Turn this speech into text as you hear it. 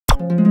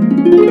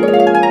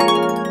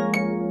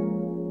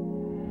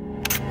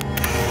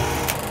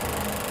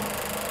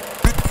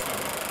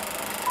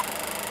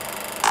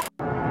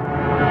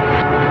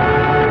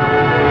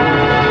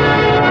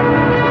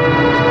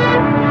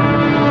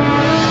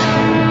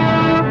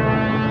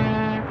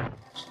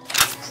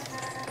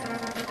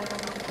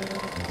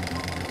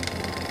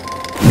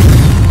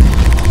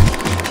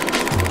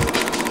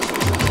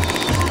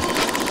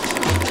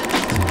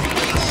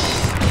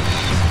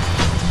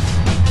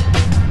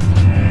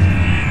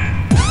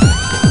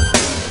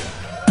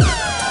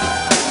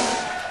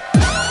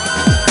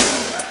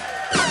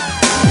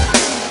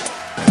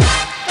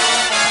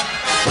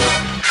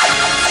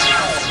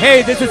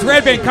Hey, this is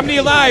Redban coming to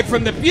you live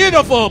from the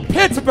beautiful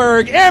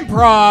Pittsburgh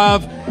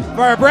Improv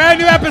for a brand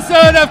new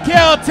episode of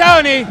Kill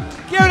Tony.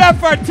 Give it up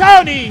for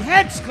Tony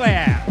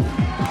Hinchcliffe.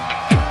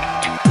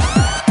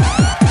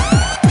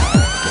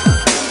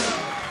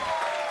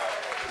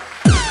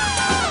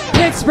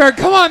 Pittsburgh,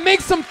 come on,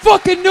 make some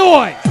fucking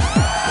noise.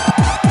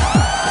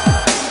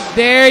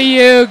 There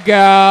you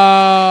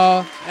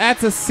go.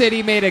 That's a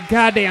city made of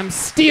goddamn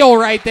steel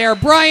right there.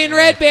 Brian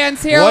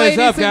Redban's here, What is ladies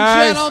up, and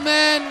guys?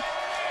 gentlemen.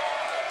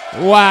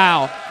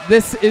 Wow,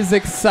 this is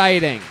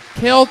exciting.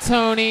 Kill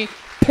Tony,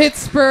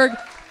 Pittsburgh,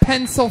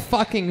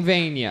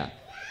 Pennsylvania.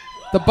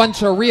 The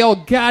bunch of real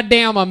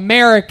goddamn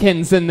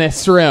Americans in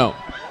this room.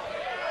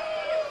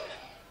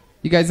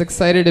 You guys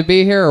excited to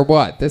be here or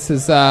what? This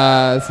is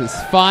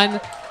fun.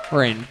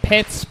 We're in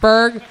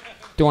Pittsburgh. Do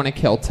you want to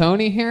Kill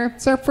Tony here?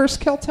 It's our first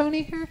Kill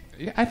Tony here?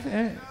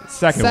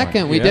 Second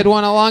one. We did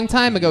one a long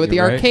time ago with the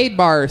You're arcade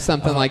bar or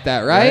something like that,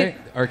 right?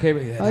 Arcade,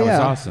 yeah, that Oh, yeah. was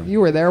awesome. You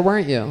were there,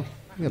 weren't you?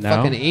 No.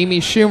 Fucking Amy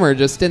Schumer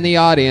just in the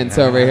audience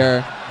over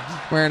here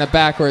wearing a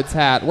backwards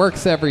hat.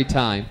 Works every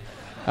time.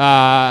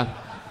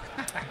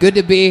 Good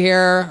to be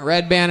here.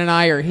 Redban and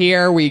I are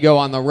here. We go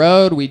on the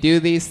road. We do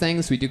these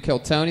things. We do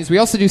Kill Tonys. We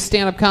also do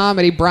stand-up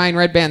comedy. Brian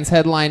Redban's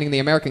headlining the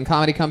American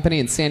Comedy Company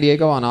in San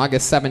Diego on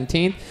August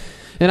 17th.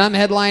 And I'm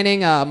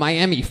headlining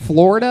Miami,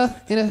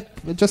 Florida in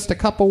just a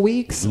couple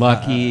weeks.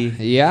 Lucky.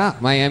 Yeah,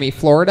 Miami,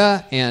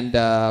 Florida, and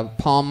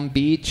Palm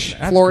Beach,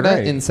 That's Florida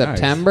great. in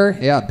September.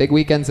 Nice. Yeah, big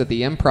weekends at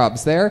the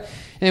Improvs there.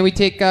 And we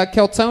take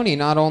Kill Tony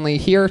not only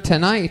here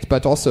tonight,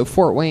 but also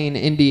Fort Wayne,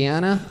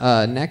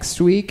 Indiana next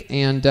week,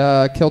 and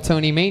Kill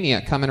Tony Mania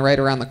coming right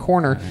around the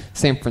corner,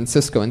 San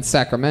Francisco and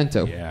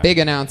Sacramento. Yeah. Big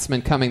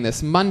announcement coming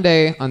this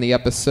Monday on the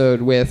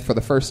episode with, for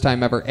the first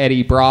time ever,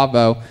 Eddie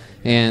Bravo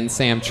and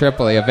Sam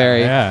Tripoli. A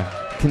very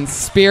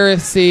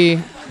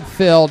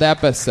conspiracy-filled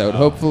episode.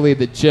 Hopefully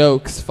the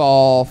jokes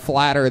fall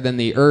flatter than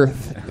the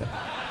earth.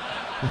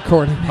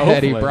 According to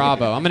Eddie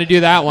Bravo. I'm going to do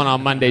that one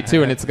on Monday,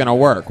 too, and it's going to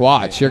work.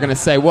 Watch. You're going to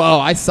say, whoa,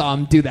 I saw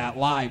him do that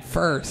live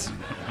first.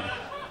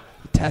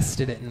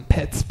 Tested it in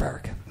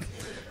Pittsburgh.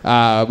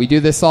 We do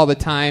this all the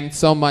time.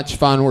 So much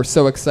fun. We're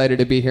so excited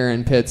to be here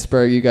in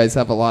Pittsburgh. You guys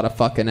have a lot of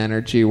fucking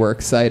energy. We're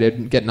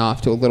excited. Getting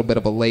off to a little bit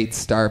of a late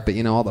start, but,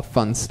 you know, all the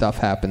fun stuff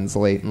happens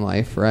late in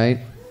life, right?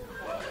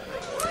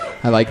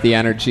 I like the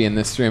energy in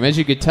this room. As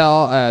you could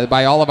tell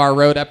by all of our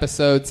road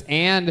episodes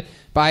and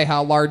by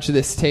how large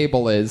this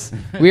table is,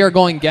 we are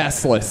going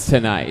guestless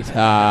tonight.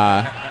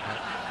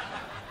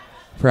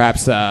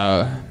 Perhaps,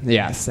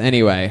 yes.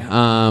 Anyway,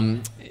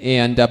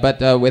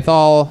 but with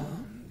all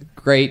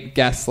great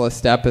guest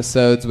list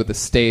episodes with a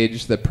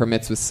stage that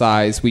permits with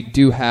size, we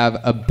do have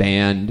a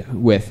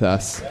band with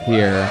us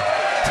here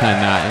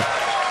tonight.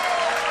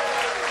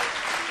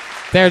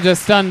 They're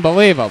just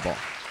unbelievable.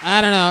 I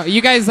don't know.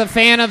 You guys a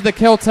fan of the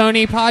Kill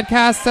Tony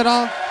podcast at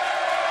all?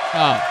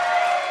 Oh.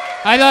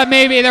 I thought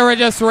maybe there were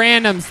just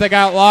randoms that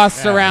got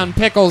lost around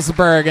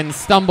Picklesburg and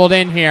stumbled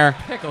in here.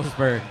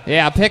 Picklesburg.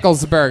 Yeah,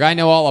 Picklesburg. I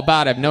know all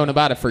about it. I've known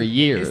about it for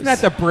years. Isn't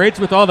that the bridge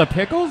with all the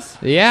pickles?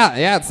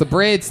 Yeah, it's the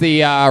bridge.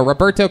 The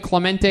Roberto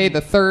Clemente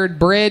III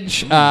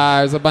bridge.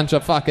 There's a bunch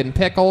of fucking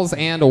pickles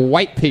and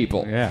white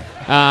people. Yeah.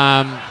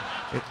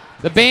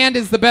 The band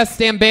is the best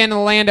damn band in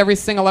the land. Every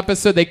single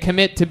episode they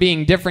commit to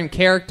being different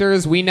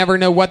characters. We never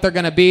know what they're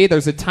going to be.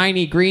 There's a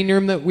tiny green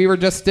room that we were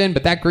just in,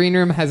 but that green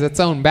room has its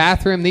own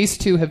bathroom. These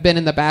two have been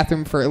in the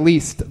bathroom for at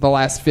least the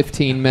last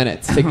 15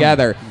 minutes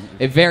together.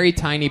 A very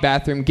tiny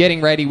bathroom,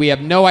 getting ready. We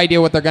have no idea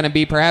what they're going to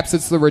be. Perhaps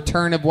it's the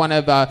return of one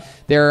of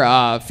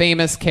their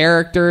famous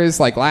characters,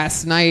 like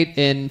last night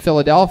in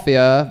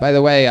Philadelphia. By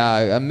the way,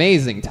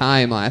 amazing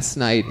time last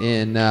night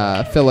in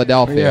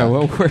Philadelphia.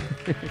 Yeah,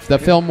 the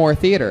Fillmore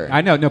Theater.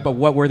 I know, but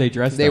what were they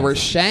dressed as? They were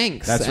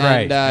Shanks. That's and,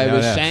 right. It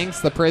was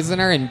Shanks the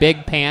prisoner and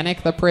Big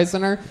Panic the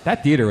prisoner.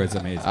 That theater was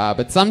amazing.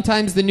 But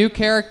sometimes the new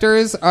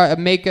characters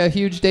make a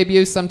huge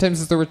debut. Sometimes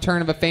it's the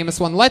return of a famous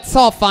one. Let's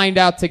all find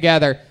out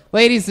together.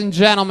 Ladies and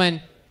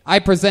gentlemen, I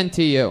present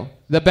to you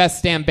the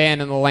best damn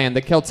band in the land,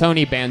 the Kill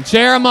Tony Band,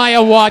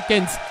 Jeremiah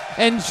Watkins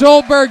and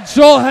Joel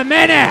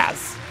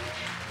Jimenez.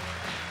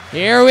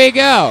 Here we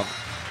go.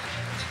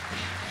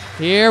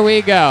 Here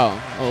we go.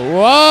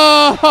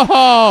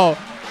 Whoa!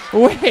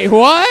 Wait,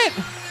 what?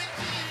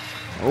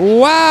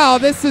 Wow,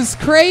 this is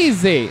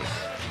crazy.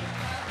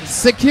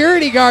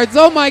 Security guards,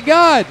 oh my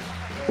God.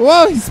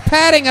 Whoa, he's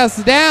patting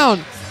us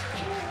down.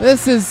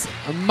 This is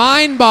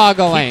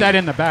mind-boggling. Keep that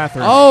in the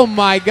bathroom. Oh,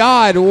 my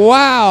God.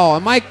 Wow.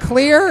 Am I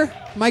clear?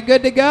 Am I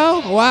good to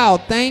go? Wow,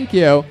 thank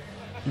you.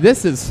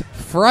 This is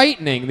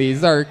frightening.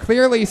 These are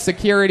clearly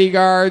security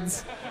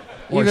guards.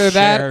 Either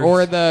that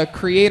or the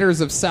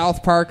creators of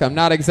South Park. I'm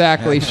not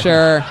exactly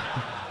sure.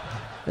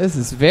 This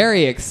is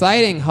very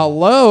exciting.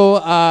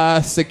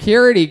 Hello,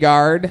 security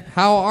guard.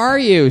 How are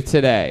you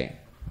today?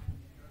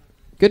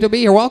 Good to be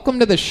here. Welcome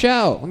to the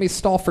show. Let me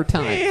stall for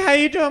time. Hey, how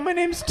you doing? My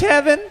name's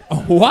Tevin.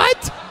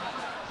 What?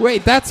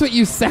 Wait, that's what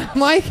you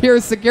sound like? You're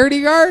a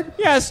security guard?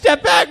 Yeah,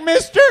 step back,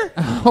 mister.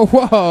 Oh,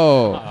 whoa.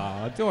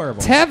 Oh,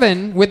 adorable.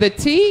 Tevin with a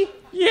T?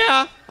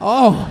 Yeah.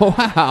 Oh,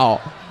 wow.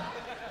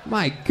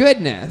 My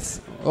goodness.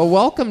 Well,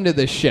 welcome to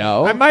the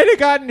show. I might have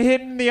gotten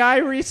hit in the eye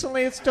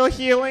recently. It's still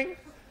healing.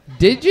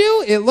 Did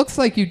you? It looks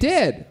like you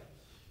did.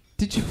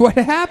 Did you? What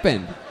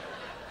happened?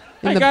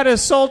 I got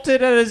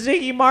assaulted at a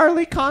Ziggy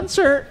Marley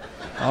concert.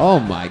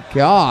 Oh, my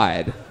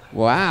God.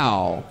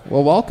 Wow.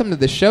 Well, welcome to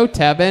the show,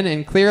 Tevin.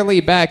 And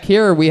clearly back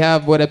here we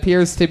have what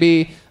appears to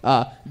be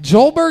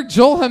Joel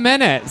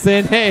Jimenez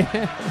in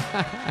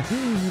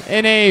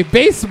a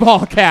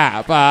baseball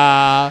cap.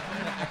 Oh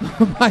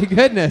my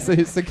goodness,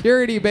 a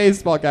security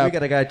baseball cap. We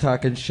got a guy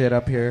talking shit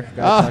up here.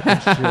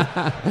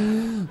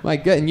 My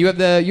good, and you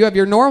have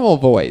your normal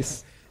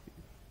voice.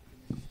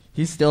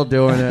 He's still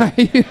doing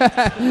it.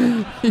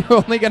 You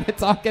only gonna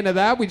talk into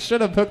that? We should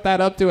have hooked that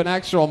up to an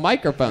actual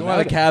microphone. You want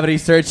a cavity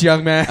search,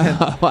 young man?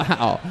 Oh,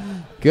 wow.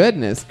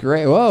 Goodness,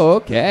 great. Whoa,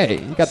 okay.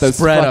 You got those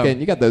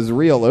you got those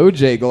real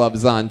OJ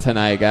gloves on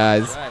tonight,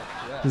 guys. Right, yeah.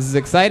 This is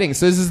exciting.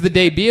 So this is the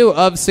debut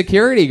of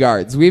security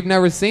guards. We've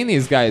never seen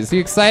these guys. Are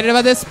you excited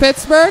about this,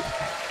 Pittsburgh?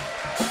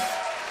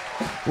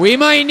 We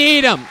might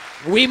need them.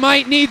 We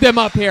might need them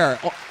up here.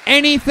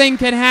 Anything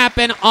can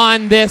happen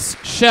on this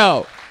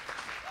show.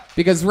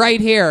 Because right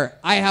here,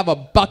 I have a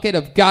bucket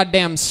of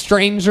goddamn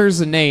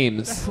strangers'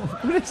 names.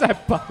 What is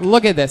that bucket?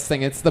 Look at this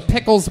thing. It's the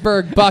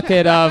Picklesburg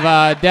bucket of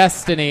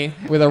destiny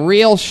with a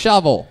real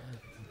shovel.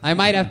 I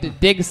might have to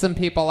dig some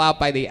people out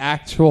by the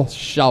actual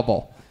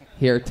shovel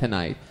here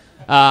tonight.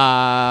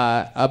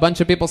 A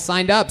bunch of people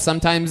signed up.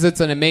 Sometimes it's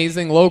an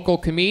amazing local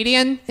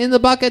comedian in the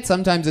bucket.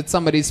 Sometimes it's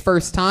somebody's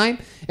first time.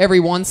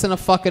 Every once in a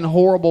fucking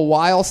horrible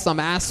while, some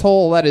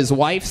asshole let his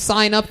wife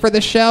sign up for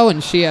the show,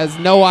 and she has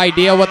no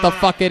idea what the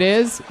fuck it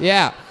is.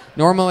 Yeah,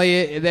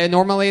 normally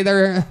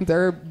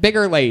they're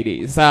bigger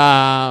ladies.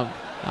 That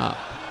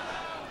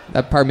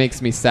part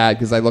makes me sad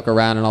because I look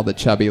around and all the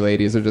chubby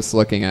ladies are just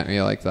looking at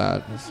me like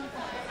that. What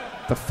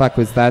the fuck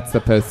was that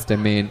supposed to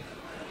mean?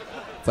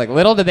 It's like,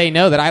 little do they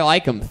know that I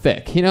like them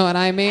thick. You know what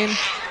I mean?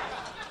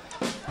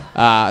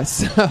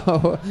 If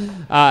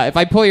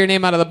I pull your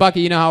name out of the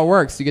bucket, you know how it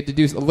works. You get to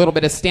do a little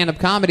bit of stand-up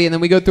comedy, and then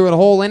we go through a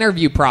whole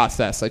interview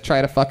process. I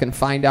try to fucking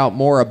find out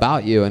more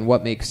about you and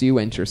what makes you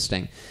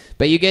interesting.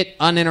 But you get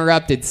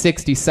uninterrupted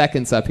 60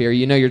 seconds up here.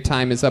 You know your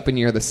time is up when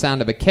you hear the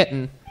sound of a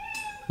kitten.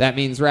 That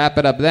means wrap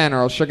it up then,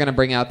 or else you're going to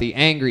bring out the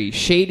angry,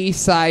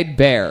 shady-side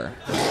bear.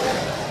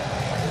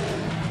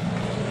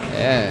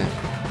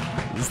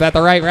 Yeah. Is that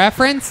the right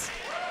reference?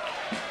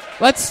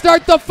 Let's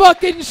start the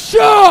fucking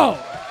show!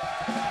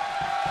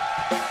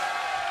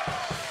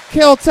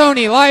 Kill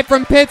Tony, live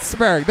from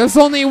Pittsburgh. There's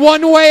only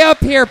one way up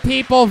here,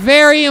 people.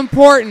 Very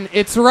important.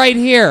 It's right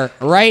here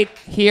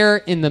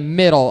in the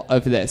middle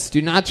of this.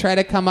 Do not try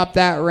to come up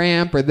that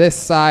ramp or this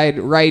side.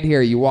 Right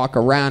here. You walk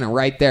around and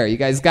right there. You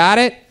guys got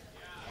it?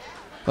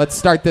 Let's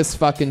start this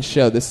fucking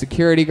show. The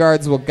security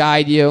guards will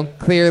guide you.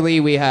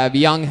 Clearly, we have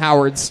young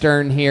Howard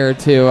Stern here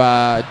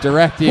to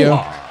direct you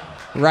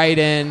right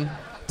in.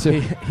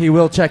 He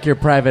will check your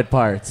private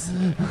parts.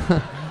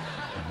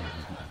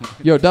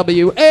 Yo,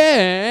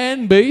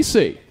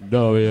 WNBC.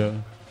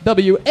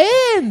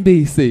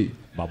 WNBC.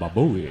 Baba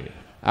Booey.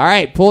 All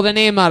right, pull the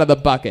name out of the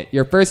bucket.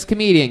 Your first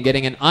comedian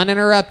getting an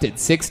uninterrupted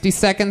 60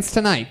 seconds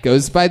tonight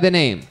goes by the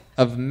name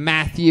of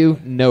Matthew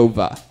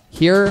Nova.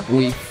 Here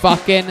we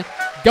fucking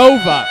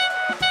Gova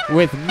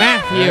with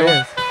Matthew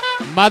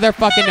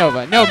motherfucking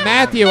Nova. No,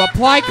 Matthew,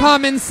 apply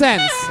common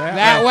sense.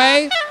 That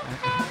way.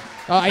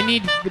 I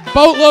need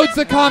boatloads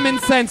of common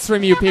sense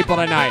from you people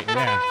tonight.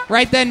 Yeah.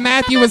 Right then,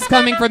 Matthew was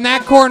coming from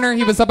that corner.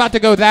 He was about to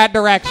go that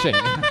direction.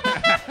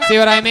 See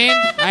what I mean?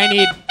 I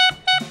need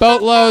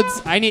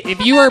boatloads.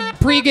 If you are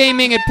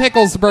pre-gaming at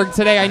Picklesburg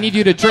today, I need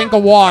you to drink a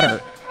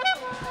water.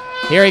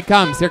 Here he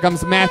comes. Here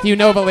comes Matthew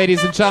Nova,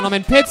 ladies and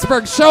gentlemen.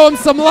 Pittsburgh, show him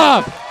some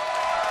love.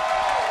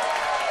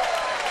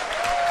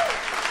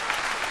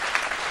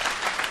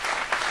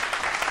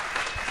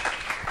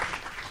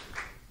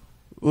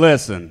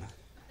 Listen.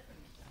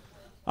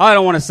 I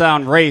don't want to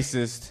sound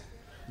racist,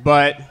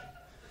 but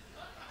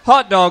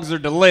hot dogs are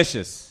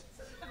delicious.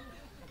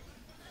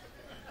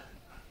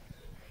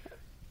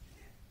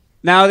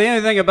 Now, the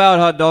only thing about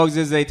hot dogs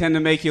is they tend to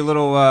make you a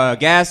little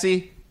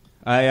gassy.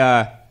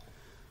 I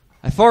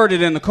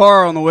farted in the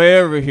car on the way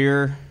over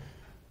here,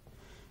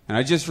 and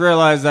I just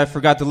realized I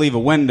forgot to leave a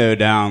window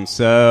down,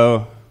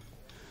 so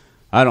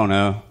I don't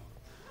know.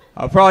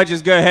 I'll probably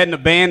just go ahead and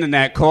abandon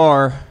that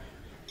car.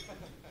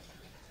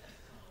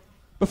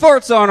 before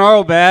it's on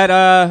all bad,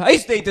 I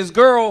used to date this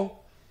girl,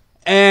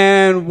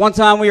 and one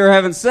time we were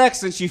having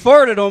sex, and she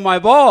farted on my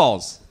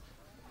balls.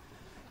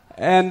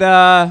 And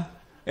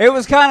it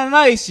was kind of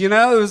nice, you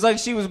know? It was like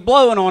she was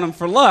blowing on them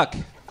for luck.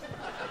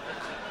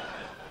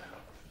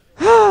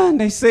 And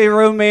they say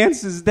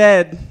romance is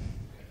dead.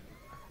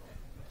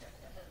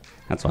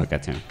 That's all I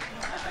got, Tim.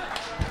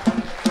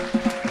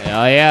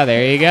 Hell yeah,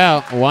 there you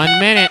go. 1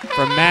 minute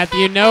from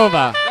Matthew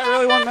Nova. Is that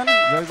really 1 minute?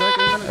 Is that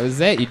exactly 1 minute? That was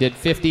it. You did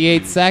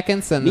 58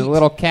 seconds, and the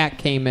little cat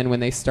came in when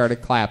they started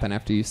clapping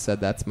after you said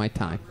that's my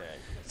time.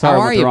 Sorry, How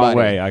I are went you, the wrong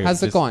buddy? way.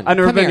 How's it going? I've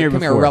never come been here, here come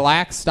before. here.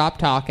 Relax. Stop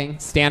talking.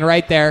 Stand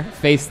right there.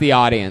 Face the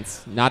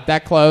audience. Not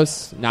that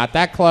close. Not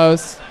that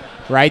close.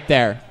 Right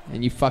there.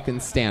 And you fucking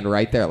stand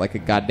right there like a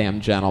goddamn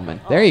gentleman.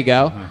 There you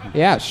go.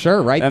 Yeah,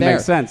 sure. Right That there.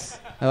 makes sense.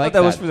 I like thought that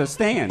that. was for the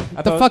stand.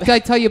 What the fuck did I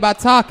tell you about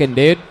talking,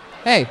 dude?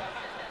 Hey,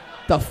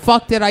 the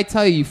fuck did I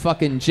tell you, you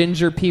fucking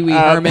ginger Pee Wee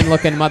Herman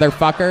looking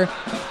motherfucker?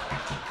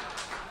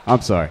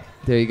 I'm sorry.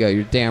 There you go.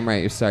 You're damn right.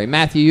 You're sorry.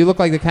 Matthew, you look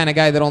like the kind of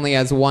guy that only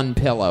has one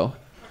pillow.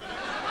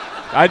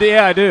 I do,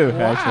 actually.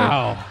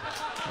 Wow.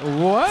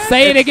 What?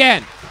 Say it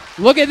again.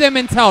 Look at them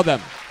and tell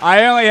them.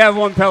 I only have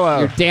one pillow.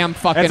 You're damn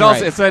fucking It's right.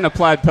 also it's in a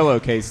plaid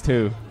pillowcase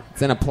too.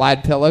 It's in a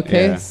plaid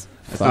pillowcase?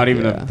 It's Fuck not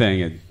even yeah. a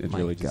thing. It My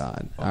really just.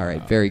 God. All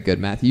right. Very good,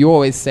 Matthew. You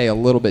always say a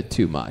little bit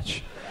too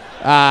much.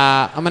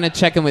 I'm going to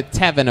check in with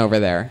Tevin over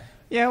there.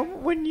 Yeah,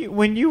 when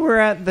you were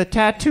at the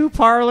tattoo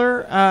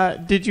parlor,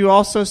 did you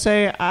also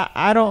say,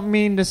 I don't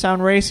mean to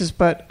sound racist,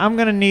 but I'm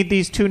going to need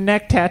these 2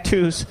 neck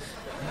tattoos?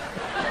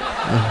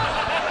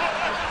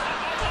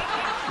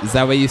 Is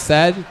that what you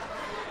said?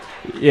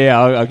 Yeah,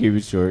 I'll keep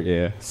it short.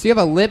 Yeah. So you have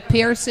a lip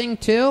piercing,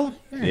 too?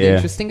 You're an Yeah.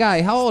 interesting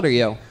guy. How old are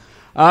you?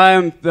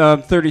 I'm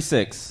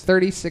 36.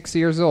 36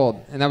 years old.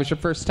 And that was your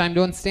first time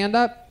doing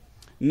stand-up?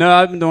 No,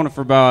 I've been doing it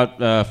for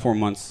about 4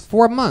 months.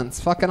 4 months.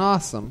 Fucking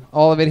awesome.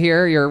 All of it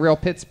here. You're a real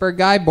Pittsburgh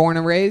guy, born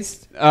and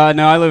raised?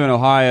 No, I live in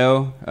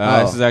Ohio.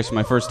 Oh. This is actually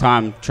my first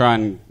time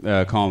trying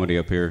comedy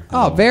up here.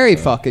 Oh, very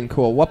fucking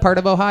cool. What part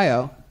of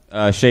Ohio?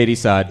 Shady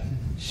Side.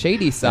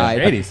 Shady Side?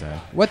 Shady Side.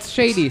 What's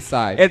Shady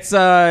Side? It's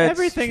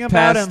Everything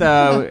about past,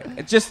 him.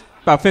 it's just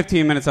about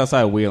 15 minutes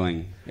outside of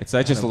Wheeling. It's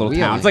just a little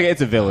Wheeling. town.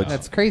 It's a village.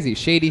 That's crazy.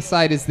 Shady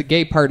Side is the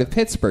gay part of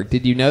Pittsburgh.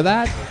 Did you know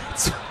that?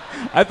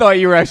 I thought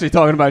you were actually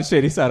talking about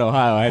Shady Side,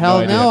 Ohio. I had Hell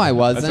no idea. no, I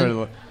wasn't. That's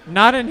sort of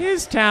Not in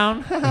his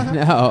town.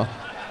 No.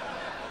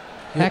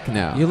 Heck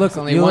no. You look It's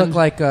only you one-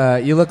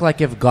 look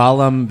like if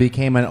Gollum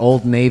became an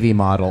Old Navy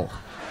model.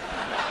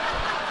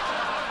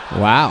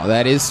 Wow,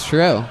 that is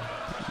true.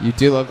 You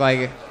do look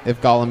like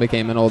if Gollum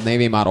became an Old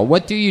Navy model.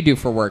 What do you do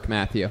for work,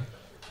 Matthew?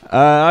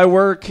 I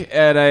work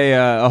at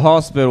a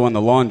hospital in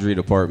the laundry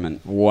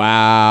department.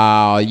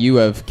 Wow, you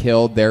have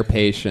killed their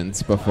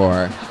patients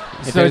before.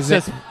 So it's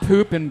just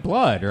poop and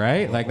blood,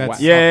 right? Like that's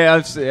Yeah,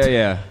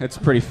 it's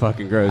pretty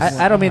fucking gross.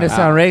 I don't mean to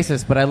sound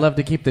racist, but I love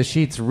to keep the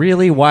sheets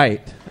really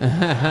white.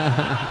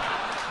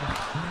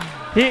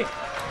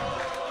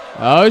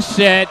 Oh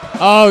shit!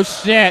 Oh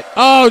shit!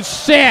 Oh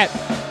shit!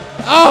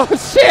 Oh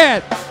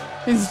shit!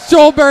 He's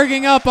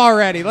Joelberging up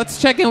already. Let's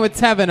check in with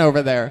Tevin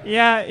over there.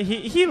 Yeah,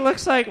 he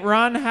looks like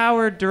Ron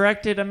Howard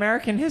directed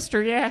American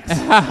History X.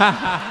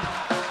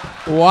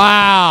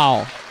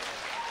 Wow!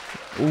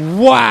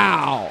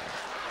 Wow!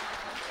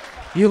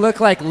 You look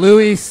like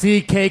Louis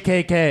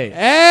C.K.K.K.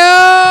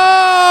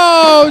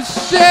 Oh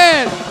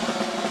shit!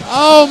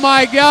 Oh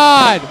my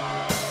God!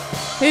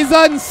 He's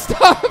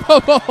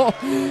unstoppable.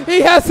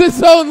 He has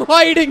his own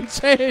lighting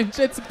change.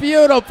 It's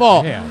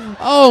beautiful. Yeah.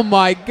 Oh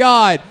my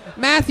God.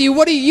 Matthew,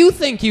 what do you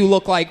think you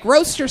look like?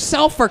 Roast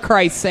yourself, for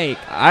Christ's sake.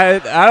 I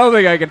don't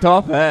think I can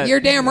top that. You're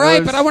damn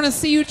right, but I want to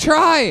see you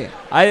try.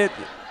 I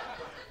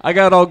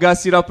got all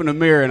gussied up in the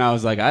mirror, and I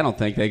was like, I don't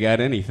think they got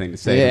anything to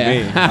say to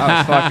me. I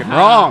was fucking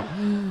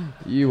wrong.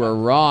 You were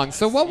wrong.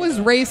 So what was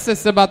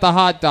racist about the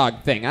hot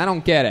dog thing? I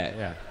don't get it.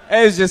 Yeah.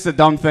 It was just a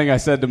dumb thing I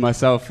said to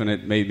myself, and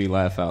it made me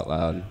laugh out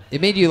loud.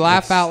 It made you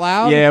laugh out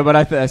loud? Yeah, but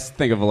I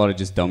think of a lot of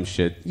just dumb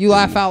shit. You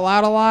laugh out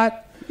loud a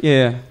lot?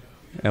 Yeah.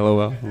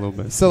 LOL, a little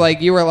bit. So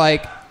like you were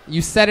like,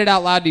 you said it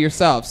out loud to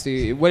yourself. So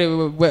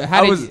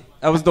how did you...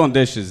 I was doing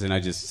dishes, and I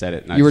just said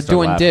it. And You I were just started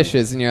doing laughing.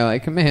 dishes, and you're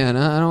like, man,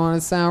 I don't want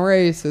to sound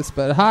racist,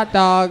 but hot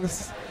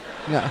dogs.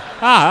 Yeah.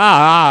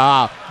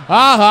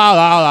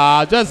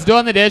 Just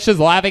doing the dishes,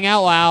 laughing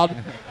out loud.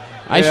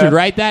 I Yeah. should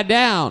write that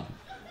down.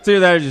 It's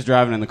either that or just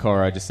driving in the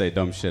car. I just say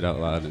dumb shit out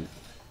loud. And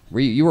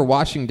You were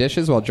washing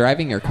dishes while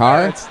driving your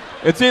car?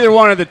 it's either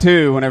one of the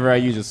two whenever I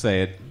usually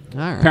say it. All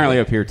right. Apparently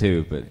up here,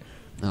 too, but...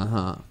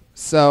 Uh-huh.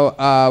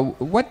 So,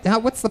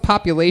 what's the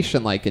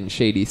population like in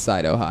Shady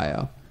Side,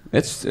 Ohio?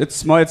 It's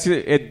small.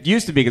 It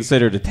used to be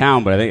considered a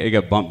town, but I think it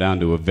got bumped down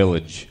to a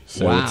village.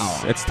 So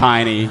Wow. it's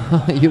tiny.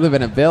 You live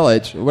in a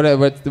village.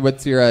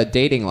 What's your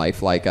dating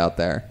life like out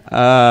there?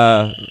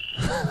 I'm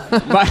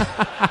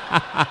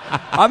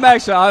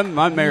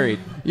married.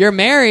 You're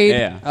married?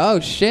 Yeah. Oh,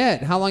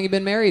 shit. How long you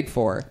been married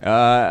for?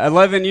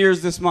 11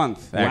 years this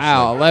month, actually.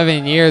 Wow,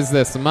 11 years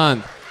this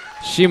month.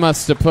 She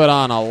must have put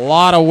on a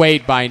lot of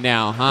weight by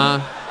now,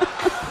 huh?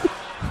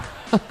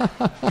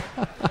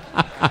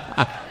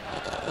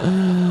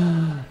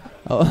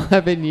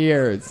 11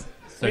 years.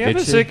 So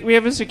We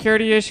have a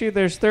security issue.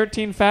 There's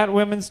 13 fat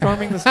women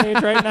storming the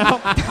stage right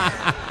now.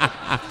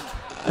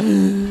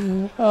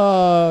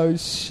 Oh,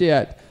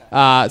 shit.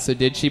 So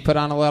did she put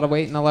on a lot of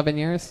weight in 11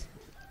 years?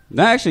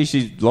 No, actually,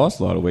 she lost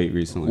a lot of weight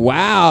recently.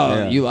 Wow.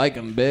 Yeah. You like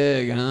them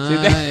big,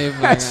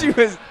 huh? she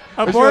was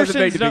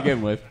big to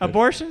begin with.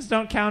 Abortions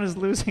don't count as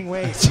losing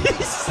weight.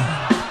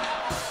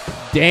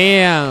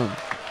 Damn.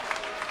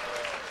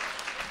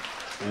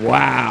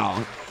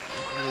 Wow.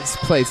 This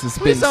place has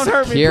been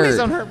secured. Please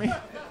don't hurt me.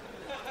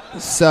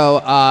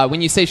 So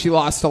when you say she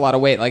lost a lot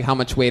of weight, like how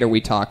much weight are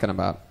we talking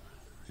about?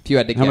 If you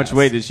had to guess. How much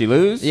weight did she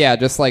lose? Yeah,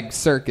 just like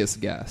circus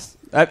guess.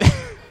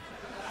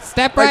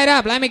 Step right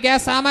up. Let me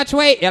guess how much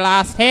weight you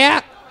lost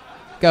here.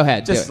 Go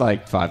ahead. Just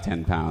like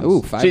 5-10 pounds.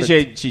 Ooh,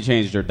 she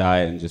changed her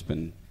diet and just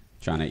been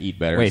trying to eat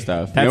better and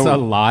stuff. That's a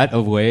lot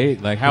of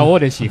weight. Like, how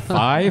old is she?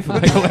 5?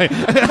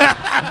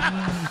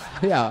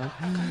 Yeah.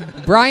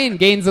 Brian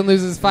gains and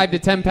loses 5 to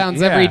 10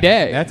 pounds every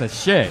day. That's a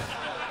shit.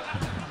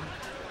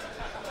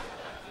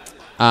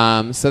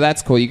 So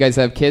that's cool. You guys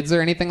have kids or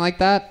anything like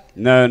that?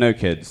 No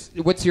kids.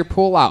 What's your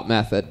pull-out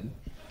method?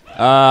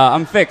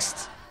 I'm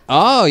fixed.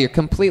 Oh, you're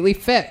completely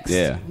fixed.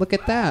 Yeah. Look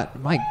at that.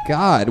 My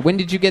God. When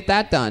did you get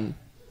that done?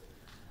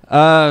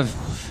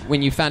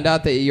 When you found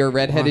out that your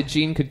redheaded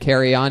gene could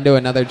carry on to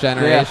another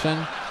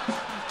generation?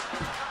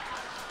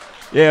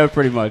 Yeah,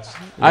 pretty much.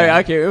 Yeah.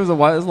 It was a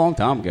long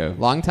time ago.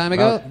 Long time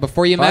ago?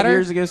 Before you met her? 5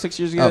 years ago, 6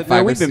 years ago. Oh,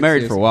 5 or we've 6 been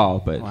married years. for a while,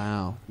 but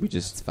wow.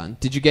 It's fun.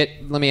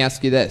 Let me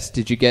ask you this.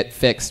 Did you get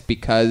fixed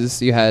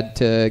because you had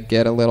to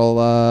get a little,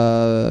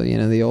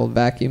 the old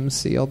vacuum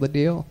seal the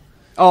deal?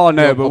 Oh,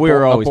 no, but we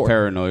were always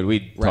paranoid.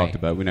 We Right. talked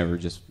about it. We never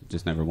just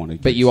never wanted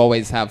kids. But you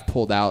always have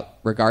pulled out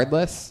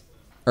regardless?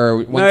 Or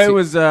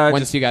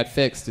once you got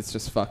fixed, it's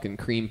just fucking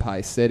cream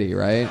pie city,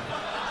 right?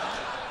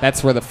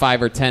 That's where the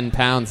 5 or 10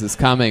 pounds is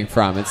coming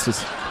from. It's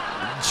just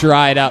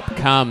dried up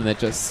cum that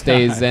just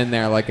stays in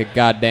there like a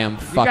goddamn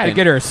fucking... You gotta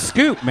get her a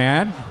scoop,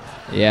 man.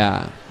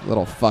 Yeah,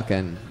 little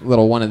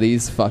one of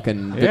these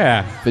fucking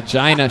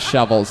vagina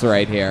shovels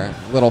right here.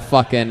 Little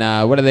fucking,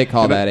 what do they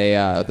call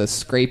that? The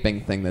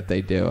scraping thing that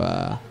they do.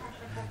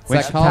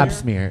 What's that called? Pap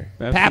smear.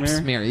 Pap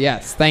smear,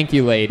 yes. Thank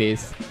you,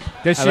 ladies.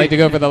 I like to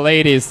go for the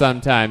ladies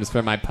sometimes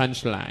for my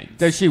punchline.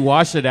 Does she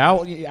wash it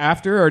out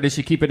after, or does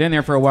she keep it in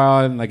there for a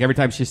while, and like every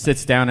time she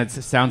sits down, it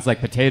sounds like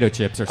potato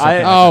chips or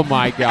something? Oh,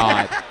 my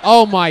God.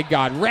 Oh, my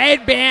God.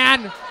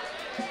 Redban!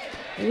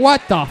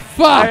 What the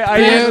fuck, I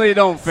dude? usually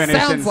don't finish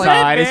Sounds inside.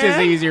 like It's just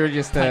easier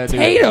just to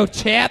potato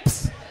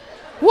chips?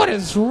 What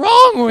is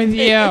wrong with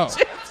you? All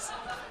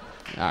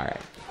right.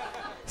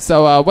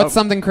 So what's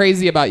something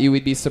crazy about you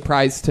we'd be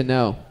surprised to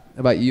know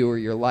about you or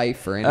your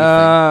life or anything?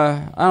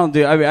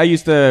 I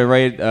used to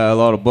write a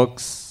lot of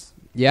books.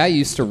 Yeah, you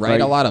used to write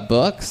a lot of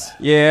books?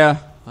 Yeah.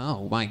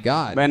 Oh, my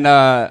God. And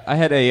I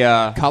had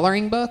a...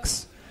 Coloring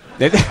books?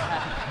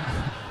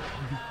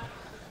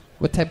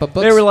 What type of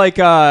books? They were like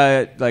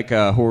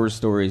horror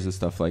stories and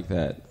stuff like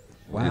that.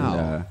 Wow.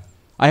 And,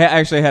 I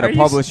actually had a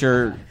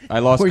publisher. I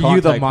lost Were contact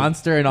you the with.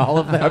 monster in all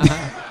of them?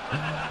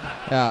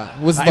 Yeah.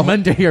 I'm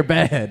under your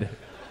bed.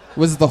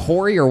 Was the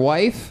whore your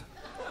wife?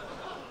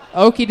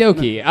 Okie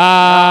dokie.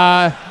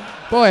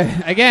 Boy,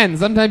 again,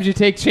 sometimes you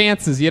take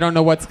chances. You don't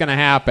know what's going to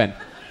happen.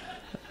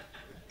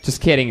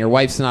 Just kidding. Your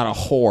wife's not a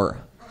whore.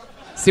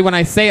 See, when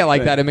I say it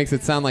like that, it makes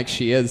it sound like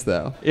she is,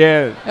 though.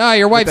 Yeah. Oh,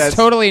 your wife's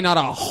totally not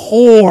a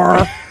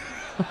whore.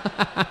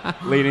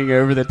 Leaning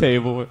over the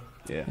table.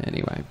 Yeah.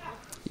 Anyway.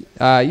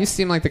 You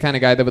seem like the kind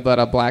of guy that would let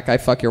a black guy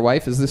fuck your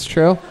wife. Is this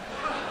true?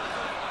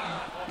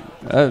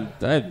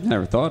 I've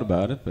never thought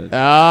about it, but...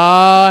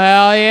 Oh,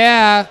 hell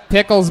yeah.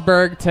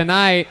 Picklesburg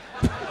tonight.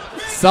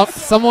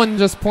 Someone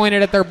just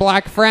pointed at their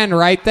black friend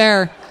right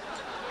there.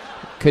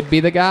 Could be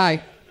the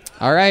guy.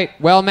 All right.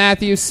 Well,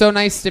 Matthew, so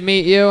nice to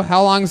meet you.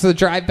 How long's the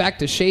drive back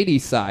to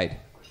Shadyside?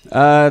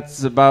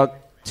 It's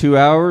about 2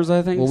 hours,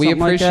 I think. Well, we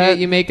appreciate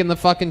you making the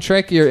fucking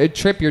your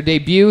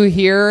debut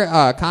here,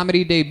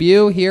 comedy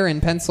debut here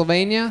in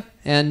Pennsylvania.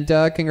 And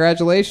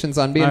congratulations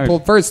on being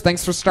pulled first.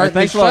 Thanks for starting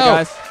the show. Thanks a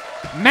lot, guys.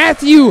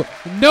 Matthew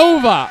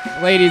Nova,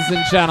 ladies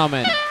and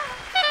gentlemen.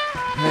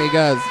 There he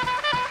goes.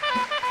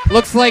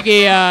 Looks like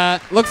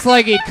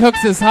he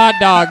cooks his hot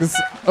dogs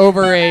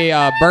over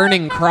a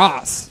burning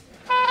cross.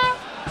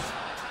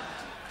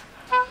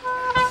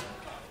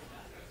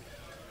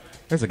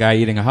 There's a guy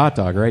eating a hot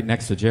dog right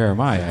next to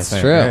Jeremiah. That's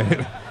I think. true.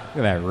 Look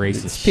at that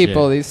racist These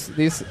people, shit.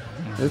 these.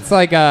 It's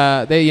like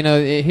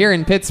here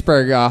in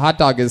Pittsburgh, a hot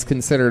dog is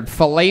considered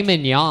filet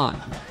mignon.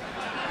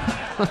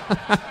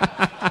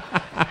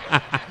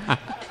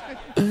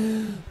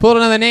 Pull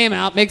another name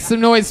out. Make some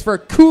noise for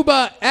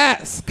Cuba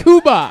S.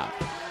 Cuba.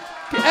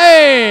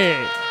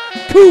 Hey,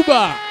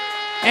 Cuba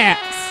S.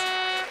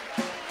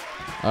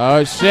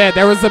 Oh shit!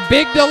 There was a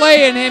big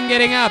delay in him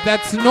getting up.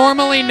 That's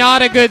normally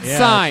not a good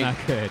sign. That's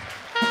not good.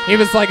 He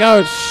was like,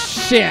 "Oh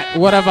shit!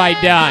 What have I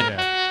done?"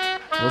 Yeah.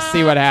 We'll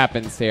see what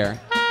happens here.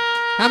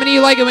 How many of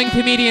you like it when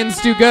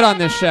comedians do good on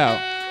this show?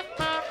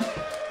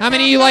 How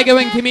many of you like it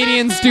when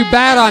comedians do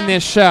bad on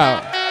this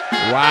show?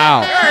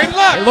 Wow. Aaron,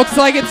 look. It looks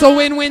like it's a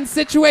win-win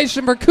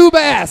situation for Cuba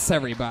S,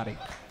 everybody.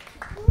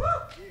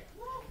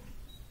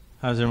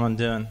 How's everyone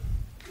doing?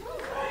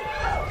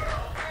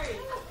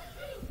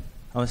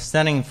 I was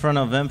standing in front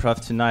of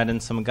Improv tonight,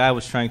 and some guy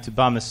was trying to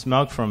bum a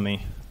smoke from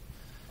me.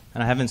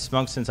 And I haven't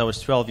smoked since I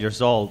was 12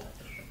 years old.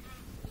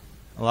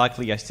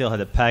 Luckily, I still had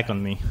a pack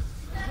on me.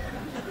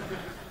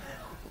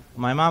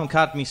 My mom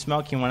caught me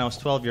smoking when I was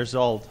 12 years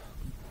old.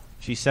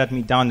 She sat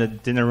me down at the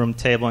dinner room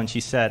table and she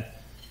said,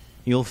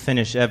 "You'll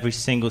finish every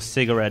single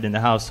cigarette in the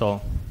household."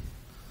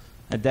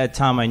 At that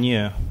time, I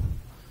knew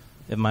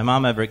if my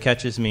mom ever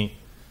catches me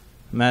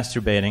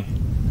masturbating,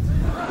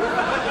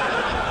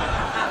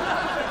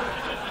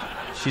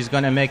 she's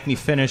going to make me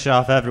finish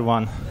off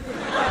everyone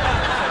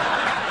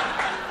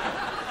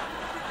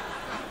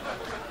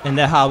in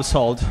the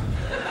household.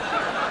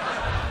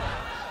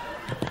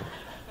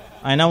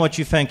 I know what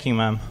you're thinking,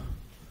 ma'am.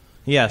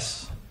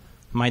 Yes,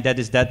 my dad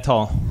is that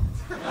tall.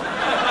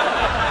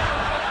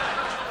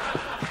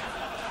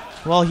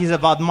 Well, he's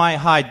about my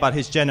height, but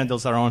his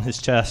genitals are on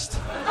his chest.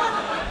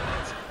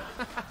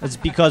 It's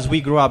because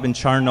we grew up in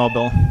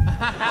Chernobyl.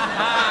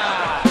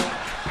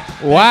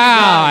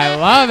 Wow, I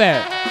love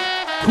it.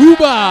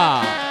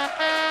 Cuba.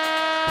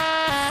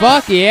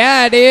 Fuck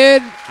yeah,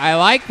 dude. I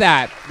like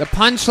that. The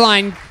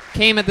punchline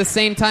came at the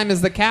same time as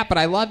the cat, but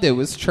I loved it. It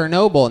was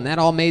Chernobyl, and that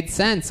all made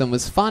sense and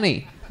was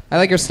funny. I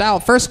like your style.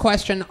 First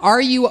question,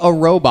 are you a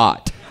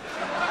robot?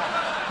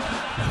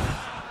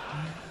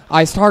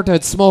 I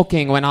started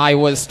smoking when I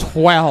was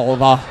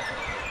 12.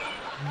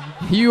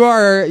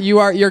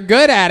 You're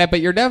good at it, but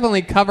you're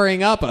definitely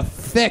covering up a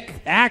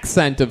thick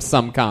accent of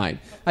some kind.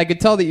 I could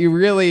tell that you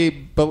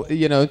really,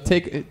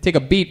 take a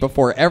beat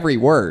before every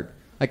word.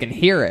 I can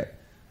hear it.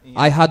 Yeah.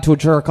 I had to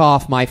jerk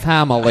off my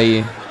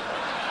family.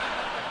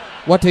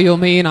 What do you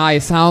mean I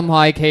sound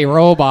like a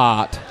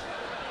robot?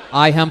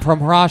 I am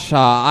from Russia.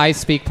 I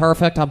speak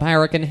perfect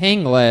American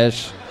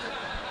English.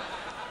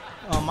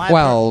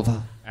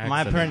 12.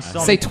 My parents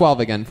don't... Say 12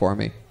 again for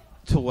me.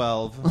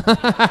 12.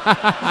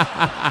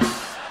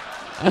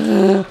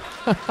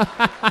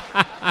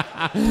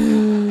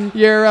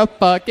 You're a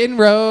fucking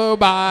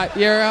robot.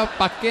 You're a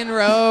fucking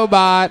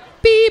robot.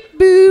 Beep,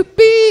 boop,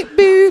 beep,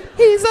 boop.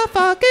 He's a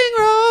fucking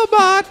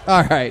robot.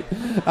 All right.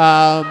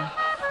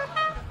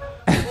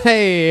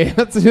 Hey,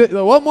 let's do it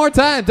one more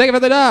time. Take it for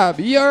the dub.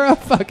 You're a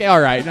fucking...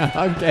 All right. No,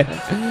 I'm kidding.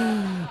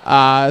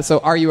 So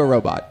are you a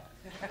robot?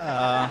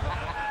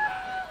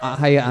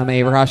 I am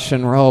a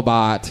Russian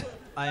robot.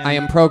 I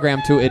am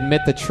programmed to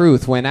admit the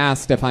truth when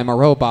asked if I'm a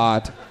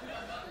robot.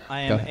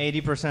 I am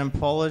 80%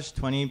 Polish,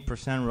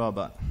 20%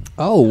 robot.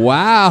 Oh,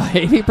 wow.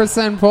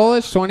 80%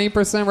 Polish,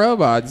 20%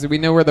 robots. We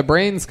know where the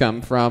brains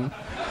come from.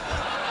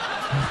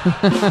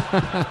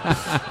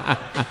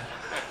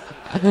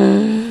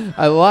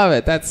 I love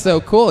it. That's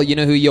so cool. You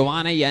know who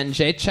Joanna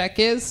Jędrzejczyk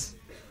is?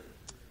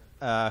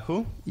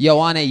 Who?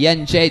 Joanna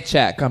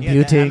Jędrzejczyk.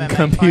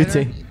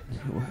 Computing.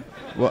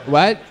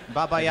 What?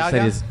 Baba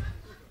Yaga?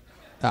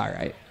 All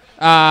right.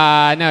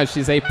 No,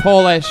 she's a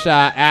Polish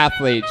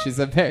athlete.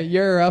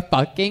 You're a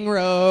fucking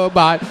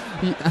robot.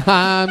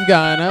 I'm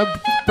gonna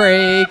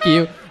break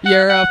you.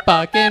 You're a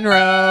fucking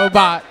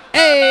robot.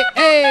 Hey,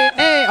 hey,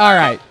 hey. All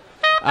right.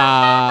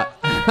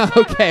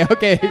 Okay,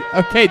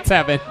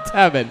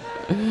 Tevin.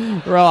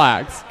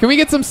 Relax. Can we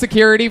get some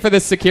security for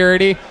this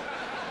security?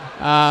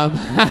 Oh,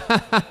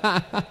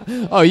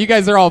 you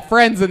guys are all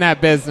friends in that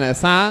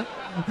business, huh?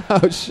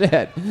 Oh,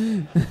 shit.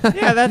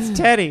 Yeah, that's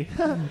Teddy.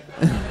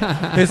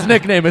 His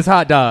nickname is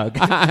Hot Dog.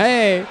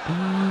 Hey.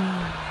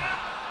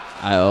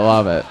 I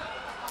love it.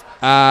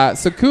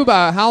 So,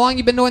 Cuba, how long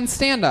you been doing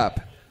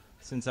stand-up?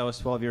 Since I was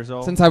 12 years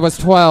old. Since I was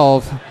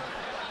 12.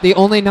 The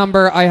only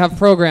number I have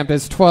programmed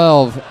is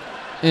 12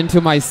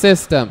 into my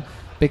system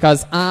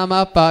because I'm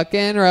a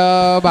fucking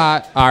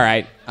robot. All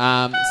right.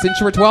 Since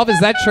you were 12,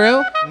 is that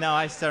true? No,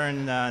 I started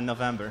in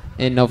November.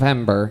 In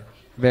November.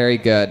 Very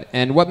good.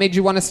 And what made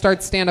you want to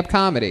start stand-up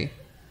comedy?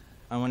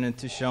 I wanted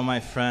to show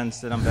my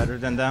friends that I'm better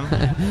than them.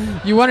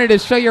 You wanted to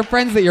show your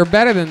friends that you're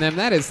better than them.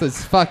 That is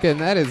as fucking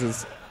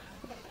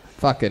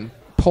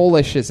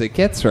Polish as it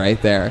gets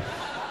right there.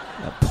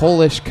 A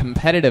Polish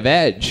competitive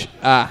edge.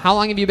 How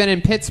long have you been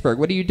in Pittsburgh?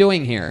 What are you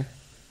doing here?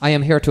 I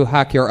am here to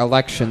hack your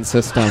election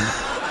system.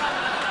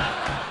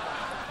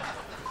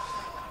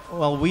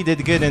 Well, we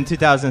did good in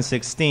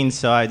 2016,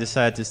 so I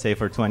decided to stay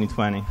for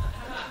 2020.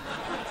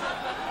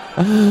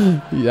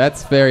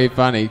 That's very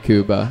funny,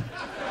 Cuba.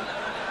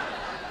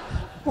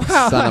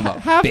 Wow, Son of a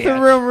half bitch.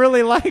 the room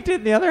really liked it,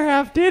 and the other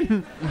half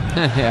didn't.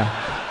 Yeah.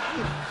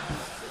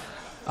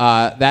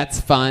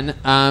 That's fun.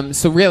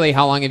 So really,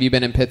 how long have you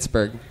been in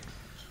Pittsburgh?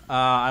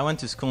 I went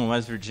to school in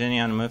West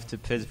Virginia and moved to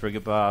Pittsburgh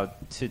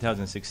about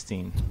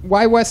 2016.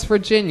 Why West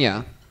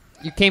Virginia?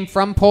 You came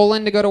from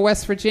Poland to go to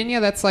West Virginia?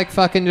 That's like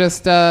fucking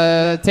just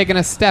taking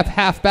a step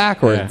half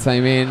backwards. Yeah. I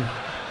mean,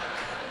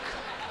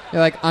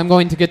 you're like, I'm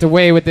going to get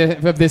away with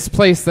this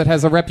place that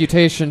has a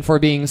reputation for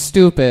being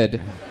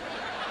stupid.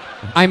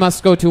 I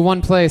must go to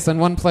one place and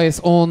one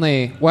place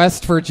only,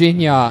 West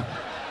Virginia.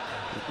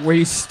 Were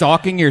you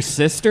stalking your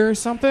sister or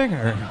something?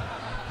 Or?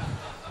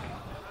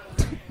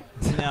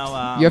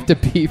 No, You have to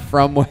be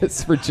from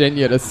West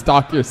Virginia to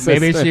stalk your sister.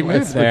 Maybe she in West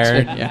moved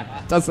there.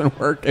 Virginia. It doesn't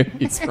work if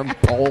he's from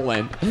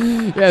Poland.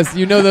 Yes,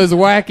 you know those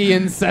wacky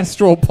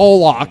ancestral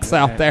Polacks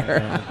out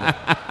there.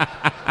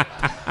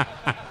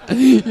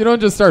 You don't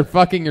just start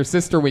fucking your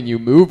sister when you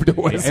move to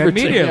West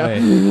Virginia.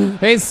 Immediately.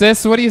 Hey,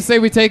 sis, what do you say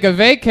we take a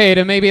vacay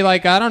to maybe,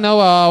 like, I don't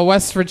know,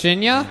 West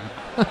Virginia?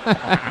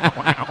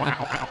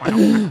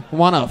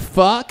 Wanna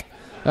fuck?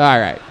 All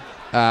right.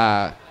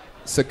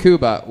 So,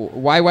 Cuba,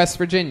 why West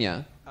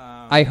Virginia?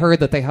 I heard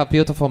that they have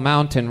beautiful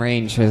mountain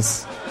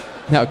ranges.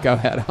 No, go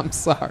ahead. I'm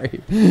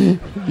sorry. You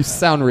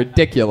sound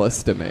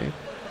ridiculous to me.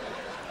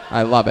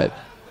 I love it.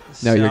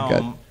 No, you're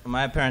good.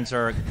 My parents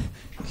are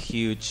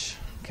huge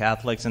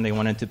Catholics, and they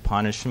wanted to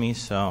punish me,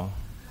 so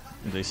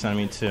they sent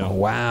me to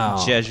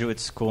Wow. Jesuit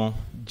school.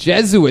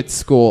 Jesuit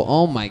school.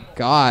 Oh, my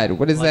God.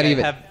 What is that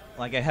even?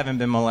 I haven't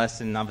been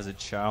molested enough as a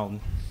child.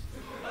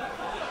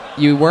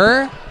 You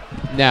were?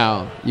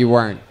 No, you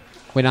weren't.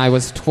 When I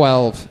was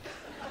 12.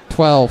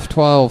 12.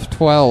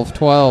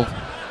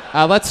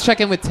 Let's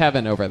check in with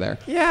Tevin over there.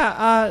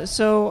 Yeah,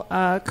 so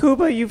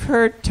Cuba, you've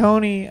heard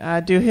Tony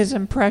do his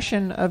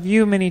impression of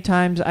you many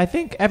times. I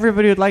think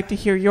everybody would like to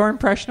hear your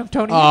impression of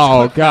Tony.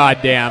 Oh, God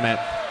damn it.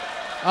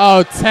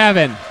 Oh,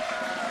 Tevin.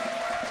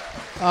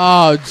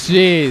 Oh,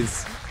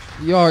 jeez.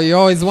 You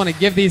always want to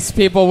give these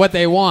people what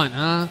they want,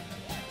 huh?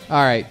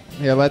 All right,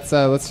 here, let's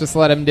just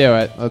let him do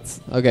it.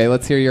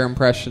 Let's hear your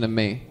impression of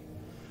me.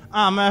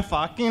 I'm a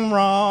fucking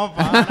robot.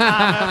 I'm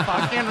a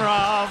fucking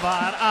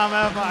robot. I'm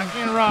a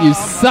fucking robot. You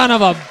son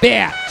of a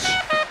bitch.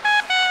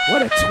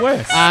 What a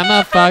twist. I'm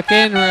a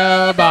fucking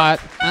robot.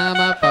 All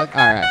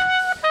right.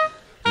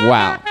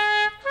 Wow.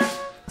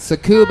 So,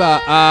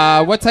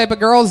 Cuba, what type of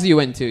girls are you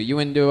into? You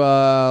into,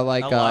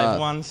 live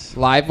ones.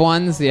 Live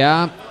ones,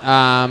 yeah.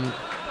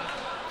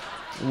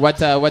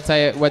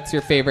 What's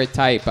your favorite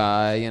type?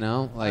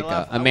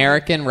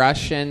 American,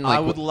 Russian? I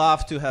would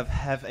love to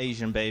have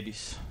Asian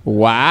babies.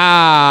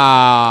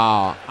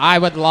 Wow. I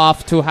would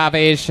love to have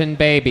Asian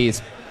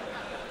babies.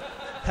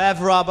 Half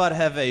robot,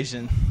 half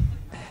Asian.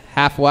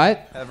 Half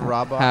what? Half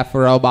robot. Half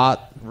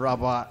robot.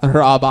 Robot.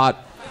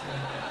 Robot.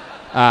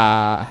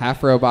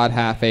 Half robot,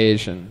 half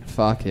Asian.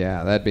 Fuck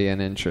yeah, that'd be an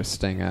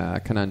interesting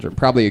conundrum.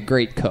 Probably a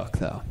great cook,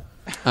 though.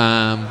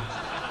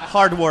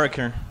 Hard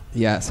worker.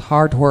 Yes,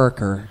 hard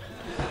worker.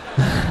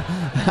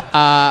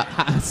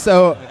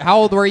 So, how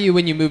old were you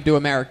when you moved to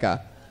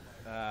America?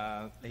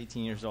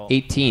 18 years old.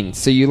 18.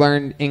 So you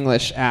learned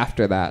English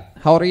after that.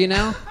 How old are you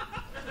now?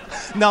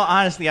 No,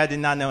 honestly, I did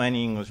not know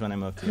any English when I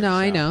moved here. No,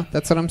 I know.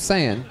 That's what I'm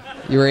saying.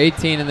 You were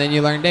 18 and then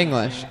you learned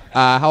English.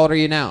 How old are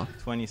you now?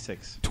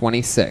 26.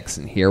 26,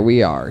 and here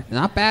we are.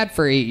 Not bad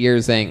for 8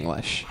 years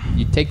English.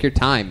 You take your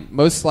time.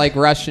 Most like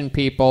Russian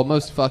people,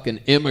 most fucking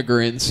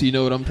immigrants, you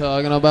know what I'm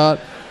talking about?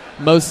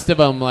 Most of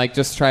them like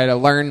just try to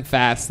learn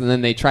fast and then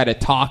they try to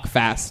talk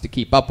fast to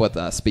keep up with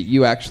us, but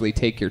you actually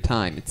take your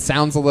time. It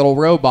sounds a little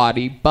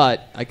robot-y,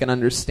 but I can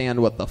understand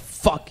what the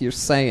fuck you're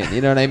saying. You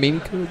know what I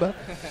mean, Cuba?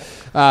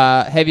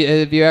 Have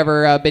you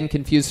ever been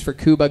confused for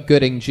Cuba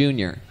Gooding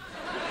Jr.?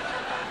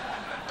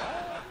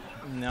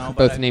 No,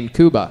 both named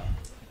Cuba.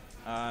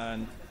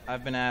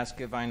 I've been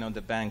asked if I know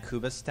the band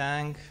Cuba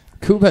Stank.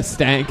 Cuba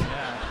Stank?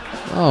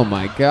 Yeah. Oh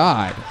my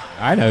God.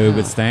 I know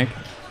Cuba Stank.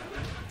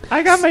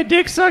 I got my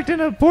dick sucked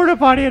in a porta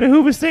potty at a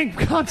Hoobastank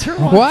concert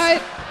once.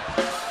 What?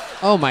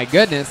 Oh my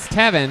goodness,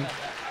 Tevin.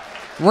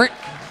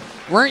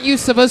 Weren't you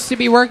supposed to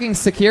be working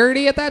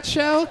security at that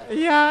show?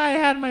 Yeah, I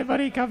had my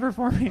buddy cover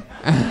for me.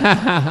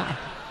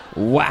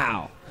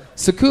 Wow.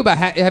 So Cuba,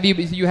 have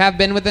you have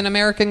been with an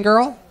American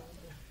girl?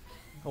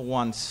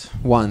 Once.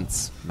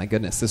 Once. My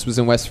goodness, this was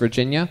in West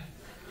Virginia?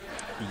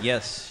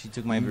 Yes, she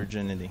took my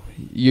virginity.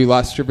 You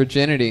lost your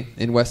virginity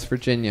in West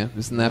Virginia.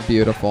 Isn't that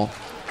beautiful?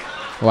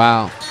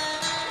 Wow.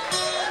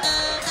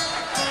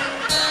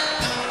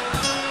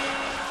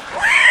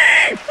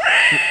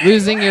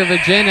 Losing your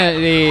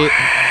virginity.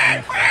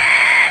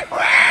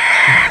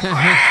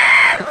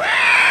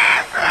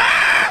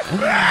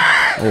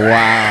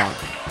 Wow.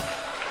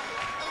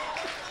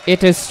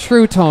 It is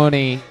true,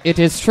 Tony. It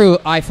is true.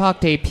 I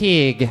fucked a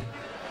pig.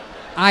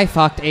 I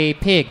fucked a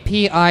pig.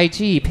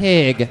 P-I-G,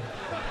 pig.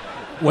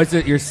 Was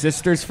it your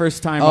sister's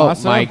first time Oh,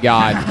 also? my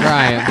God.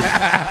 Ryan.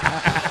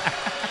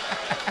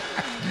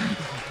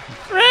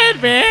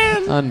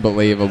 Redban!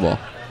 Unbelievable.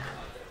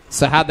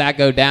 So how'd that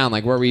go down?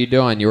 Like, what were you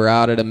doing? You were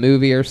out at a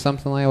movie or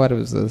something like that? What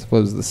was this? What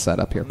was the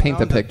setup here? Paint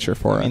the picture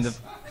for us.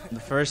 The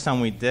first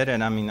time we did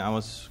it,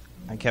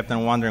 I kept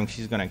on wondering if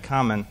she's gonna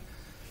come, and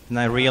then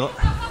I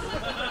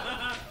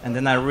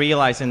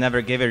realized I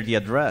never gave her the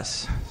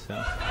address.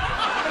 So.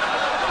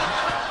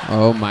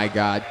 Oh my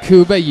God,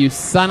 Cuba, you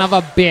son of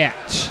a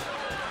bitch!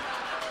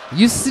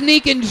 You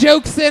sneaking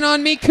jokes in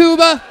on me,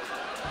 Cuba?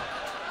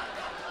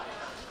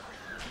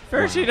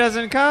 First she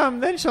doesn't come,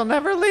 then she'll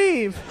never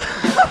leave.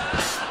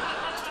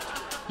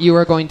 You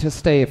are going to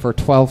stay for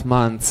 12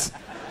 months.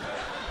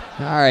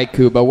 All right,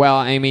 Cuba. Well,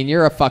 I mean,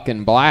 you're a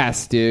fucking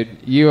blast, dude.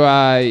 You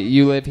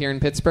live here in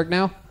Pittsburgh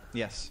now?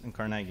 Yes, in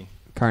Carnegie.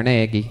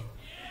 Carnegie.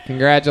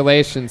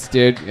 Congratulations,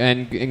 dude,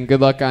 and good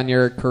luck on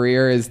your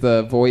career as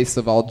the voice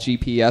of all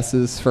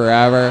GPSs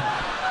forever.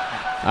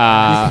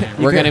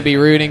 We're going to be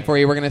rooting for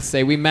you. We're going to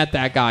say we met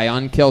that guy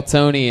on Kill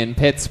Tony in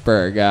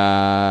Pittsburgh.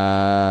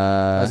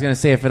 I was going to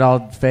say if it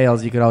all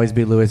fails, you could always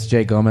be Louis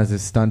J.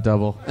 Gomez's stunt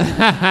double.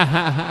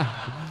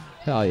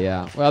 Hell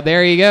yeah. Well,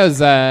 there he goes,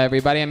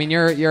 everybody. I mean,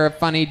 you're a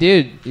funny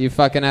dude. You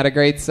fucking had a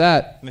great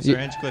set. Mr.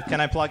 Hinchcliffe,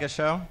 can I plug a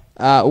show?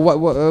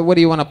 What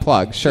do you want to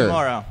plug? Sure.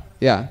 Tomorrow.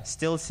 Yeah.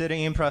 Still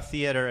City Improv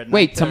Theater at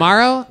 9:30.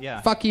 Tomorrow?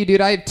 Yeah. Fuck you,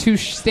 dude. I have 2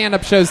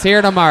 stand-up shows here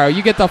tomorrow.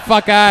 You get the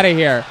fuck out of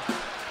here.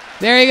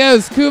 There he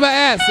goes, Cuba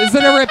S. Is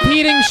it a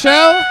repeating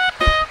show?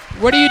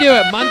 What do you do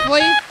it monthly?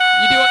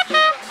 You do it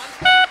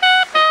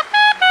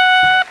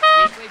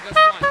weekly, just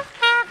once.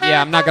 Yeah,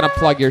 I'm not gonna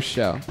plug your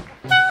show.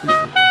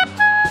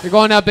 You're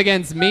going up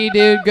against me,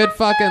 dude. Good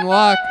fucking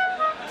luck.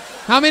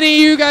 How many of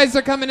you guys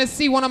are coming to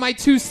see one of my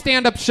 2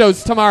 stand-up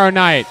shows tomorrow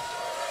night?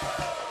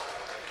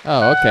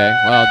 Oh, okay.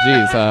 Well,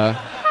 geez. I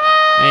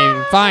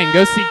mean, fine.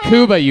 Go see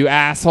Cuba, you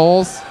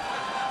assholes.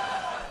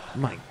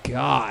 My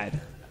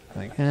God.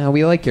 Like,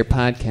 we like your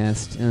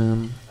podcast.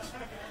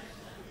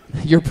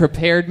 Your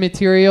prepared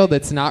material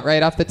that's not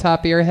right off the top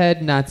of your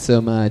head, not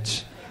so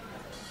much.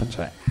 Bunch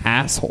of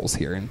assholes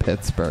here in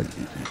Pittsburgh.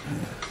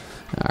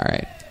 All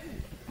right.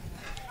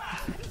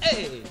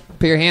 Hey.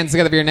 Put your hands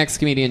together for your next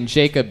comedian,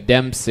 Jacob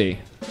Dempsey.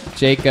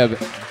 Jacob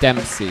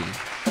Dempsey.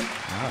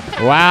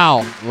 Wow,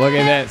 look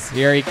at this.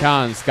 Here he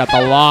comes. Got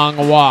the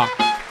long walk.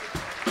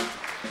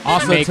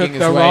 Also Making took his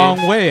the way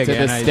wrong way to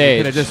again. the I stage.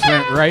 could have just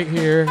went right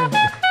here.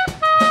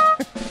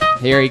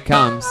 Here he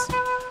comes.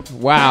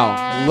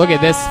 Wow, look at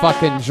this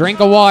fucking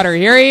drink of water.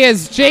 Here he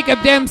is,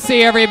 Jacob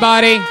Dempsey,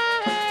 everybody.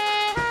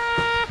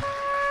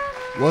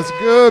 What's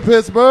good,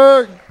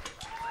 Pittsburgh?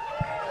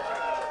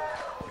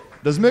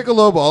 Does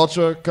Michelob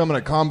Ultra come in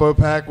a combo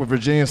pack with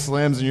Virginia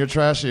Slims and your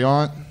trashy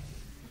aunt?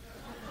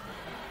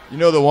 You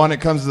know the one that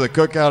comes to the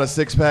cookout a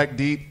 6-pack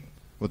deep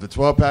with a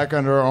 12-pack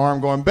under her arm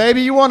going,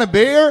 baby, you want a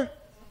beer?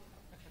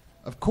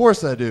 Of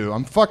course I do.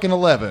 I'm fucking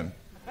 11.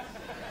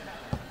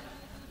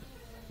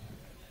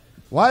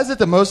 Why is it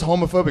that most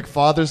homophobic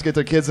fathers get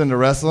their kids into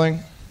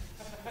wrestling?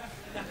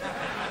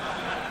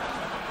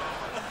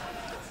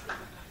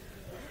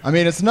 I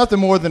mean, it's nothing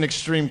more than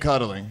extreme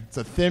cuddling. It's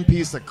a thin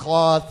piece of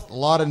cloth, a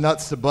lot of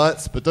nuts to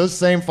butts, but those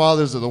same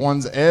fathers are the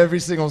ones every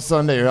single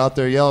Sunday are out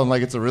there yelling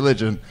like it's a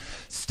religion.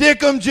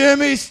 Stick him,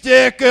 Jimmy,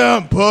 stick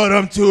him. Put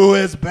him to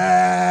his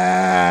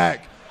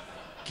back.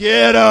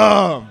 Get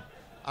him.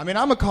 I mean,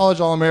 I'm a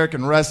college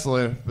All-American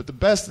wrestler, but the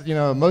best,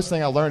 most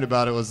thing I learned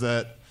about it was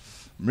that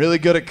I'm really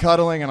good at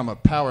cuddling and I'm a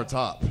power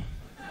top.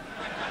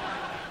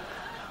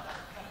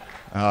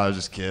 I was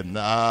just kidding.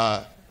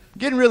 I'm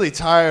getting really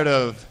tired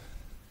of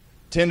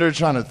Tinder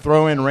trying to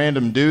throw in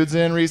random dudes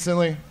in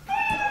recently. Go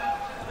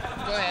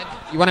ahead.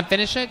 You want to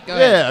finish it? Go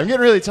Yeah, ahead. I'm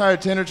getting really tired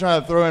of Tinder trying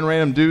to throw in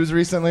random dudes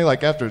recently.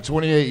 Like after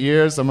 28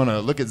 years, I'm going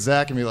to look at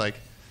Zach and be like,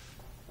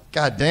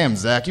 God damn,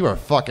 Zach, you are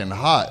fucking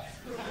hot.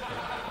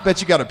 Bet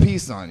you got a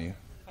piece on you.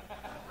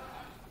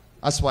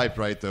 I swiped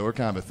right, though. We're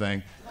kind of a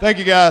thing. Thank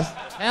you, guys.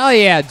 Hell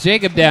yeah,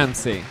 Jacob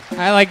Dempsey.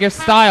 I like your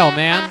style,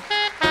 man.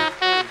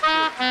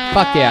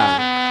 Fuck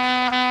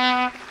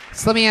yeah.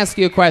 So let me ask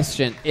you a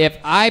question. If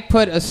I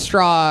put a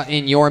straw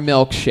in your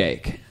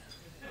milkshake,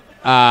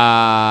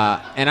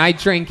 and I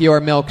drink your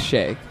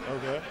milkshake.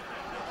 Okay.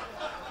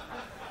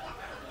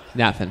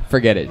 Nothing.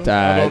 Forget it,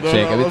 No,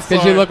 Jacob. It's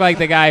because sorry. you look like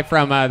the guy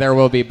from There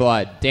Will Be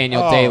Blood,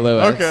 Daniel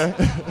Day-Lewis. Okay.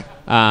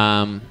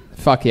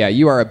 Fuck yeah,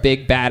 you are a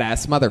big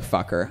badass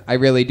motherfucker. I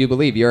really do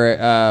believe you're.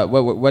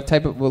 What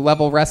type of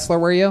level wrestler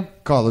were you?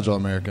 College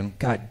All-American.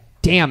 God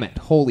damn it!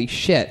 Holy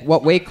shit!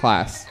 What weight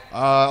class?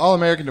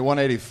 All-American to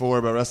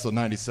 184, but I wrestled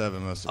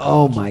 97 most of the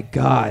Oh time. my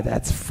god,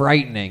 that's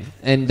frightening.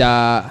 And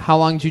how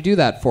long did you do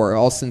that for?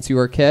 All since you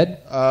were a kid?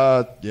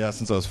 Yeah,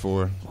 since I was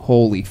 4.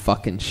 Holy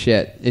fucking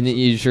shit! And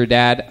is your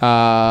dad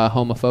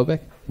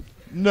homophobic?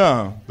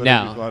 No, but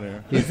it'd be No,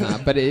 funnier. he's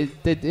not. But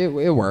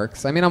it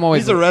works. I mean, I'm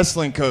always. He's a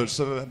wrestling coach,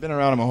 so I've been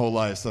around him my whole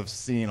life, so I've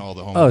seen all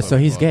the homophobic Oh, so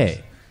he's fathers.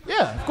 gay.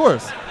 Yeah, of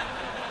course.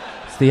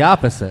 It's the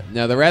opposite.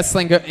 No, the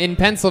wrestling in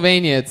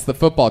Pennsylvania, it's the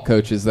football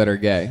coaches that are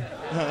gay.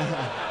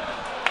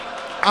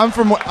 I'm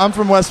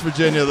from West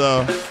Virginia,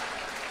 though.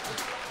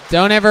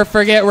 Don't ever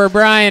forget where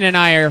Brian and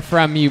I are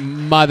from, you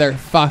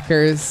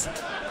motherfuckers.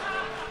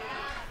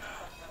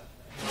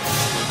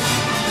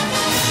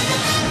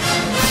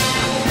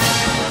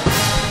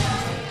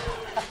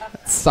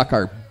 Suck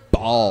our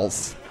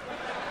balls.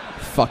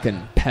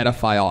 Fucking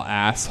pedophile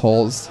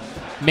assholes.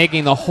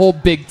 Making the whole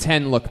Big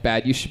Ten look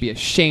bad. You should be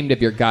ashamed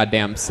of your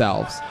goddamn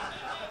selves.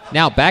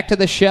 Now, back to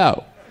the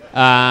show.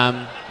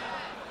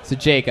 So,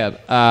 Jacob,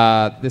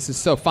 this is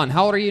so fun.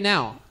 How old are you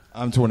now?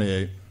 I'm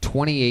 28.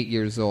 28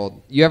 years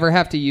old. You ever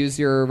have to use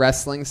your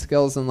wrestling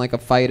skills in like a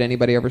fight?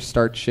 Anybody ever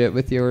start shit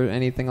with you or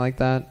anything like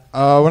that?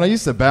 When I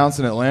used to bounce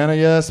in Atlanta,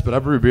 yes, but I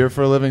brew beer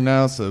for a living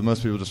now, so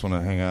most people just want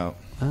to hang out.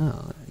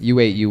 Oh,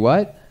 you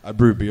what? I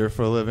brew beer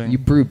for a living. You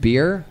brew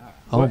beer?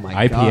 Oh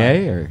my god.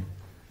 IPA or?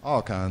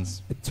 All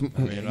kinds.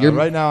 You're-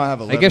 right now I have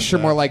 11 I guess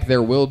you're more packs. like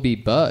There Will Be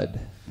Bud.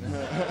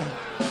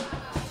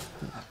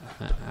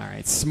 All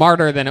right,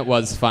 smarter than it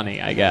was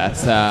funny, I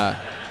guess.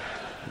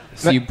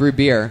 So you brew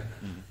beer.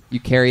 You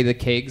carry the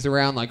kegs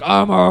around like,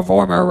 I'm a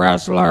former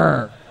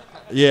wrestler.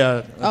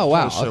 Yeah. Oh,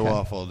 wow, Show okay.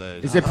 off all day.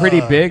 Is it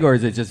pretty big, or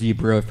is it just you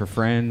brew it for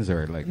friends,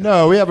 or like?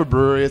 No, we have a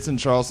brewery. It's in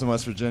Charleston,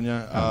 West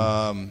Virginia.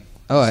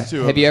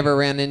 Have you ever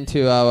ran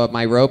into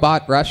my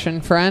robot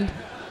Russian friend?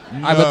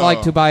 I would No.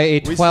 like to buy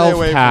a We stay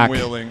away 12-pack. from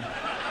Wheeling.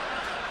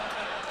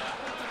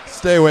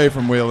 Stay away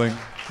from Wheeling.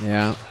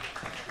 Yeah.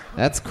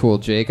 That's cool,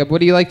 Jacob. What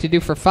do you like to do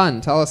for fun?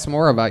 Tell us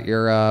more about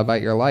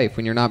your life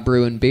when you're not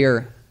brewing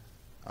beer.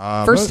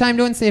 First time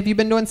doing have you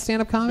been doing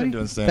stand-up comedy? Been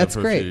doing stand-up That's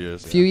for great. a few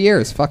years. Few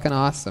years. Fucking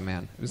awesome,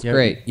 man. It was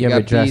great. You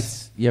ever got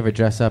peace.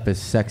 dress up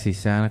as sexy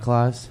Santa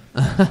Claus?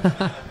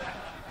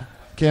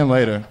 Can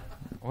later.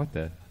 What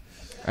the?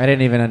 I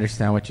didn't even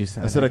understand what you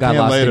said. I said I got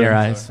can lost later. in your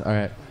eyes. All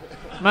right.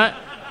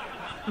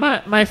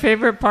 My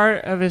favorite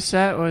part of his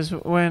set was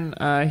when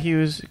he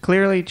was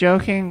clearly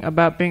joking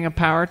about being a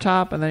power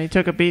top, and then he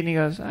took a beat and he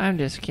goes, "I'm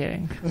just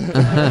kidding."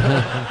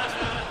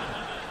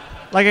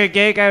 Like a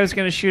gay guy was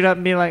going to shoot up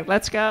and be like,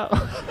 "Let's go."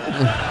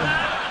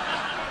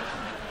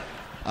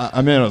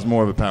 I mean, it was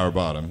more of a power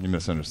bottom. You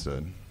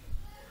misunderstood.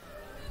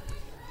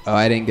 Oh,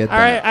 I didn't get that.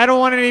 All right, I don't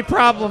want any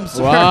problems,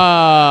 sir.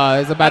 Whoa,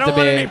 it's about I don't to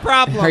be. want any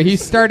problems. Are you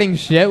starting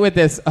shit with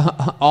this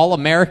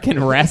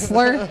all-American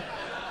wrestler? All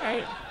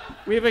right,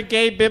 we have a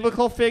gay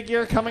biblical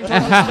figure coming to the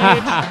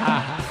stage.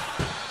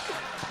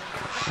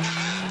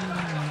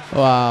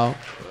 Wow.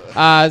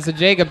 So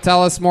Jacob,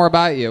 tell us more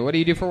about you. What do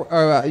you do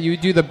for? You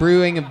do the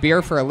brewing of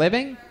beer for a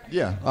living?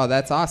 Yeah. Oh,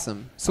 that's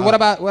awesome. So what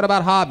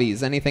about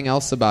hobbies? Anything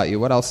else about you?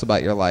 What else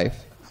about your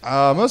life?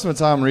 Most of my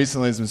time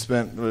recently has been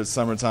spent with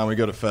summertime. We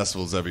go to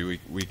festivals every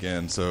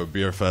weekend, so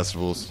beer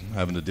festivals,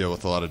 having to deal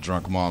with a lot of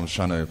drunk moms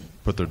trying to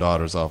put their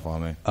daughters off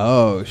on me.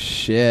 Oh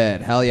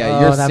shit! Hell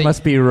yeah! Oh, that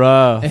must be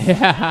rough.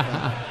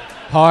 Yeah.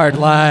 Hard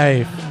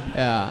life.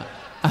 Yeah.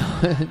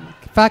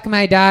 Fuck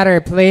my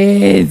daughter,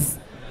 please.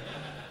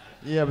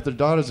 Yeah, but their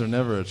daughters are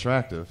never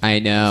attractive. I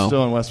know.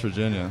 Still in West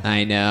Virginia.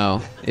 I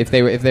know. If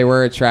they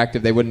were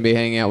attractive, they wouldn't be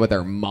hanging out with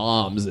their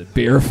moms at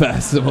beer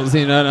festivals.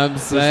 You know what I'm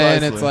saying?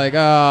 Precisely. It's like,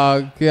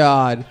 oh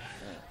god,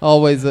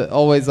 always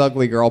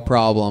ugly girl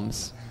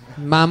problems.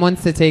 Mom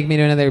wants to take me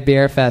to another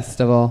beer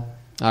festival.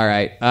 All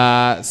right.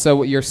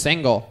 So you're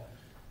single?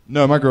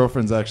 No, my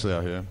girlfriend's actually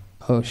out here.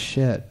 Oh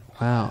shit!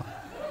 Wow.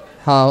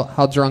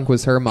 How drunk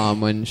was her mom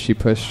when she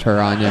pushed her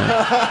on you?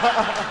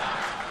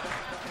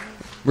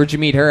 Where'd you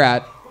meet her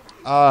at?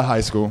 High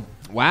school.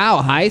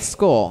 Wow, high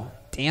school.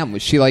 Damn,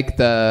 was she like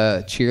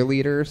the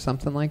cheerleader or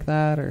something like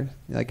that? Or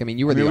like, I mean,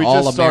 you were we the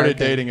all-American. just started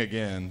dating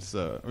again,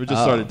 so we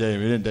just started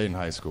dating. We didn't date in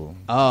high school.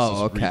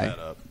 Oh, Just okay. re-met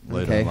up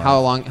later Okay, in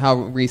life. how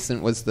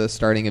recent was the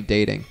starting of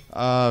dating?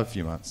 A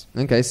few months.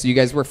 Okay, so you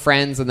guys were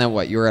friends, and then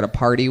what? You were at a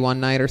party one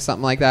night or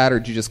something like that, or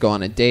did you just go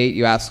on a date?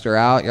 You asked her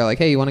out. You're like,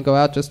 hey, you want to go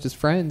out just as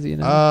friends? You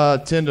know?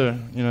 Tinder,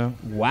 you know.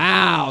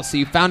 Wow. So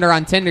you found her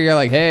on Tinder. You're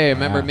like, hey,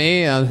 remember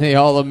me? I'm the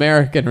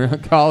all-American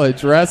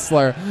college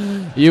wrestler.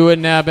 You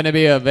wouldn't happen to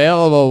be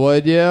available,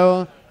 would you?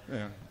 Yeah.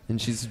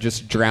 And she's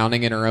just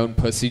drowning in her own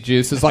pussy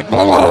juice. It's like...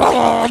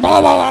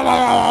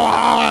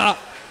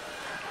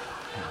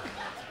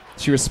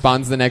 She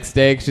responds the next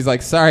day. She's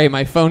like, sorry,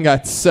 my phone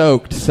got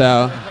soaked,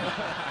 so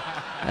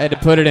I had to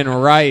put it in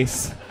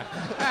rice.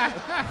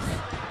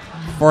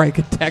 Before I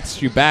could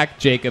text you back,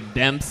 Jacob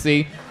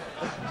Dempsey.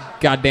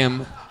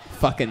 Goddamn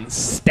fucking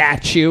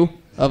statue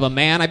of a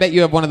man. I bet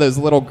you have one of those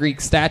little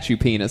Greek statue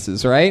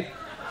penises, right?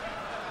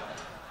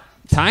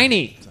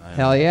 Tiny.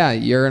 Hell yeah,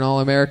 you're an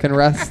all-American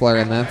wrestler,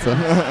 and that's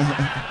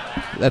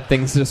that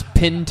thing's just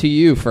pinned to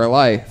you for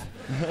life.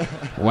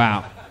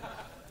 Wow.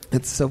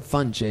 It's so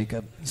fun,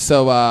 Jacob.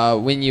 So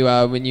when you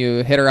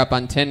hit her up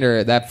on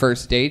Tinder, that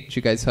first date, did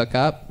you guys hook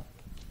up?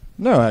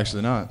 No,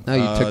 actually not. No,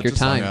 you took your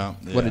just hung time. out.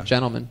 What a Yeah.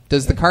 gentleman.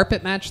 Does the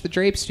carpet match the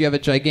drapes? Do you have a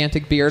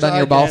gigantic beard on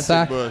your ball Gigantic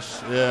sack? bush.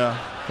 Yeah,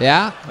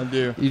 Yeah? I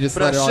do. You just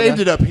but let it I all shaved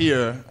go? it up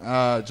here,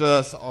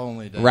 just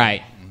only down.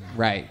 Right.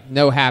 Right.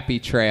 No happy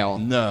trail.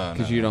 No,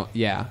 Because no, you no. don't,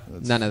 yeah.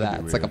 That's None of that.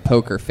 pretty It's like a weird.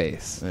 poker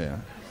face. Yeah.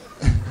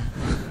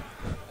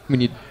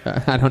 When you,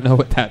 I don't know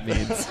what that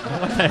means.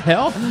 What the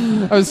hell?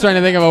 I was trying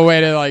to think of a way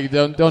to like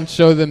don't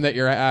show them that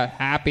you're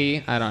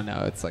happy. I don't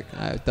know. It's like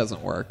it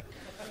doesn't work.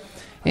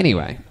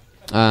 Anyway,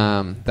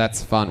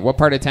 that's fun. What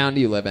part of town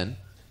do you live in?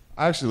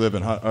 I actually live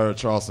in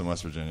Charleston,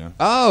 West Virginia.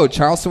 Oh,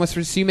 Charleston, West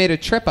Virginia. So you made a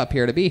trip up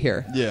here to be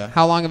here. Yeah.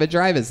 How long of a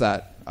drive is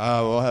that?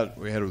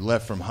 We had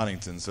left from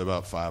Huntington, so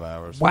about 5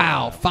 hours.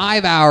 Wow,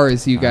 5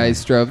 hours you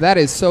guys drove. That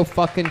is so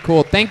fucking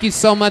cool. Thank you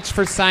so much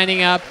for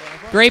signing up.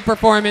 Great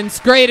performance,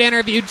 great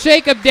interview.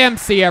 Jacob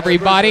Dempsey,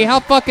 everybody. How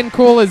fucking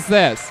cool is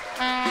this?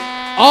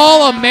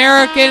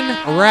 All-American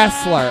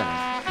wrestler.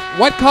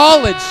 What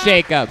college,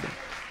 Jacob?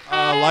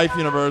 Life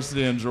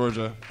University in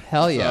Georgia.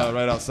 Hell yeah.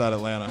 Right outside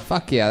Atlanta.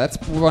 Fuck yeah, that's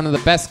one of the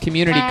best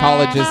community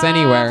colleges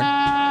anywhere.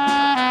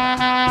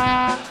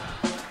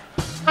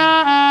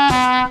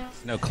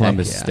 No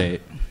Columbus Heck yeah.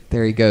 State.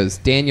 There he goes.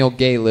 Daniel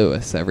Gay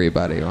Lewis,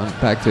 everybody. Went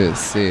back to his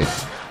seat.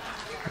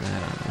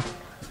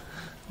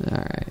 All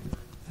right.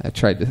 I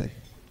tried to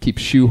keep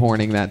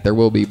shoehorning that there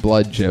will be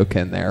blood joke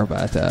in there,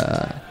 but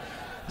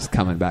it's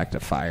coming back to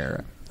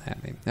fire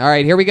at me. All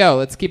right, here we go.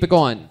 Let's keep it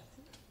going.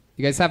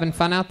 You guys having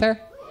fun out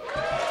there?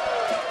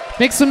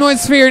 Make some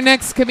noise for your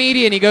next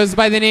comedian. He goes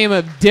by the name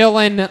of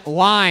Dylan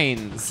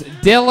Lines.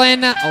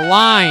 Dylan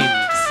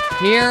Lines.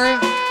 Here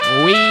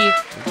we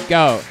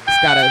go.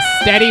 He's got a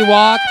steady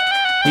walk.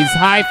 He's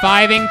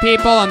high-fiving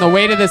people on the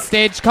way to the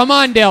stage. Come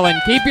on,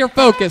 Dylan. Keep your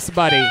focus,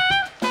 buddy.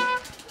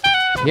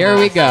 Here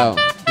we go.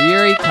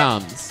 Here he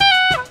comes.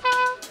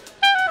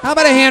 How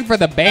about a hand for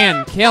the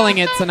band killing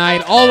it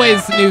tonight?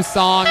 Always new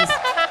songs.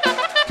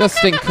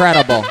 Just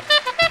incredible.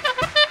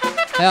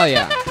 Hell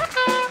yeah.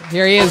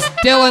 Here he is,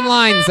 Dylan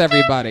Lines,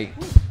 everybody.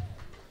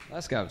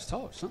 Last guy was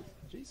tall, son.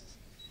 Jesus.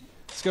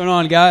 What's going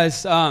on, guys?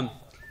 So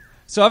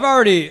I've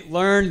already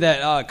learned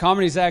that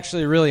comedy is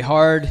actually really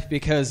hard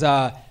because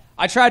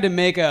I tried to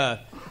make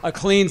a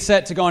clean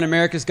set to go on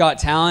America's Got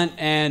Talent,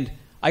 and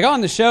I got on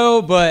the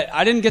show, but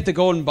I didn't get the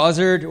golden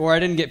buzzard, or I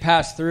didn't get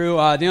passed through.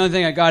 The only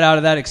thing I got out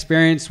of that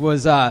experience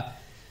was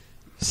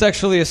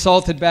sexually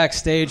assaulted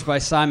backstage by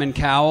Simon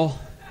Cowell.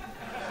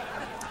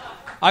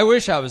 I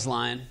wish I was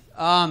lying.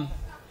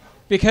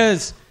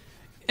 Because,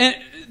 and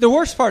the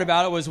worst part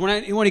about it was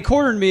when he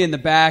cornered me in the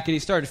back and he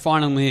started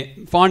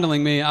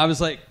fondling me, I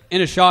was like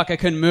in a shock. I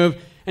couldn't move.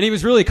 And he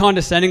was really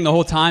condescending the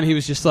whole time. He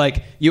was just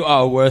like, "You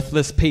are a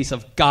worthless piece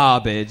of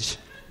garbage."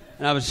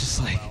 And I was just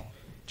like,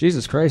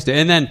 Jesus Christ.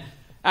 And then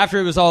after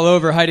it was all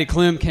over, Heidi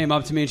Klum came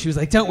up to me and she was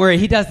like, "Don't worry,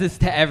 he does this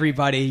to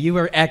everybody. You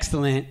were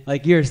excellent.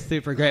 Like, you're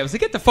super great." I was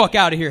like, "Get the fuck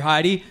out of here,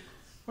 Heidi.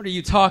 What are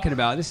you talking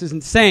about? This is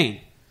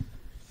insane."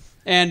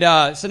 And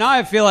so now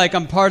I feel like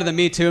I'm part of the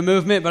Me Too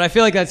movement, but I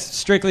feel like that's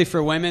strictly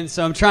for women.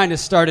 So I'm trying to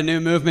start a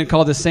new movement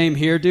called the Same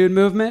Here Dude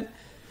movement.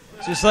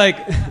 It's just like,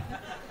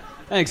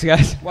 thanks,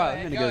 guys. Wow,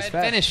 I'm gonna go ahead,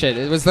 fast. finish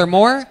it. Was there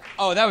more?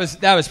 Oh, that was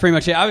pretty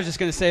much it. I was just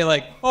gonna say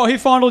like, "Oh, he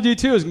fondled you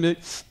too." I was gonna be,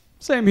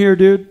 "Same here,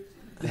 dude."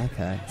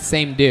 Okay.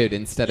 Same dude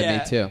instead of Yeah.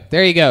 Me Too.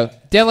 There you go.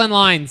 Dylan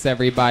Lines,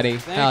 everybody.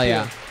 Hell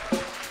yeah.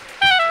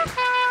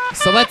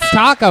 So let's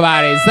talk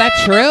about it. Is that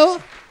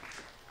true?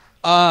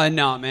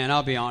 No, man,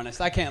 I'll be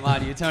honest. I can't lie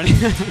to you, Tony.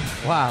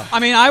 Wow. I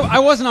mean, I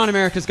wasn't on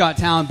America's Got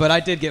Talent, but I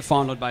did get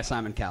fondled by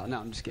Simon Cowell. No,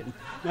 I'm just kidding.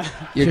 You're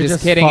Should just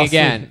just kidding fall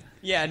again. asleep.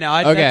 Yeah, no,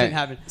 that Okay. didn't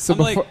happen. So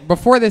I'm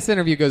before this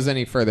interview goes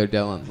any further,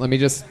 Dylan, let me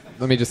just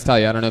tell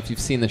you. I don't know if you've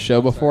seen the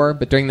show before,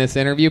 but during this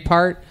interview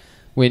part,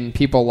 when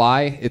people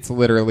lie, it's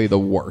literally the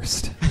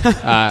worst.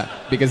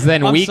 Because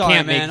then I'm we sorry,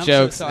 can't man. make I'm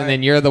jokes, so and sorry.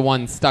 then you're the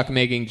one stuck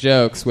making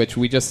jokes, which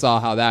we just saw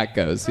how that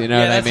goes. You know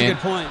yeah, what I that's mean? a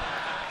good point.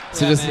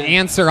 So Yeah, just man.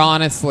 answer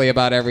honestly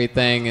about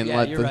everything, and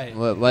Yeah, you're right.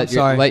 I'm let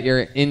sorry.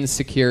 your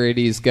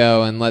insecurities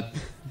go, and let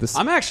this.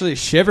 I'm actually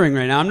shivering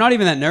right now. I'm not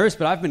even that nervous,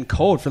 but I've been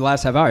cold for the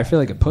last half hour. I feel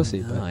like a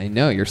pussy. But I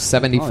know you're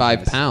 75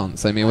 apologize.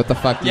 pounds. I mean, what the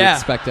fuck do you Yeah.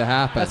 expect to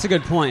happen? that's a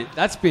good point.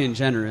 That's being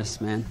generous,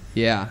 man.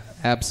 Yeah,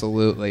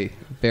 absolutely.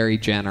 Very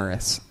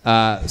generous.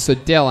 So,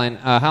 Dylan,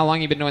 how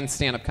long you been doing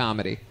stand-up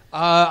comedy?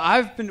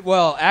 I've been,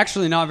 well,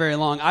 actually not very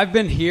long. I've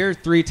been here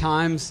 3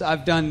 times.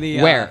 I've done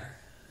the... Where?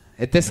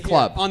 At this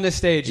club? On this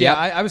stage, Yep.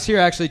 yeah. I was here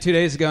actually 2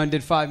 days ago and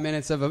did 5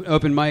 minutes of an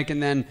open mic,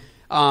 and then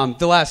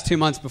the last 2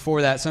 months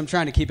before that. So I'm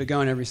trying to keep it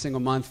going every single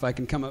month if I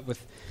can come up with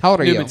How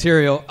old are new you?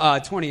 material.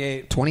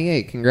 28.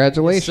 28.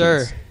 Congratulations.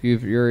 Yes, sir.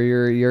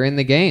 You're in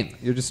the game.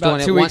 You're just About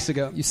doing 2 it weeks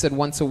ago. You said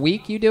once a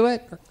week you do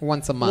it? Or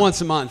once a month?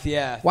 Once a month,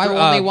 yeah. Why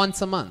only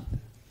once a month?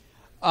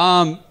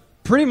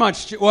 Pretty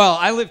much. Well,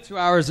 I live 2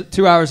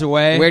 hours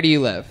away. Where do you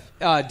live?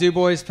 Du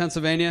Bois,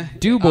 Pennsylvania.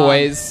 Du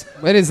Bois.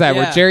 What is that?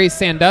 yeah. Where Jerry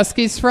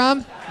Sandusky's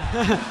from?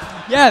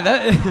 Yeah,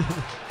 that.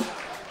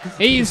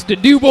 He used to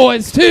Du Bois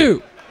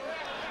too.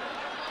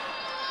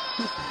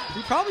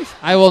 You probably.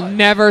 I will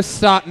never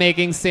stop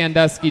making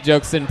Sandusky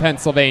jokes in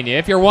Pennsylvania.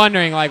 If you're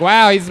wondering, like,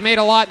 wow, he's made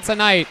a lot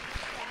tonight.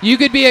 You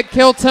could be at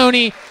Kill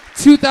Tony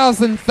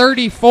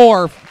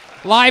 2034,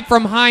 live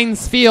from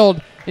Heinz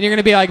Field, and you're going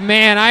to be like,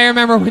 man, I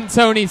remember when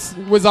Tony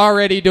was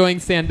already doing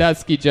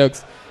Sandusky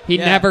jokes. He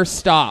Yeah. never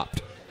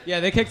stopped. Yeah,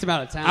 they kicked him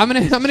out of town. I'm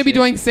gonna be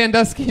doing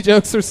Sandusky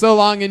jokes for so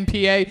long in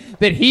PA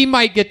that he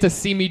might get to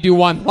see me do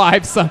one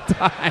live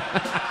sometime.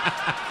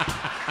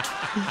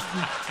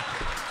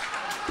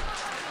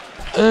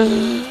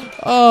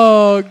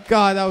 Oh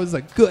God, that was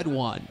a good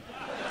one.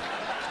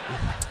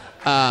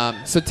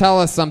 So tell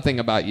us something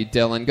about you,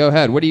 Dylan. Go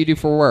ahead. What do you do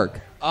for work?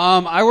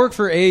 I work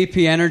for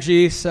AEP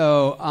Energy,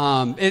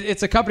 so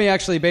it's a company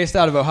actually based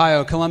out of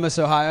Ohio, Columbus,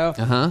 Ohio.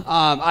 Uh-huh.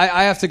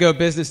 I have to go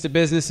business to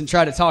business and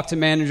try to talk to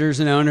managers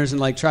and owners and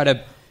like try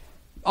to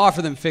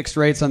offer them fixed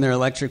rates on their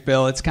electric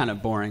bill. It's kind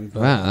of boring,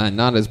 but Wow,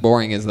 not as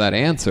boring as that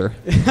answer.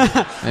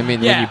 I mean,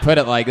 when Yeah. you put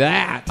it like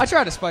that. I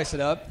try to spice it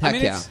up. Heck I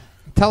mean, yeah.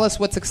 Tell us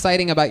what's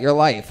exciting about your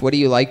life. What do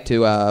you like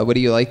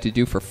to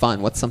do for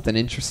fun? What's something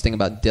interesting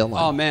about Dylan?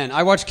 Oh man,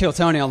 I watch Kill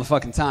Tony all the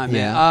fucking time,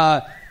 man.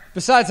 Yeah.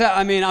 Besides that,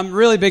 I mean, I'm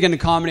really big into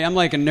comedy. I'm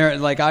like a nerd.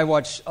 Like I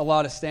watch a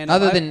lot of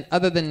stand-up.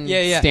 Other than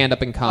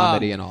stand-up and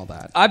comedy and all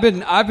that. I've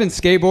been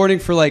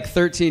skateboarding for like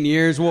 13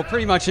 years. Well,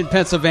 pretty much in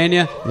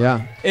Pennsylvania.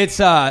 Yeah. It's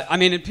I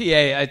mean in PA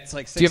it's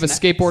like. Do you have a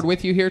skateboard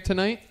with you here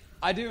tonight?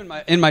 I do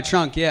in my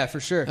trunk. Yeah, for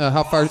sure.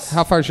 How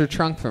far's your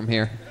trunk from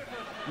here?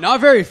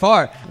 Not very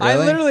far. Really? I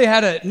literally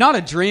had not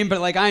a dream, but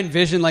like I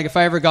envisioned like if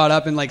I ever got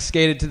up and like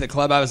skated to the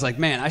club, I was like,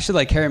 man, I should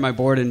like carry my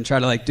board and try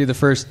to like do the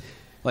first.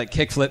 Like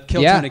kickflip,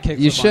 kill tune a kickflip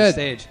you should. on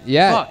stage.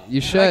 Yeah, Fuck.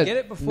 you should. Did I get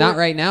it before? Not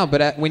right now,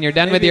 but when you're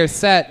done with your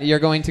set, you're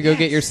going to go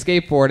get your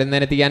skateboard, and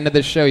then at the end of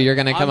the show, you're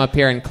going to come up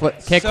here and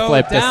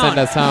kickflip to send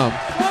us home.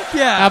 Fuck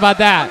yeah. How about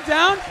that? I'm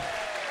down.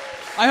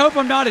 I hope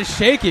I'm not as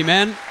shaky,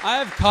 man. I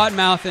have cotton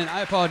mouth, and I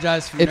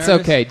apologize for It's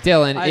nervous. okay,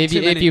 Dylan.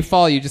 If you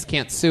fall, you just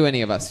can't sue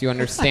any of us. You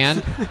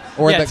understand?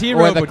 Or the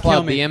T-Robe club, would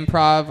kill me. the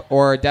Improv,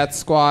 or Death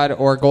Squad,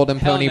 or Golden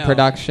Hell Pony no.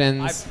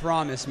 Productions. I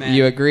promise, man.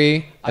 You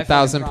agree? I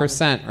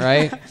 1,000%,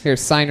 right? Here,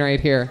 sign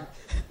right here.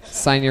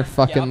 Sign your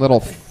fucking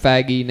little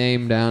faggy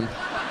name down.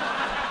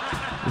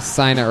 Just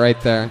sign it right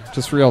there.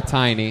 Just real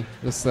tiny.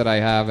 Just that I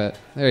have it.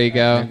 There you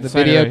go. The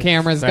video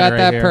camera's got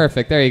that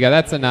perfect. There you go.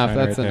 That's enough.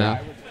 That's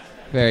enough.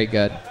 Very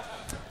good.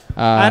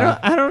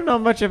 I don't know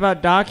much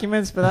about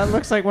documents, but that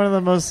looks like one of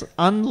the most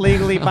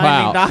unlegally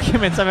binding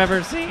documents I've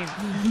ever seen.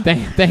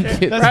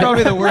 Thank you. That's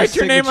probably the worst. Write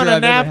your name on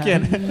signature a I've ever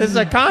napkin. had. This is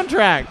a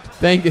contract.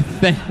 Thank you,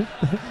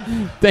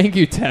 thank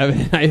you,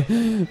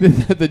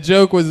 Tevin. The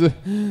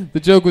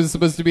joke was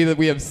supposed to be that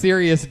we have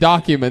serious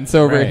documents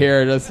over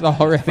here, just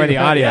already for the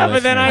audio. Yeah,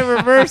 but then I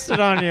reversed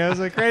it on you. It was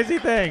a crazy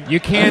thing. You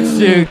can't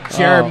sue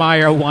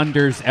Jeremiah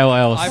Wonders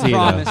LLC. I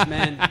promise,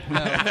 man.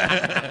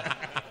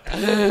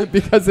 No.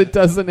 because it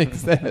doesn't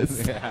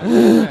exist.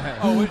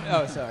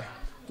 Oh, sorry.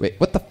 Wait,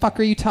 what the fuck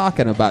are you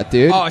talking about,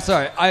 dude? Oh,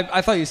 sorry.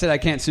 I thought you said I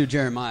can't sue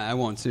Jeremiah. I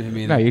won't sue him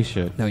either. No, you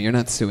should. No, you're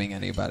not suing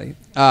anybody.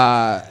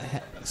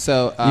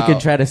 So you can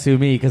try to sue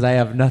me because I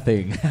have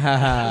nothing.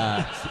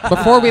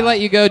 Before we let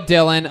you go,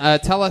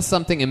 Dylan, tell us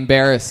something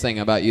embarrassing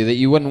about you that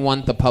you wouldn't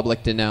want the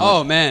public to know.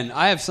 Oh, man.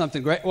 I have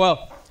something great.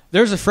 Well,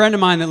 there's a friend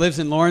of mine that lives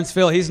in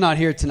Lawrenceville. He's not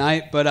here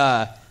tonight, but,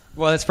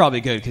 well, that's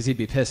probably good because he'd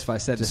be pissed if I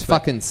said Just this.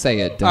 fucking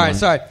say it, Dylan. All right,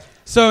 sorry.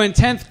 So in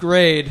 10th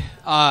grade,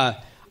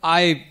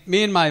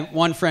 me and my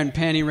one friend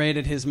panty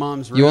raided his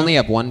mom's room. You only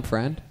have one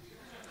friend?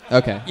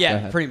 Okay.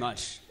 Yeah, pretty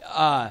much.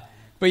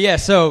 But yeah,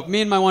 so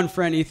me and my one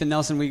friend, Ethan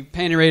Nelson, we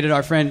panty raided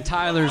our friend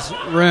Tyler's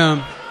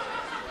room.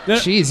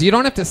 Jeez, you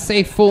don't have to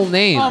say full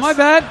names. Oh, my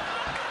bad.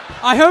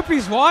 I hope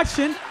he's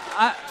watching.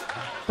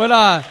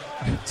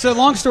 So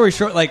long story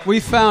short, like we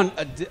found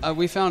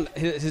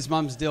his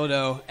mom's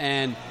dildo,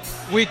 and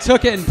we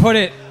took it and put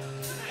it.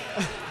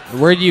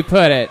 Where'd you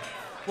put it?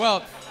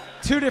 Well,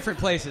 two different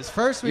places.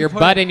 First, your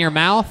butt in your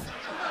mouth.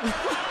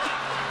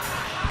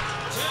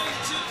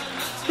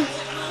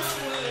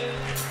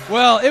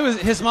 Well, it was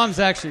his mom's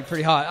actually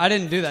pretty hot. I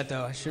didn't do that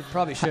though. I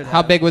probably should.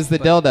 How big was the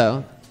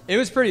dildo? It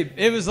was pretty.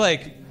 It was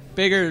like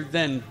bigger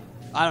than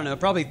I don't know,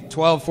 probably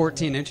 12,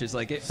 14 inches.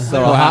 Like it.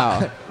 So a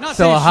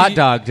hot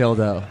dog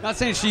dildo. Not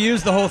saying she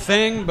used the whole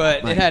thing,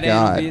 but it had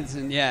anal beads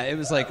and yeah, it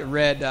was like a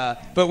red.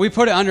 But we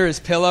put it under his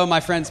pillow, my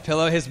friend's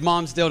pillow, his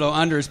mom's dildo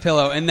under his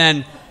pillow, and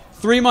then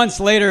 3 months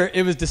later,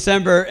 it was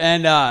December,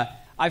 and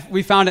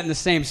we found it in the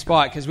same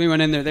spot because we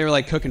went in there. They were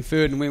like cooking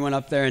food, and we went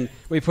up there and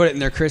we put it in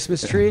their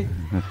Christmas tree.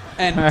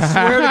 And I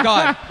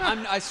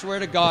swear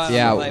to God,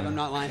 yeah, I'm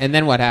not lying. And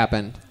then what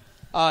happened?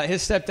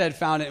 His stepdad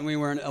found it, and we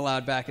weren't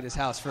allowed back at his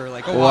house for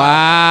like a while.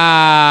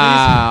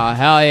 Wow,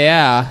 hell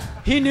yeah.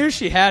 He knew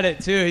she had it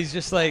too. He's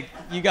just like,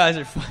 you guys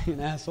are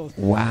fucking assholes.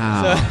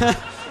 Wow.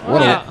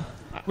 So,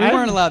 we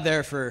weren't allowed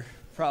there for.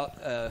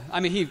 I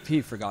mean,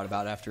 he forgot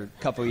about it after a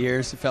couple of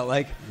years. It felt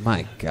like.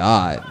 My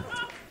God.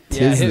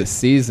 Tis the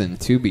season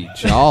to be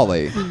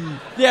jolly.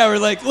 Yeah, we're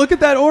like, look at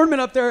that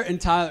ornament up there. And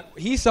Tyler,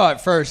 he saw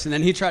it first, and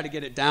then he tried to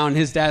get it down.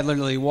 His dad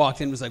literally walked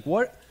in and was like,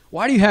 what?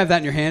 Why do you have that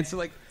in your hand? So,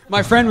 like,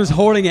 my friend was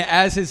holding it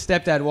as his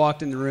stepdad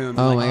walked in the room.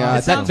 Oh, like,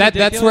 my God.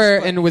 That's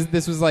where, and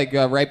this was like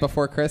right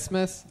before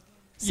Christmas?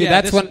 See,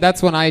 yeah,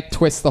 that's when I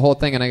twist the whole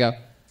thing and I go,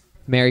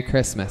 Merry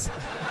Christmas.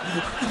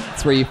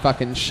 That's where you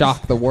fucking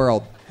shock the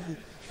world.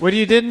 What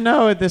you didn't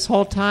know this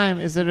whole time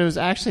is that it was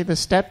actually the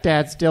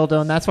stepdad's dildo,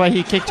 and that's why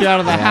he kicked you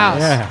out of the house.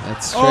 Yeah,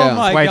 that's true. Oh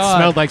my God. God. It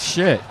smelled like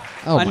shit.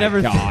 Oh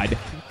my God.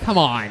 Come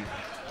on.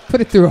 Put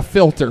it through a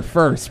filter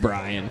first,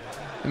 Brian.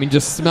 I mean,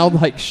 just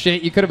smelled like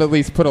shit. You could have at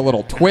least put a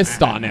little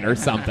twist on it or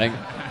something.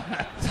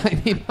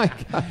 I mean, my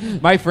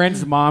God. My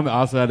friend's mom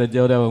also had a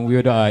dildo, and we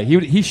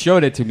would he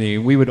showed it to me.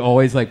 We would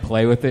always like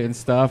play with it and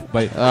stuff.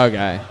 But okay,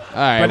 all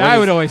right. But I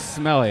would always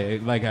smell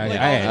it. Like I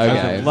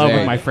was in love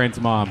with my friend's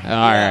mom. All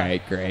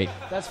right, great.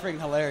 That's freaking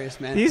hilarious,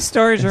 man. These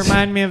stories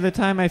remind me of the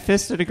time I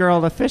fisted a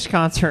girl at a Fish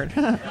concert.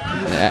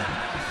 Yeah.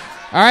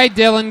 All right,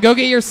 Dylan, go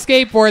get your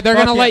skateboard. They're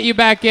going to let you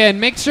back in.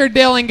 Make sure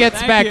Dylan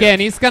gets back in.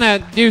 He's going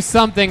to do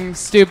something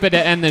stupid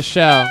to end the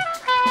show.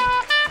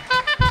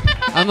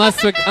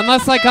 Unless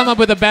I come up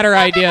with a better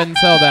idea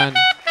until then.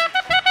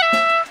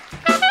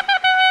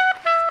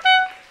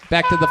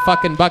 Back to the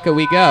fucking bucket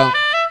we go.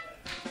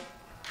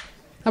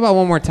 How about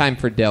one more time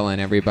for Dylan,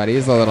 everybody?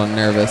 He's a little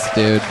nervous,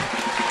 dude.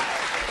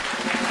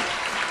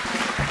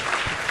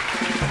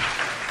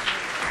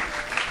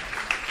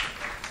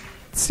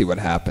 Let's see what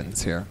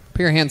happens here.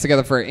 Put your hands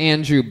together for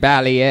Andrew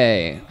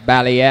Balliet.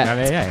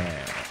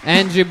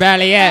 Andrew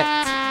Balliet.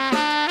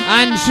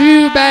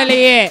 Andrew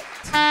Balliet.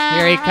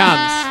 Here he comes.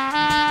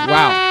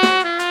 Wow.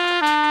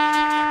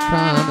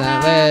 From the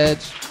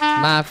ledge,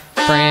 my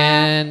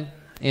friend.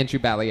 Andrew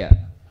Balliet.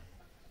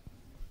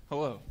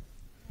 Hello.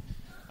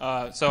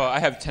 So I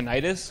have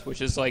tinnitus,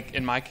 which is like,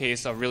 in my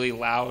case, a really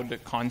loud,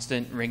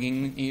 constant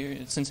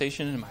ringing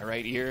sensation in my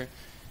right ear.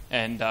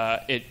 And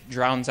it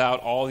drowns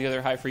out all the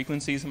other high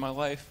frequencies in my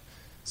life.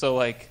 So,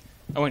 like,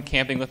 I went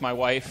camping with my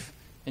wife,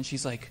 and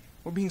she's like,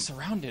 we're being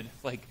surrounded.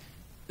 Like,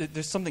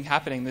 there's something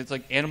happening. There's,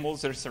 like,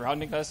 animals that are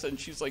surrounding us, and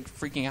she's, like,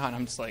 freaking out. And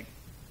I'm just like,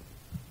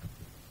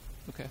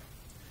 okay.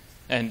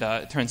 And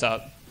it turns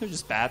out they're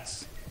just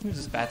bats. There's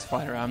just bats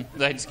flying around.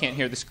 I just can't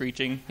hear the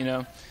screeching, you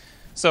know.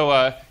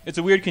 So it's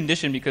a weird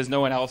condition because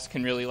no one else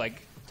can really,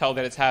 like, tell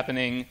that it's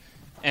happening.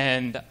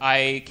 And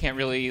I can't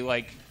really,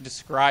 like,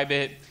 describe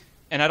it.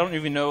 And I don't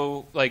even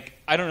know, like,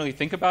 I don't really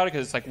think about it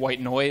because it's like white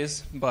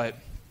noise, but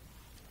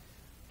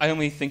I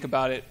only think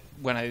about it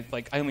when I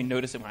only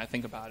notice it when I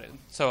think about it.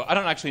 So I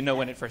don't actually know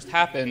when it first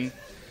happened,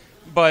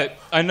 but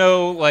I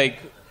know, like,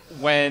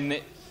 when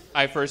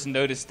I first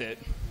noticed it.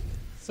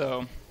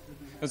 So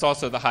it was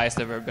also the highest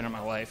I've ever been in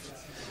my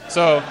life.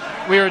 So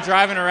we were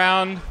riding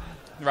around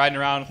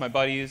with my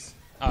buddies.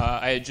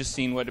 I had just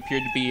seen what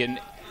appeared to be an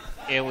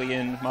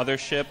alien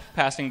mothership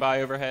passing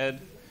by overhead,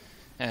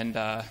 and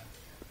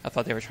I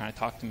thought they were trying to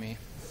talk to me.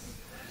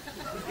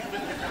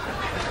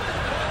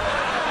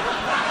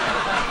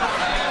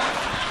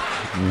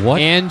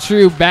 What?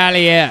 Andrew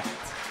Balliet.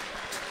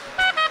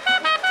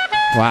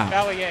 Wow.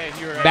 Balliet,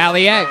 you were right.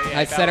 Balliet.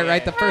 I said it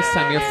right the first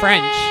time. You're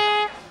French.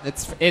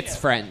 It's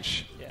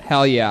French. Yeah.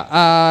 Hell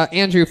yeah.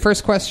 Andrew,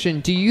 first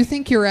question. Do you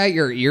think you're at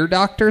your ear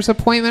doctor's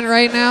appointment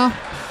right now?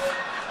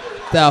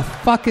 The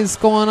fuck is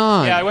going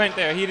on? Yeah, I went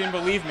there. He didn't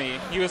believe me.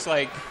 He was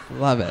like...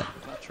 Love it.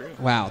 Not true.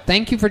 Wow.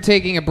 Thank you for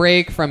taking a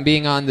break from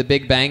being on The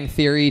Big Bang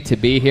Theory to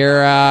be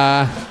here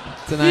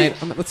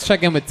tonight. Let's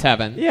check in with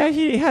Tevin. Yeah,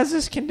 he has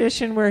this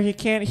condition where he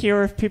can't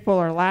hear if people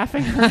are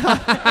laughing or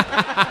not.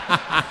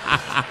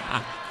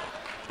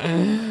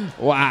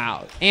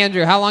 Wow.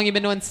 Andrew, how long you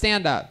been doing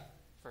stand-up?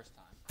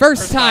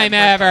 First time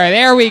ever.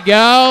 There we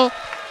go.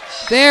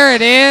 There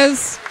it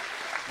is.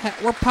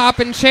 We're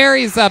popping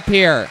cherries up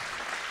here.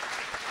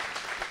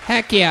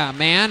 Heck yeah,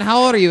 man.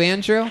 How old are you,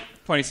 Andrew?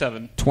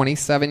 27.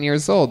 27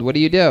 years old. What do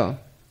you do?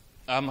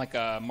 I'm like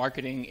a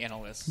marketing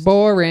analyst.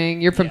 Boring.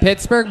 You're from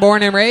Pittsburgh,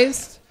 born and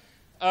raised?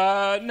 No,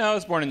 I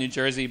was born in New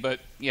Jersey, but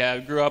yeah, I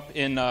grew up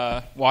in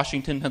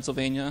Washington,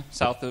 Pennsylvania,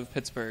 south of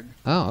Pittsburgh.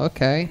 Oh,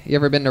 okay. You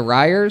ever been to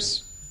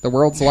Ryer's, the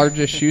world's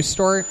largest shoe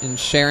store in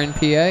Sharon,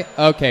 PA?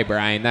 Okay,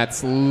 Brian,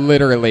 that's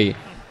literally,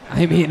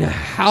 I mean,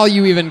 how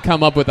you even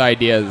come up with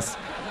ideas.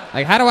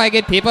 Like, how do I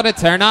get people to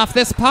turn off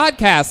this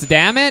podcast,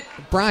 damn it?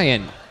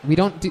 Brian, we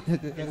don't do...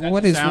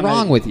 What is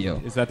wrong with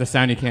you? Is that the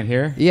sound you can't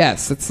hear?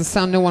 Yes, it's the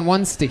sound no one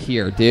wants to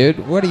hear,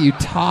 dude. What are you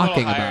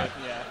talking about?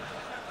 Yeah.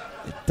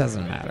 It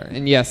doesn't matter.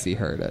 And yes, he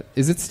heard it.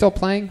 Is it still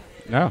playing?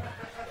 No.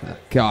 Oh,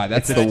 God,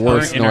 that's the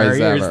worst noise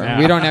ever.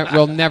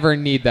 We'll never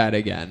need that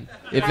again.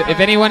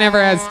 If anyone ever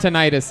has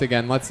tinnitus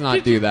again, let's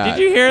not do that.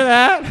 Did you hear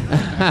that?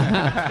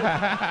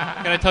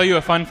 Can I tell you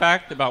a fun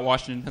fact about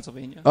Washington,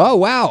 Pennsylvania? Oh,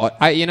 wow.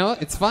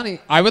 It's funny.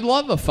 I would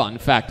love a fun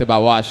fact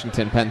about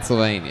Washington,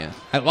 Pennsylvania.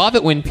 I love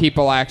it when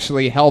people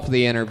actually help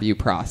the interview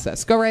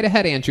process. Go right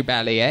ahead, Andrew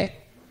Balliet.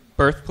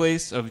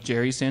 Birthplace of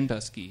Jerry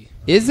Sandusky.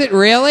 Is it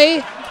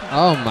really?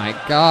 Oh, my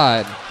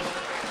God.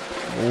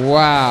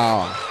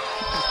 Wow.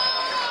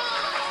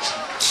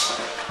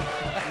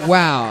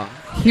 Wow.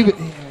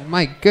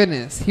 My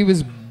goodness. He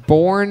was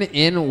born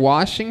in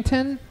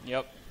Washington?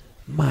 Yep.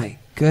 My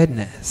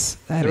goodness.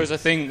 There was a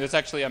thing, there's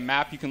actually a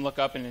map you can look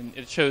up, and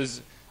it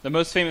shows the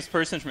most famous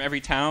person from every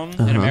town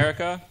in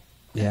America.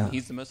 Yeah.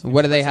 He's the most famous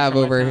What do they person have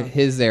from my over town.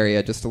 his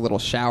area? Just a little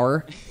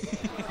shower?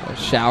 A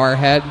shower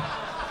head?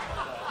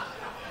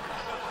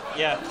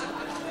 Yeah.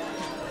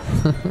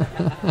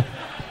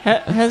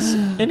 Has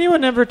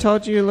anyone ever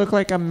told you look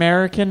like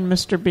American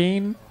Mr.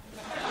 Bean?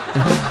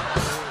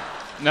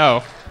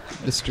 No.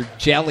 Mr.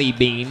 Jelly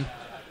Bean.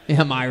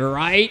 Am I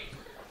right?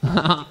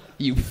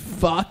 You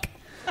fuck.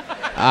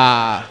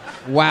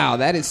 Wow,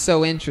 that is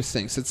so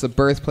interesting. So it's the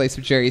birthplace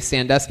of Jerry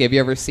Sandusky. Have you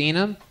ever seen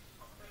him?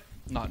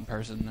 Not in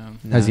person,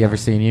 no. Has he ever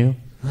seen you?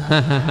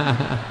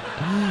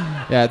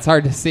 Yeah, it's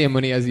hard to see him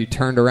when he has you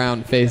turned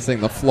around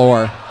facing the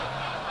floor.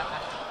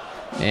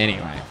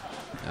 Anyway.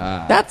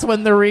 That's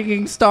when the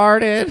ringing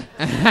started.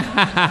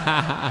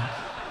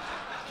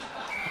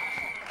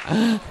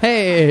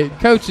 Hey,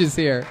 coach is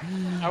here.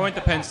 I went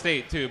to Penn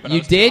State, too. But You I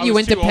was did? I You was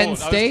went to too Penn old.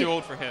 State? I was too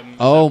old for him.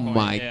 Oh, at that point,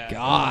 my yeah.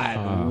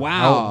 God.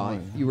 Wow.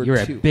 You're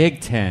at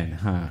Big Ten,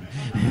 huh?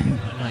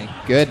 My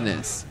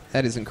goodness.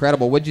 That is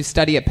incredible. What'd you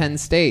study at Penn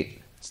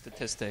State?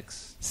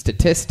 Statistics.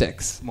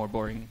 Statistics. More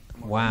boring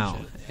Wow.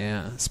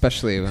 Yeah.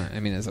 Especially, I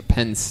mean, as a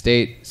Penn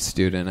State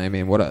student, I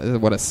mean, what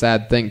a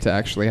sad thing to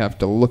actually have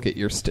to look at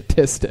your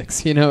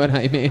statistics. You know what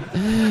I mean?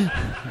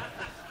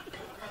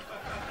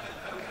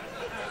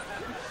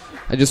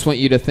 I just want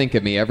you to think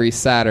of me every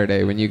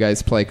Saturday when you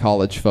guys play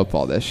college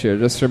football this year.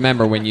 Just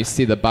remember when you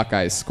see the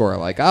Buckeyes score,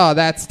 like, oh,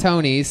 that's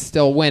Tony. He's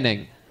still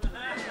winning.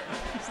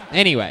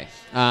 Anyway,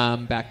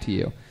 back to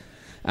you.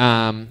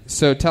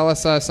 So tell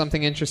us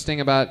something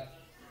interesting about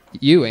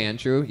you,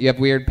 Andrew. You have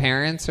weird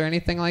parents or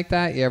anything like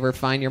that? You ever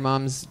find your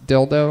mom's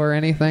dildo or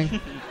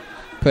anything?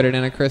 Put it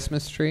in a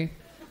Christmas tree?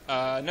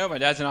 No, my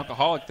dad's an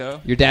alcoholic,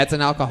 though. Your dad's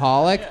an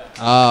alcoholic? Yeah.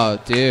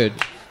 Oh, dude.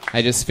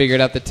 I just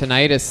figured out the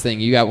tinnitus thing.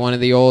 You got one of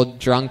the old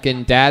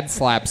drunken dad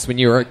slaps when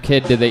you were a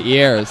kid to the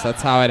ears.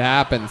 That's how it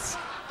happens.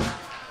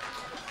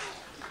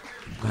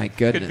 My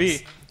goodness. Could be.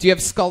 Do you have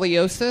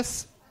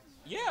scoliosis?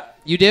 Yeah.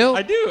 You do?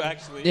 I do,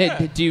 actually.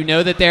 Yeah. Do you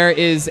know that there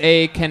is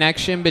a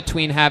connection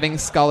between having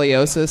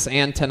scoliosis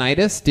and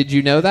tinnitus? Did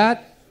you know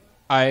that?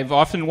 I've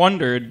often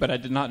wondered, but I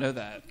did not know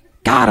that.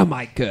 God, am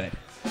I good?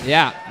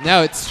 Yeah.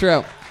 No, it's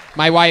true.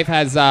 My wife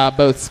has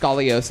both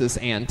scoliosis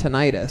and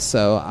tinnitus,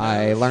 so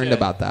I learned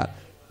about that.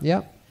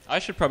 Yep. I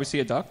should probably see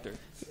a doctor.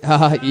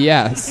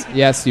 Yes.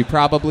 Yes, you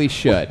probably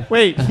should.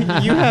 Wait,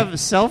 you have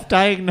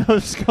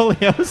self-diagnosed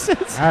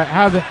scoliosis?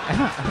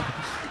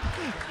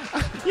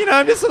 You know,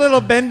 I'm just a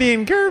little bendy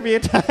and curvy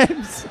at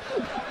times.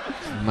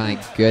 My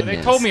goodness.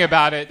 They told me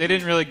about it. They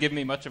didn't really give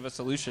me much of a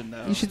solution,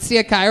 though. You should see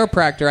a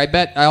chiropractor.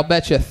 I'll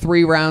bet you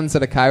 3 rounds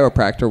at a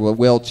chiropractor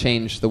will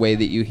change the way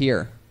that you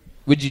hear.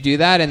 Would you do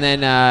that? And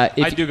then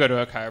I do go to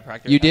a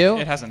chiropractor. You do?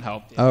 It hasn't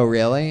helped. Oh,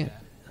 really? Yeah.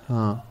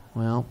 Oh,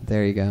 well,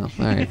 there you go.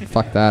 All right,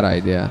 fuck that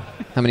idea.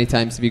 How many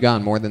times have you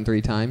gone? More than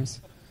 3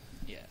 times?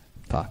 Yeah.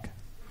 Fuck.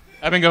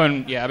 I've been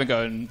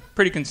going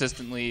pretty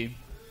consistently,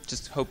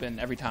 just hoping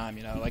every time,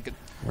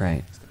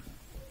 Right.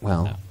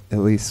 Well, at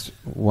least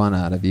one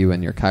out of you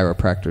and your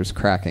chiropractor's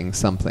cracking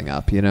something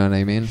up. You know what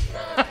I mean?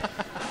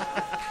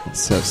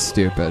 It's so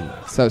stupid.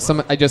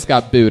 I just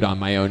got booed on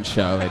my own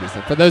show, ladies.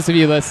 For those of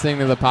you listening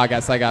to the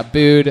podcast, I got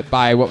booed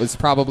by what was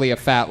probably a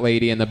fat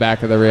lady in the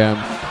back of the room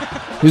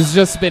who's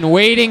just been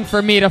waiting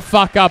for me to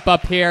fuck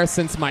up here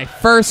since my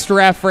first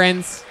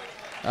reference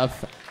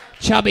of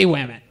chubby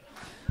women.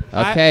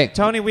 Okay.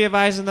 Tony, we have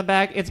eyes in the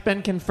back. It's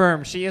been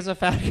confirmed. She is a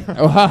fat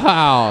girl.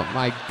 Wow,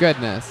 my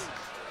goodness.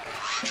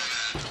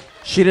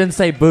 She didn't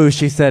say boo,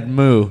 she said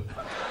moo.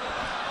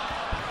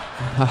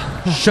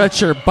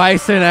 Shut your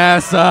bison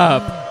ass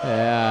up.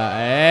 Yeah.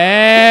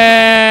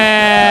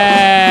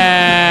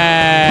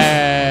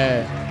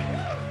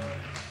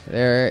 Hey.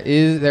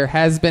 There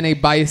has been a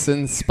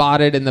bison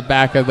spotted in the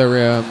back of the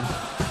room.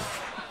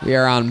 We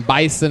are on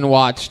Bison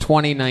Watch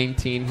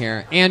 2019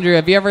 here. Andrew,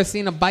 have you ever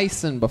seen a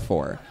bison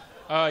before?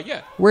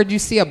 Yeah. Where'd you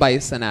see a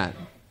bison at?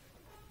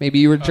 Maybe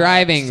you were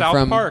driving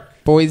from Park,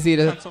 Boise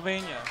to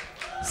Pennsylvania.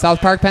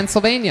 South Park,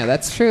 Pennsylvania.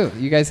 That's true.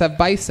 You guys have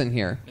bison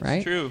here, right?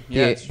 It's true.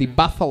 Yeah, it's the true.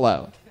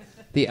 buffalo.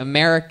 The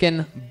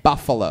American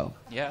buffalo.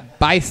 Yeah.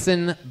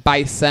 Bison.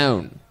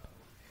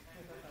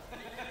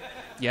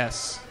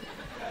 Yes.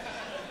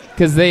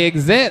 Because they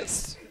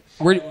exist.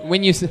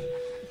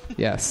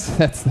 Yes,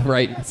 that's the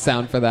right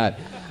sound for that.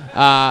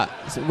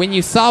 So when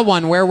you saw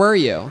one, where were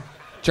you?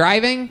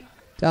 Driving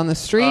down the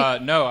street?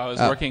 No, I was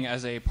working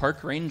as a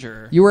park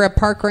ranger. You were a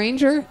park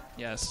ranger?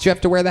 Yes. Did you have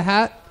to wear the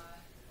hat?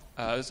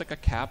 It was like a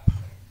cap.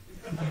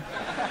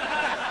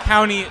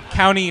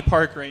 County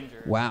park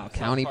ranger. Wow,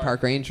 county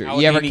park ranger.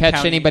 Allegheny You ever catch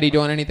County. anybody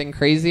doing anything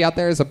crazy out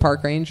there as a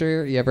park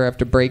ranger? You ever have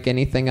to break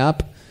anything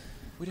up?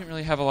 We didn't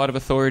really have a lot of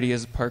authority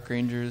as park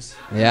rangers.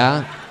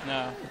 Yeah.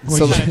 No.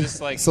 So, We kinda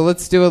just, like, so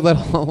let's do a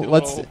little.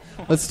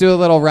 Let's do a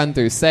little run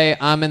through. Say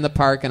I'm in the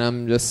park and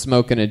I'm just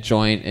smoking a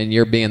joint, and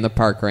you're being the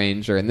park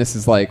ranger, and this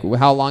is like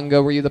how long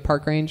ago were you the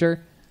park ranger?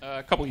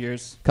 A couple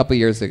years. A couple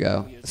years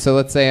ago. So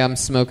let's say I'm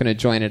smoking a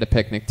joint at a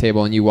picnic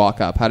table, and you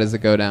walk up. How does it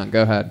go down?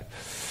 Go ahead.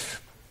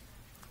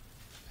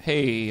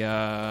 Hey.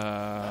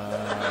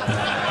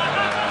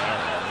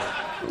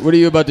 What are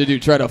you about to do?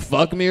 Try to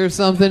fuck me or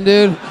something,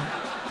 dude?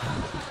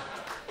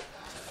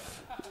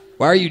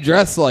 Why are you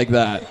dressed like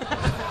that?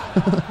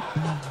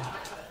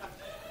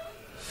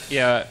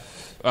 Yeah.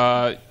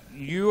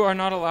 You are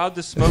not allowed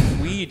to smoke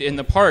weed in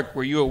the park.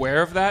 Were you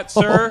aware of that,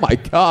 sir? Oh my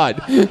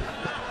god.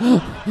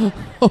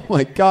 Oh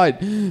my god.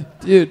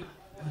 Dude,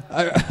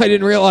 I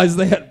didn't realize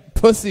they had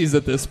pussies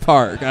at this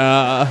park. Look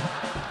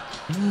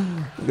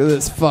at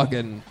this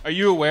fucking... Are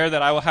you aware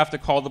that I will have to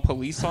call the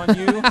police on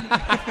you?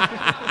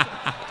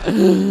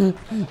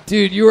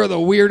 Dude, you are the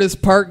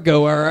weirdest park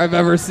goer I've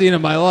ever seen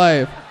in my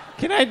life.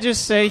 Can I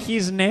just say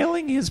he's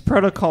nailing his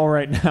protocol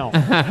right now?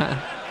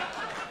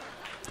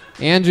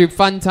 Andrew,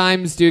 fun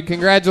times, dude.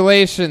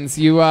 Congratulations.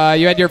 You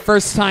had your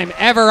first time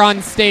ever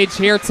on stage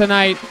here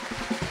tonight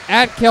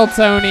at Kill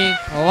Tony,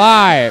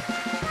 live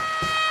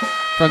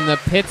from the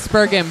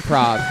Pittsburgh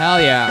Improv.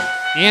 Hell yeah.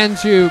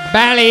 Andrew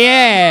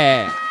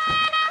Ballier.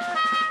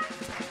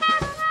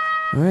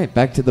 All right,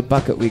 back to the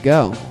bucket we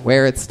go.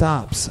 Where it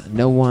stops,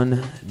 no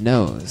one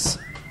knows.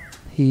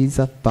 He's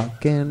a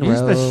fucking Use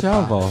robot. the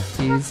shovel.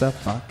 He's a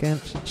fucking...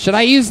 Should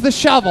I use the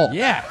shovel?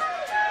 Yeah.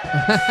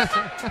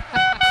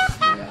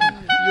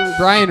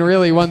 Brian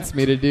really wants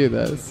me to do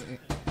this.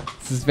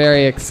 This is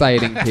very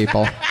exciting,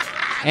 people.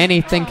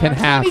 Anything can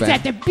happen. He's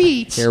at the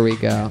beach. Here we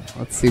go.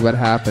 Let's see what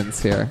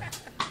happens here.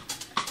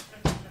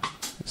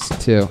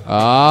 There's two.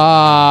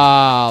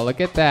 Oh,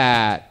 look at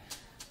that.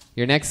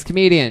 Your next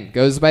comedian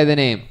goes by the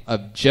name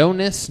of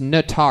Jonas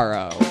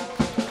Notaro.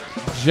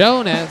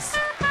 Jonas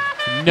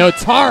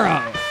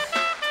Notaro.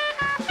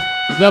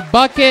 The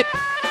bucket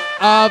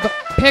of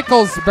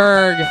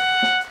Picklesburg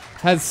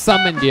has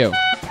summoned you.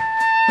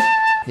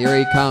 Here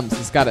he comes.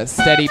 He's got a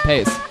steady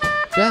pace.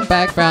 Jump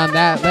back from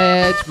that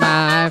ledge,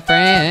 my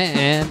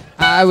friend.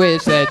 I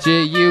wish that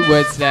you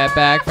would step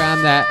back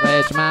from that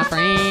ledge, my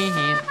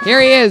friend.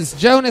 Here he is,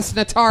 Jonas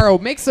Notaro.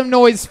 Make some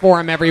noise for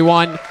him,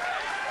 everyone.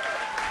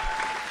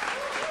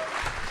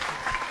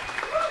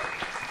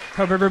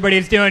 Hope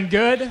everybody's doing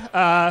good.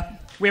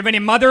 We have any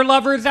mother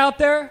lovers out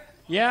there?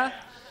 Yeah?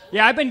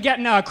 Yeah, I've been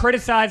getting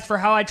criticized for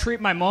how I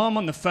treat my mom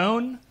on the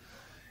phone.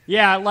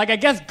 Yeah, like I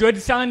guess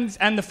good sons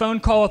end the phone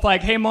call with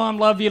like, hey mom,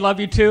 love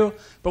you too.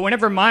 But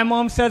whenever my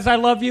mom says I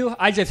love you,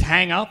 I just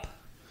hang up.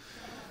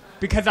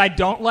 Because I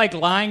don't like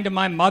lying to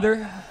my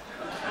mother.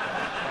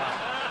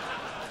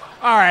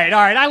 All right,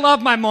 I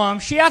love my mom.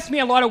 She asked me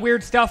a lot of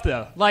weird stuff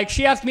though. Like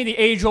she asked me the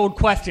age-old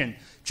question.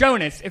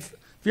 Jonas, if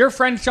your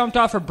friend jumped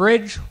off a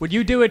bridge, would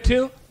you do it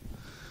too?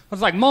 I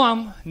was like,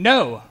 Mom,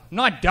 no, I'm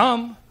not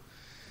dumb.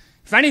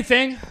 If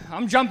anything,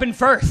 I'm jumping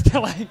first.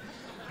 Like,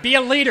 be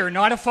a leader,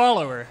 not a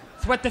follower.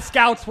 It's what the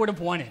scouts would have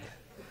wanted.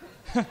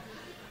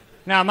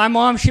 Now, my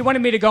mom, she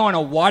wanted me to go on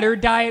a water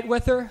diet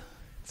with her.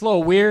 It's a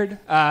little weird.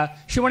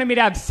 She wanted me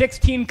to have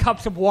 16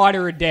 cups of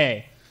water a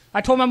day. I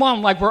told my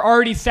mom, like, we're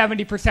already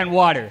 70%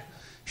 water.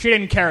 She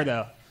didn't care,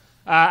 though.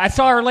 I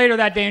saw her later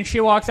that day, and she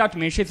walks up to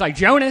me, and she's like,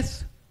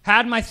 Jonas,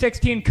 had my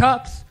 16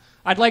 cups.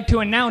 I'd like to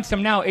announce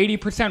I'm now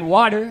 80%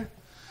 water.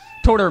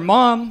 Told her,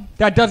 Mom,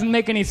 that doesn't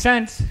make any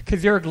sense,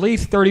 because you're at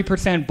least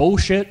 30%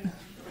 bullshit.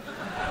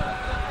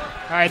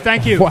 All right,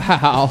 thank you.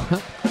 Wow.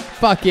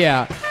 Fuck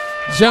yeah.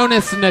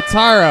 Jonas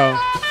Notaro.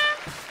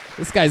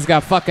 This guy's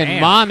got fucking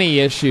mommy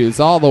issues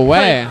all the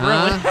way,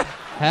 huh? Really?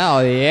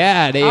 Hell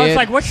yeah, dude. I was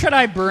like, what should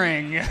I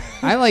bring?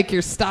 I like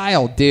your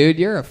style, dude.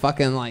 You're a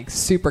fucking, like,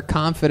 super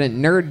confident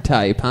nerd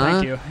type, huh?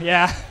 Thank you.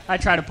 Yeah, I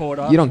try to pull it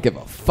off. You don't give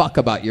a fuck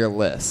about your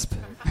lisp.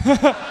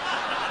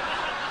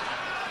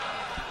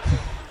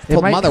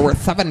 Told mother we're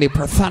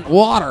 70%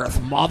 water,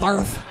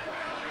 mother.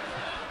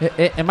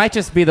 It might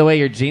just be the way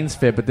your jeans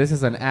fit, but this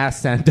is an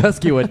ass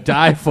Sandusky would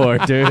die for,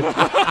 dude.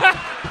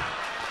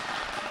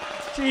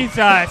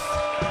 Jesus.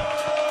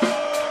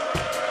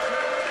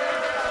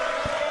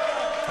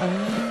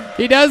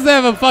 He does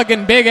have a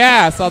fucking big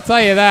ass, I'll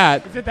tell you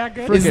that. Is it that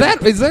good?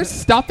 Is there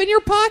stuff in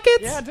your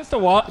pockets? Yeah, just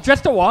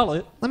a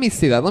wallet. Let me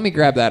see that. Let me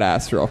grab that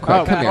ass real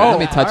quick. Come here. Let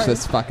me touch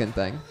this fucking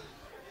thing.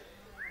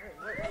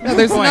 No,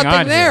 there's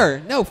nothing there.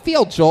 Here? No,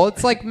 feel, Joel.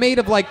 It's like made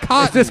of like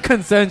cotton. Is this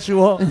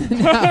consensual?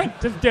 No.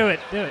 Just do it.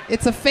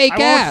 It's a fake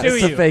ass.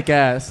 It's a fake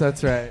ass.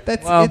 That's right.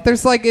 That's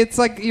it's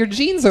like your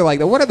jeans are like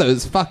that. What are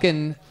those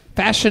fucking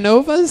Fashion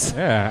Novas?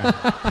 Yeah.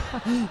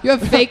 You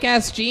have fake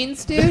ass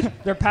jeans, dude?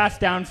 They're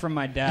passed down from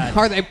my dad.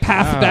 Are they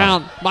passed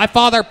down? My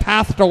father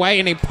passed away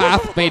and he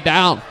passed me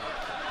down.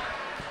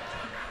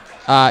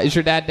 Is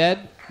your dad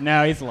dead?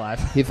 No, he's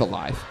alive. He's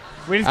alive.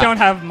 We just don't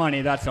have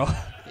money. That's all.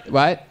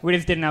 What? We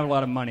just didn't have a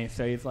lot of money,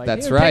 so he's like.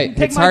 That's right.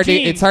 Take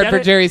It's hard for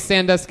Jerry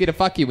Sandusky to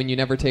fuck you when you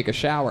never take a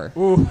shower.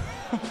 Ooh.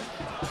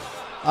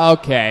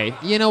 Okay.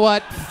 You know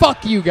what?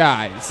 Fuck you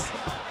guys.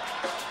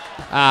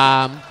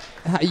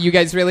 You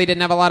guys really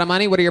didn't have a lot of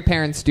money? What do your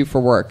parents do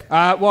for work?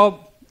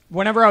 Well,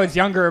 whenever I was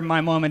younger, my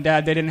mom and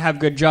dad, they didn't have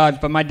good jobs,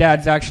 but my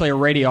dad's actually a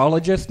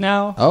radiologist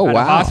now. Oh, at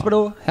wow. a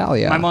hospital. Hell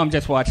yeah. My mom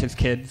just watches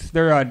kids.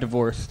 They're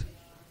divorced.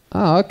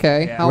 Oh,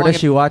 okay. Yeah. Where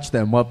does she watch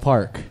them? What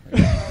park?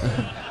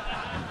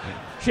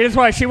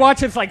 She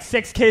watches like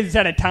 6 kids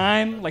at a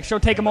time. Like she'll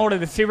take them over to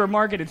the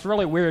supermarket. It's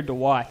really weird to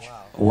watch.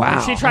 Wow.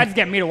 If she tries to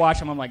get me to watch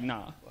them, I'm like,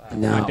 nah.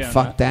 No,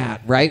 fuck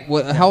that. Right?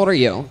 How old are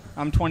you?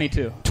 I'm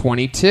 22.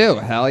 22.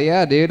 Hell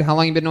yeah, dude. How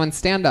long you been doing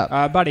stand-up?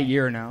 About a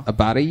year now.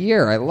 About a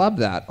year. I love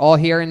that. All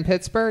here in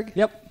Pittsburgh?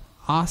 Yep.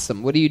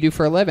 Awesome. What do you do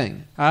for a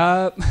living?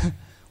 Well,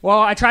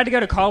 I tried to go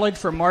to college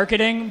for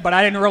marketing, but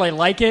I didn't really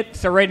like it.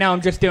 So right now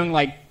I'm just doing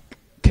like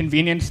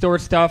convenience store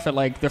stuff at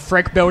like the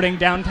Frick building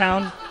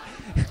downtown.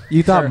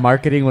 You thought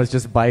marketing was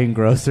just buying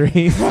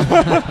groceries?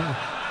 The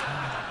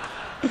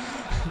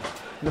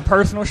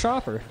personal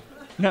shopper.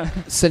 No.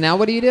 So now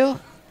what do you do?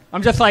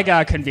 I'm just like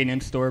a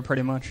convenience store,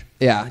 pretty much.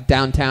 Yeah,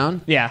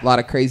 downtown? Yeah. A lot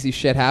of crazy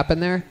shit happen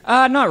there?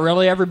 Not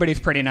really. Everybody's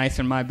pretty nice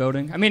in my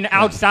building. I mean,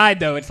 outside,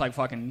 though, it's like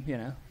fucking,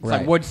 it's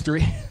like Wood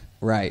Street.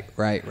 Right.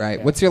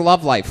 What's your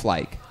love life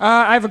like?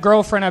 I have a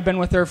girlfriend. I've been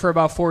with her for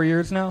about 4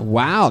 years now.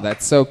 Wow,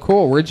 that's so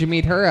cool. Where'd you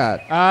meet her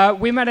at?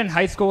 We met in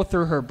high school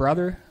through her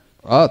brother.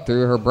 Oh,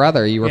 through her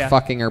brother. You were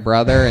fucking her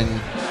brother, and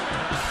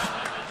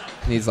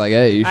he's like,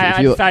 hey, you should.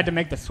 I decided to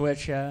make the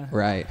switch, yeah.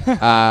 Right.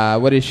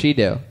 What does she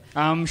do?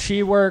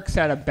 She works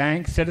at a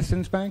bank,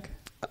 Citizens Bank.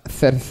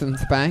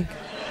 Citizens Bank.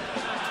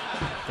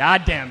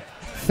 Goddamn.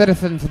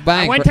 Citizens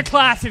Bank. I went to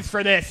classes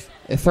for this.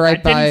 It's right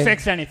I by. didn't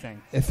fix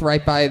anything. It's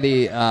right by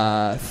the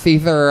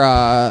Caesar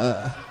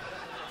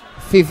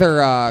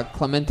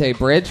Clemente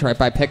Bridge, right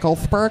by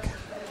Picklesburg.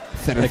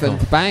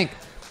 Citizens Bank.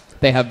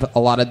 They have a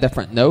lot of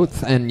different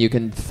notes, and you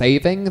can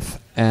savings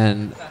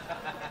and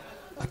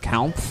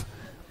accounts.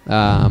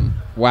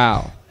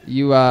 Wow.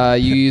 You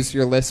use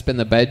your lisp in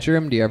the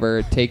bedroom? Do you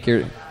ever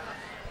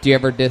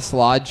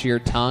dislodge your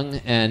tongue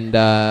and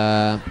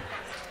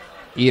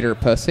eat her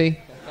pussy?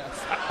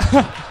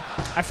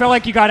 I feel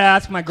like you got to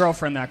ask my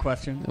girlfriend that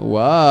question.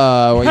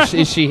 Whoa.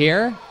 Is she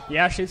here?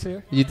 Yeah, she's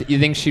here. You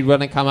think she'd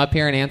want to come up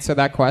here and answer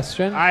that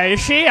question? Is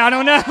she? I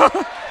don't know.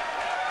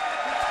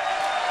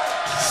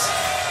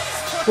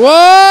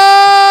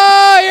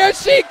 Whoa! Here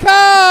she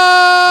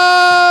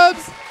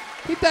comes!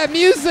 Keep that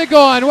music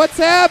on. What's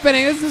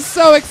happening? This is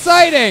so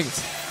exciting.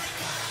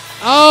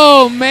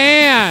 Oh,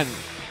 man.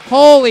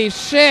 Holy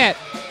shit.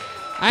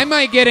 I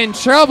might get in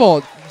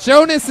trouble.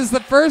 Jonas is the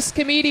first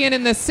comedian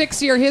in the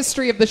 6-year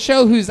history of the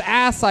show whose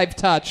ass I've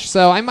touched,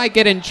 so I might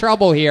get in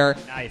trouble here.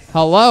 Nice.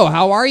 Hello,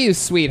 how are you,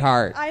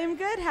 sweetheart? I am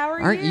good. How are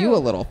you? Aren't you a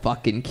little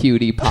fucking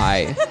cutie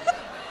pie?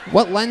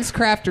 What lens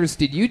crafters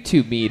did you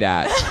two meet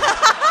at?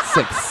 It's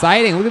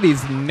exciting. Look at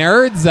these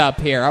nerds up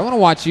here. I want to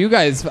watch you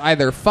guys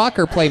either fuck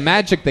or play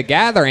Magic the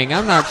Gathering.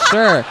 I'm not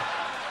sure.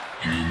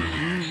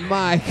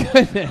 My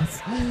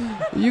goodness.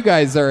 You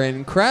guys are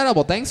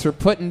incredible. Thanks for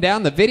putting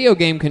down the video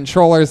game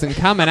controllers and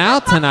coming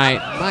out tonight.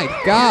 My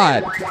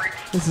God.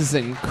 This is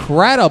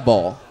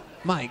incredible.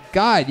 My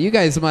God. You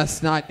guys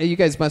must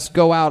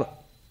go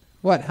out,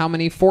 what, how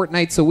many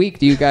fortnights a week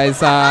do you guys,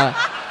 how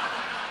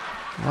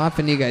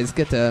often do you guys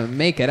get to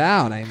make it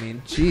out? I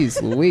mean,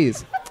 geez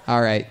Louise.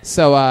 All right.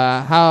 So,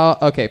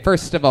 okay,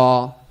 first of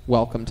all,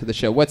 welcome to the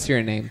show. What's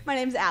your name? My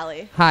name's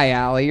Allie. Hi,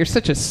 Allie. You're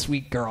such a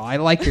sweet girl. I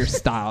like your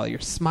style. You're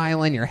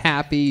smiling. You're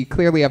happy. You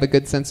clearly have a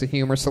good sense of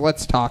humor. So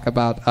let's talk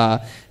about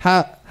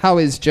how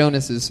is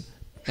Jonas's,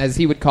 as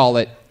he would call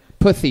it,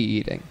 pussy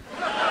eating?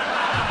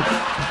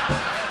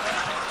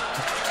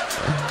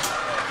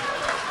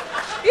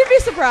 You'd be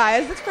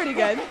surprised. It's pretty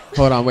good.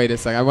 Hold on. Wait a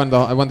second.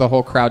 I want the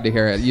whole crowd to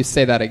hear it. You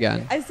say that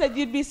again. I said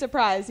you'd be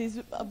surprised. He's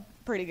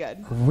pretty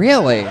good.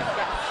 Really?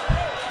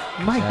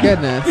 My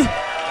goodness.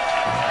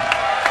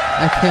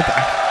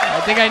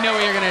 I think I know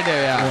what you're going to do,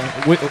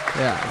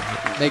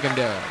 yeah. Make him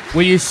do it.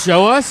 Will you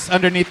show us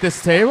underneath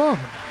this table?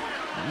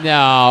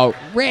 No.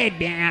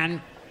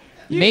 Redban.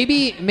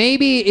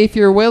 Maybe if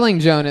you're willing,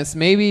 Jonas,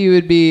 maybe you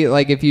would be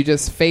like if you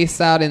just face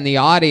out in the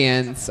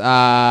audience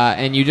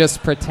and you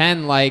just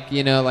pretend like,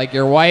 you know, like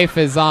your wife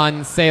is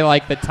on, say,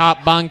 like the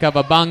top bunk of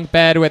a bunk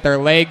bed with her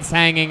legs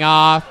hanging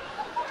off,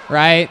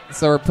 right?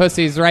 So her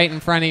pussy's right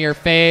in front of your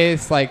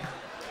face, like...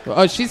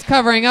 Oh, she's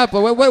covering up.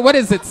 What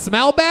is it?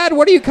 Smell bad?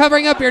 What are you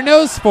covering up your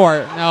nose for?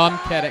 No, I'm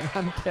kidding.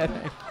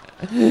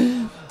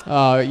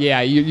 Oh, yeah,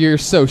 you're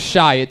so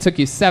shy. It took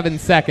you 7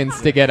 seconds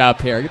to get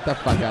up here. Get the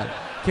fuck out.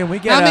 Can we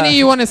get How many of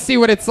you want to see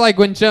what it's like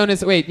when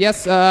Jonas... Wait,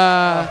 yes,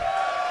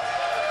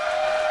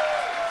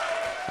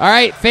 All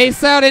right,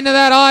 face out into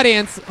that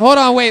audience. Hold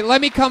on, wait,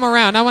 let me come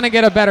around. I want to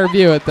get a better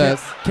view at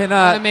this. I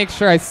want to make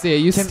sure I see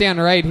it. You stand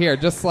right here,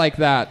 just like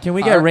that. Can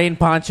we get rain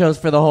ponchos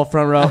for the whole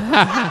front row?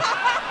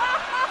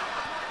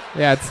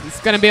 Yeah,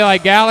 it's going to be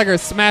like Gallagher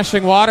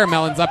smashing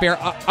watermelons up here.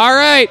 All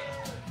right.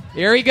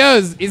 Here he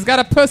goes. He's got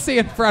a pussy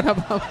in front of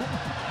him.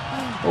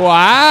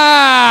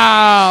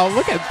 Wow.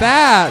 Look at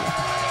that.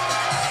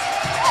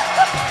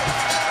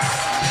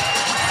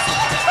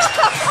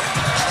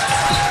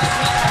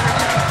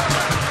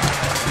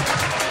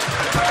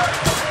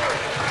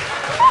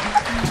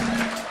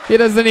 He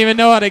doesn't even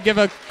know how to give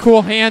a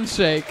cool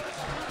handshake.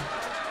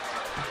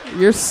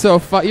 You're so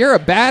you're a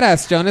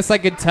badass, Jonas. I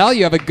could tell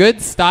you have a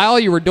good style.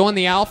 You were doing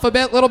the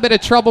alphabet. A little bit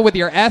of trouble with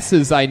your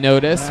S's, I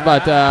noticed,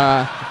 but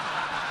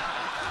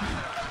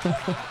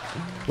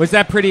was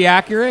that pretty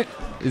accurate?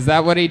 Is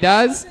that what he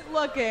does?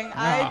 Looking,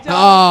 I don't.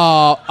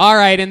 Oh, all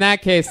right. In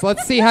that case,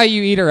 let's see how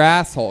you eat her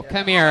asshole.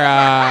 Come here.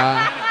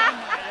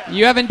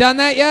 You haven't done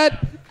that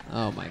yet?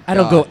 Oh my God. I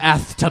don't go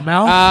ass to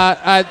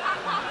mouth.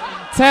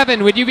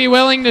 Tevin, would you be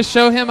willing to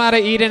show him how to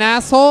eat an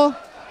asshole?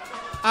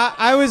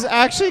 I was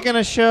actually going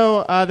to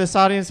show this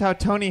audience how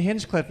Tony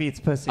Hinchcliffe eats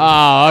pussy.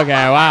 Oh,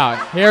 okay. Wow.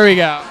 Here we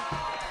go.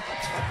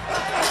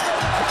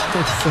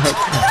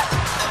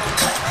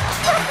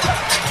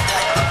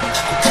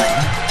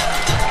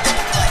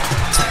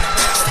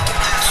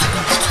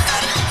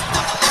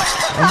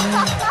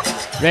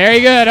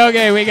 Very good.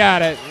 Okay, we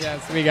got it.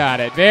 Yes, we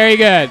got it. Very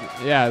good.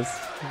 Yes,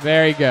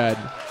 very good.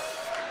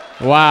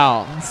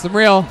 Wow. Some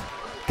real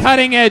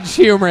cutting-edge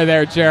humor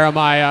there,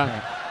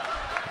 Jeremiah.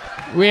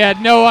 We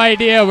had no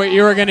idea what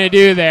you were going to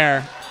do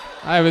there.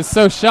 I was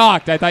so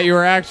shocked. I thought you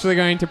were actually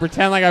going to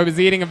pretend like I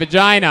was eating a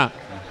vagina.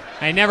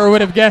 I never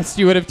would have guessed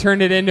you would have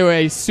turned it into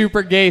a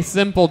super gay,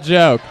 simple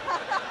joke.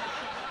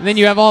 And then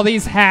you have all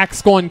these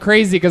hacks going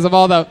crazy because of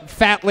all the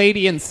fat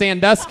lady and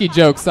Sandusky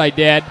jokes I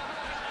did.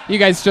 You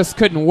guys just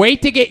couldn't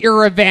wait to get your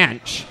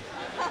revenge.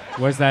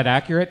 Was that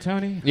accurate,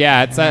 Tony?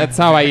 Yeah, that's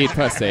how I eat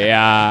pussy.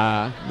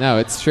 No,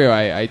 it's true.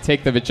 I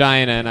take the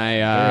vagina and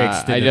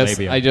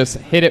I just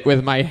hit it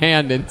with my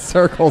hand in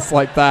circles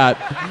like that.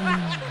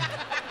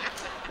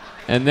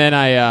 And then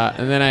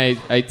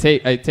I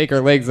take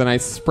her legs and I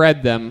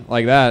spread them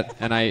like that,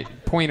 and I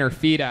point her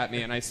feet at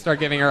me and I start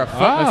giving her a foot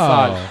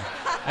massage.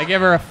 I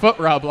give her a foot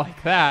rub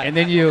like that. And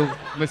then you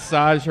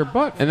massage her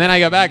butt. And then I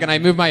go back and I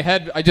move my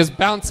head. I just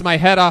bounce my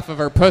head off of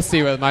her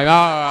pussy with my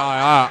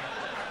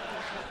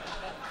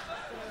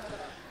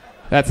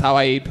That's how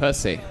I eat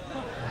pussy.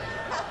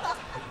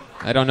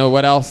 I don't know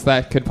what else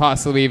that could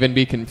possibly even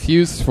be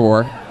confused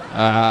for.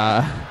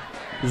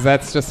 'Cause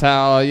that's just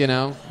how,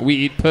 we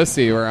eat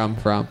pussy where I'm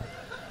from.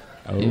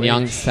 In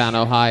Youngstown,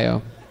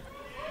 Ohio.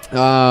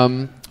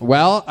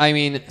 Well, I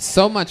mean,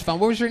 so much fun.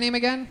 What was your name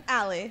again?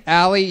 Allie.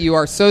 Allie, you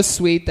are so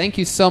sweet. Thank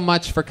you so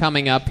much for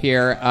coming up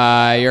here.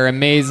 You're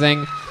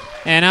amazing.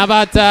 And how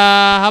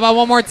about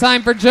one more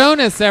time for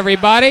Jonas,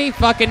 everybody?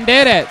 Fucking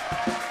did it.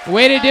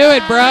 Way to do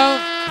it, bro.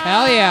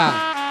 Hell yeah.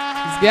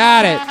 He's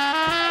got it.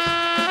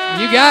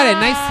 You got it.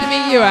 Nice to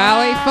meet you,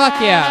 Allie. Fuck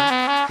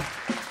yeah.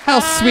 How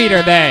sweet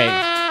are they?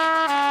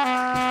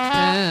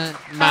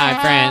 My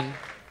friend.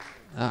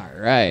 All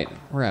right.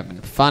 We're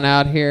having fun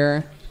out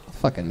here.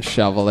 Fucking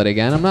shovel it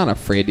again. I'm not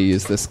afraid to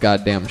use this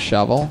goddamn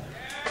shovel.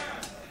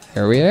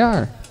 Here we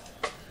are.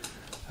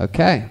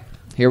 Okay.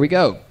 Here we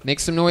go. Make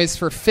some noise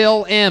for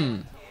Phil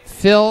M.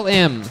 Phil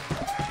M.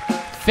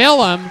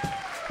 Phil M.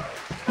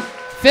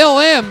 Phil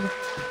M.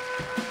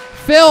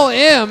 Phil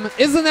M.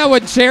 Isn't that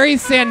what Jerry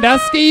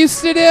Sandusky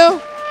used to do?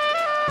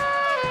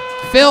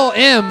 Phil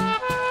M.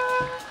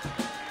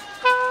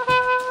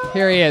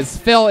 Here he is.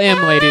 Phil M,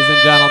 ladies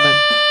and gentlemen.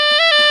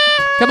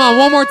 Come on,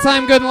 one more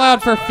time good and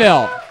loud for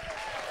Phil.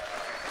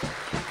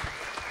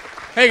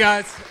 Hey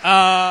guys,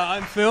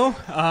 I'm Phil.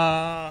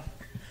 I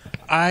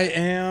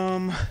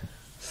am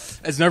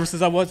as nervous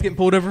as I was getting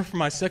pulled over for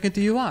my second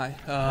DUI.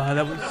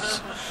 That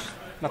was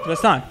not the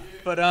best time.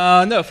 But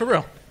no, for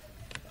real.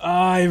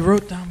 I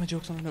wrote down my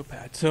jokes on a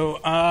notepad. So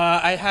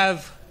I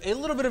have a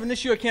little bit of an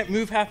issue. I can't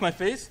move half my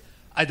face.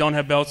 I don't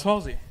have Bell's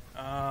palsy.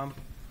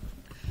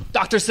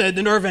 Doctor said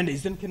the nerve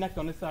endings didn't connect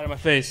on this side of my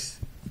face.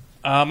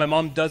 My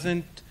mom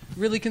doesn't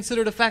really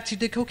consider the fact she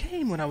did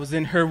cocaine when I was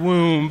in her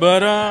womb, but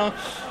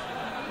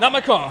not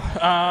my call.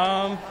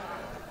 Yeah.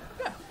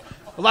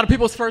 A lot of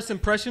people's first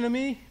impression of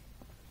me,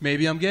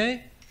 maybe I'm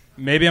gay,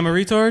 maybe I'm a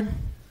retard.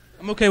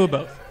 I'm okay with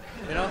both.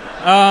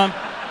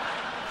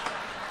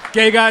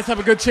 Gay guys have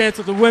a good chance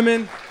with the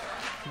women.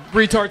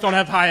 Retards don't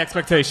have high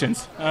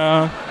expectations.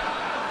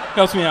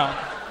 Helps me out.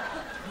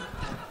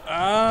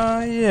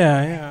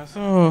 Yeah.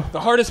 So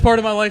the hardest part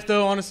of my life,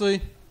 though,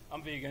 honestly,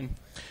 I'm vegan.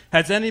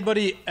 Has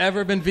anybody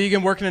ever been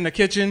vegan working in the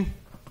kitchen?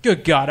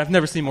 Good God, I've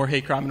never seen more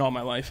hate crime in all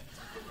my life.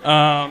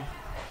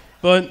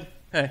 But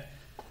hey,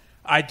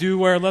 I do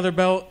wear a leather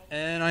belt,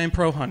 and I am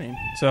pro hunting.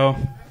 So,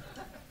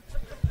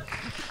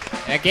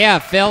 heck yeah,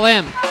 Phil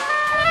M.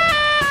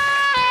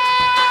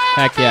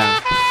 Heck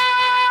yeah.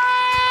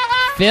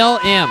 Phil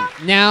M.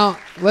 Now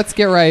let's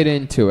get right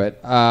into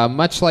it.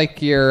 Much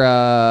like your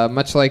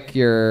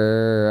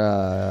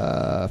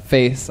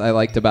face, I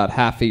liked about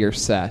half of your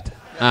set.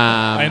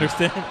 I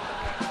understand.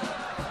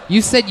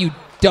 You said you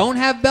don't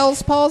have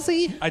Bell's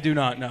palsy? I do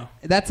not, no.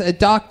 That's a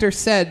doctor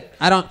said.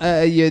 I don't.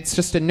 It's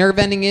just a nerve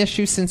ending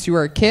issue since you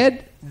were a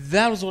kid.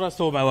 That was what I was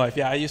told my life.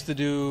 Yeah, I used to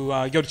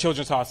go to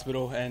Children's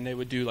Hospital, and they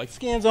would do like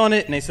scans on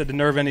it, and they said the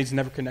nerve endings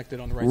never connected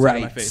on the right side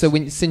of my face. So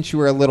since you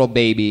were a little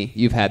baby,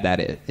 you've had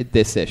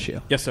this issue.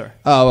 Yes, sir.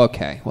 Oh,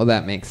 okay. Well,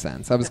 that makes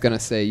sense. I was gonna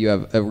say you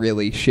have a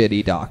really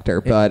shitty doctor,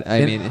 but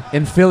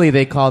in Philly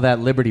they call that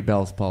Liberty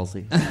Bell's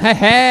palsy.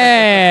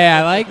 Hey,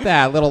 I like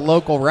that little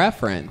local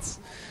reference.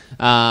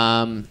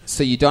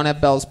 So you don't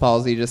have Bell's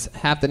palsy, you just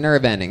have the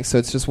nerve ending. So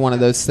it's just one of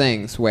those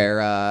things where,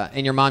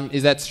 and your mom,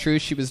 is that true?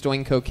 She was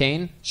doing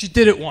cocaine? She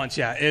did it once,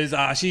 yeah.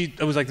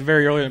 It was like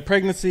very early in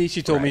pregnancy.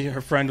 She told me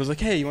her friend was like,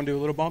 "Hey, you want to do a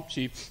little bump?"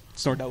 She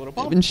snorted that little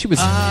bump. And she was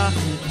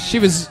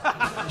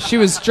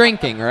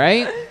drinking,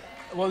 right?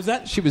 What was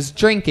that? She was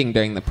drinking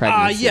during the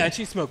pregnancy. Yeah, and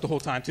she smoked the whole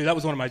time too. That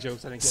was one of my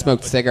jokes. I didn't get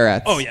Smoked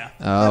cigarettes. Oh yeah.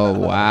 Oh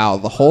wow,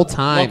 the whole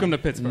time. Welcome to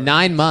Pittsburgh.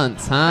 9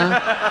 months,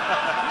 huh?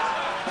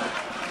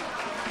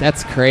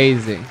 That's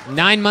crazy.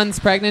 9 months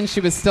pregnant,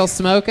 she was still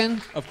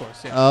smoking? Of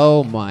course, yeah.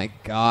 Oh my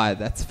God,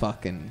 that's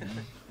fucking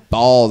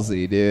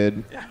ballsy,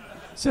 dude. Yeah.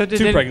 So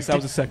two pregnancies. I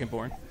was a second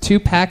born. 2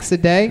 packs a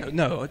day?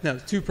 No,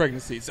 2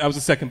 pregnancies. I was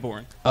a second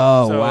born.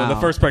 Oh, so wow. The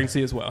first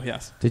pregnancy as well,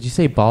 yes. Did you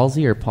say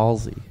ballsy or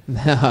palsy?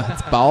 No,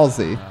 it's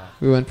ballsy.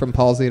 We went from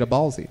palsy to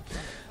ballsy.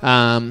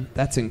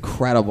 That's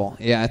incredible.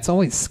 Yeah, it's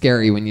always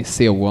scary when you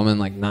see a woman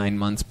like 9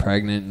 months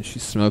pregnant and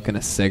she's smoking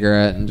a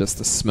cigarette and just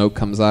the smoke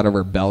comes out of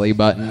her belly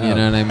button. You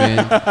know what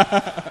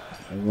I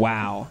mean?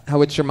 Wow.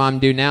 What's your mom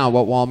do now?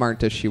 What Walmart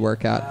does she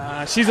work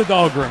at? She's a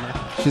dog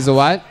groomer. She's a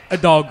what? A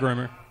dog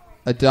groomer.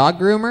 A dog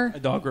groomer? A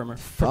dog groomer.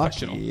 Fuck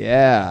Professional.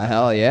 Yeah,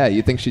 hell yeah.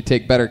 You think she'd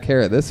take better care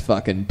of this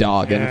fucking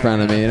dog in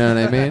front of me, you know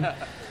what I mean?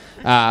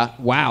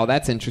 Wow,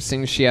 that's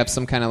interesting. Does she have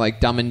some kind of like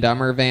Dumb and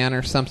Dumber van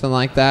or something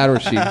like that? Or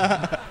she...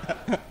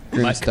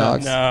 Grooms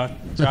dogs? No,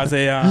 drives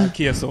a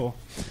Kia Soul.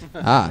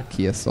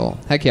 Kia Soul.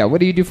 Heck yeah. What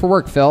do you do for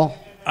work, Phil?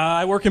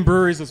 I work in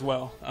breweries as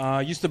well.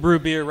 Used to brew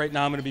beer. Right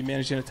now I'm going to be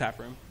managing a tap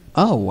room.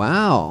 Oh,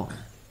 wow.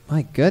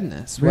 My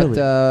goodness. Really?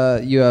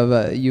 What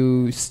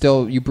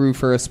you brew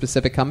for a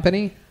specific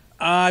company?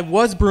 I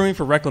was brewing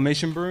for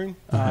Reclamation Brewing.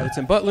 It's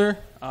in Butler.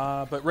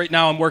 But right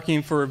now I'm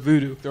working for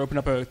Voodoo. They're opening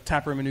up a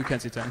tap room in New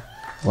Kensington.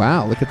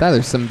 Wow, look at that.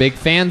 There's some big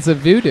fans of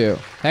Voodoo.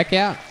 Heck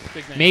yeah.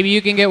 Big name. Maybe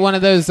you can get one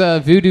of those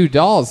Voodoo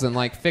dolls and,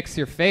 like, fix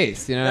your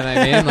face. You know what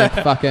I mean? Like,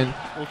 fucking...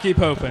 We'll keep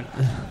hoping.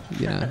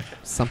 You know,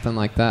 something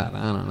like that.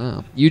 I don't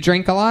know. You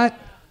drink a lot?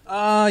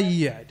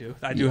 Yeah,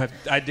 I do.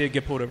 I did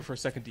get pulled over for a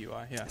second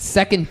DUI, yeah.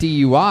 Second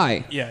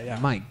DUI? Yeah.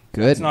 My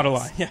goodness. It's not a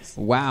lie, yes.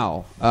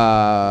 Wow.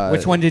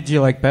 Which one did you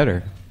like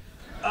better?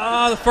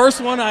 The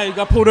first one, I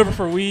got pulled over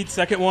for weed.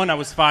 Second one, I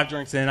was 5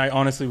 drinks in. I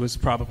honestly was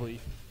probably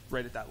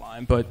right at that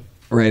line, but...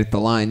 Right at the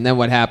line. Then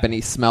what happened?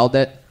 He smelled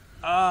it?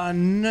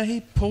 No,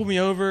 he pulled me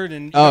over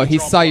and... Oh, he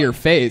saw your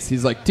face.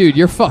 He's like, dude,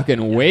 you're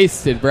fucking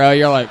wasted, bro.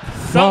 You're like,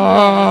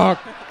 fuck.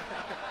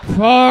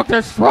 Fuck,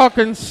 this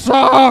fucking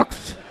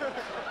sucks.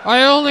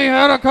 I only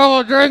had a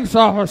couple drinks,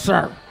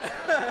 officer.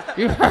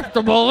 You have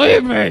to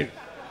believe me.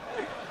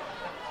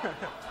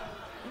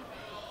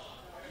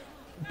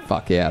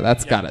 Fuck yeah,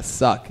 that's gotta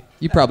suck.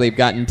 You probably have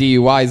gotten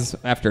DUIs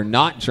after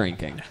not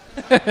drinking.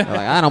 You're like,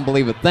 I don't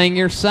believe a thing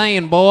you're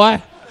saying,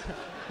 boy.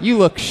 You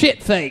look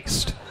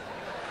shit-faced.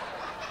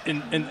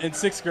 In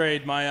 6th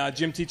grade, my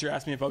gym teacher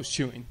asked me if I was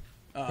chewing.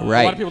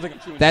 Right. A lot of people think I'm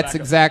chewing That's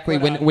tobacco. exactly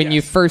But, when yes.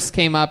 you first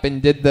came up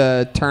and did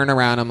the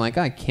turnaround. I'm like,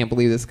 I can't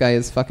believe this guy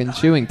is fucking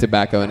chewing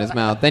tobacco in his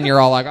mouth. Then you're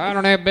all like, I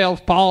don't have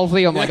Bell's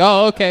palsy. I'm like,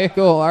 oh, okay,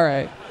 cool, all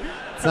right.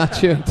 It's not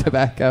chewing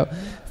tobacco.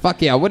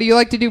 Fuck yeah. What do you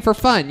like to do for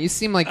fun? You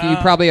seem like you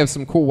probably have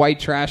some cool white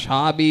trash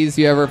hobbies.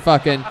 You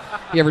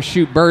ever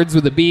shoot birds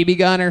with a BB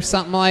gun or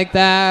something like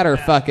that? Or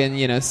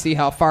fucking, see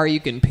how far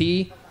you can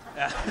pee?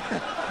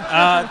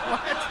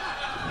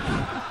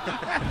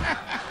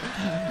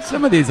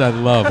 Some of these I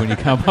love when you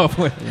come up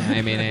with. Yeah,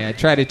 I mean, I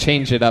try to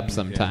change it up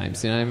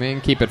sometimes. You know what I mean?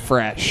 Keep it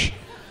fresh.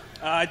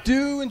 I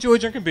do enjoy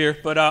drinking beer,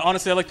 but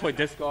honestly, I like to play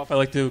disc golf. I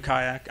like to do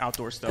kayak,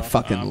 outdoor stuff. I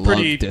fucking love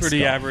pretty disc pretty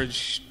golf.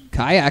 Average.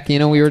 Kayak,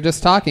 we were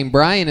just talking.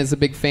 Brian is a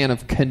big fan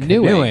of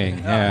canoeing.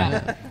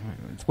 Yeah.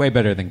 It's way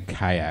better than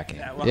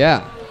kayaking.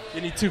 Yeah.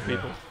 You need 2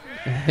 people.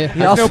 There's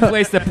no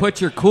place to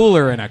put your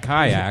cooler in a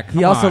kayak.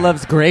 He also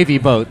loves gravy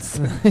boats.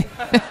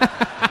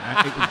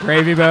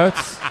 Gravy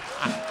boats?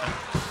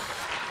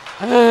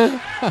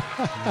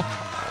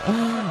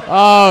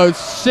 Oh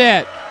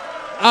shit!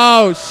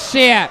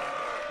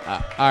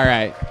 All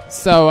right.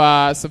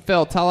 So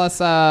Phil, tell us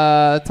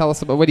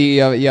about what do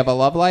you have a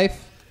love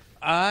life?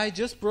 I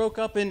just broke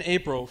up in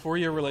April,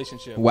 4-year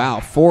relationship.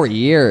 Wow, 4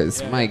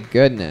 years. Yeah. My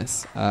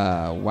goodness.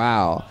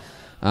 Wow.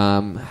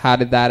 How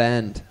did that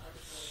end?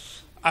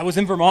 I was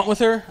in Vermont with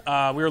her.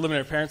 We were living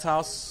at her parents'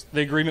 house.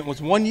 The agreement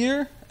was 1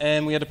 year,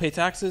 and we had to pay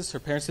taxes. Her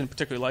parents didn't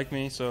particularly like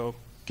me, so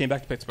came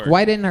back to Pittsburgh.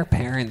 Why didn't her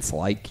parents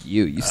like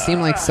you? You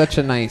seem like such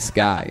a nice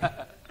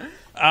guy.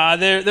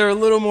 They're a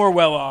little more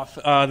well off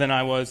than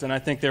I was, and I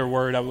think they were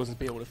worried I wasn't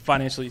be able to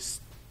financially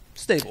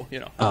stable.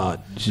 Oh,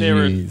 they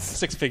were a jeez.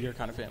 6-figure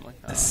kind of family.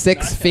 A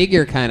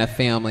 6-figure kind of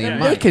family.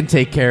 They can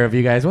take care of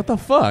you guys. What the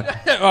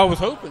fuck? I was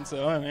hoping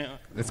so. I mean,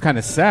 It's kind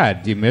of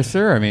sad. Do you miss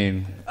her?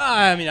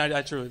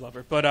 I truly love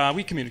her, but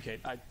we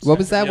communicate. What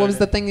was that? What was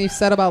the thing you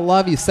said about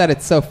love? You said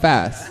it so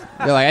fast.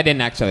 You're like, I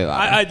didn't actually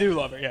love her. I do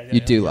love her. Yeah,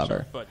 you do love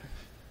her. But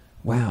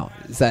wow,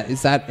 is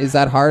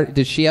that hard?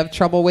 Did she have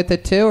trouble with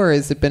it too, or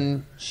has it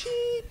been? She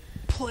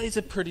plays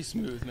it pretty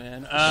smooth,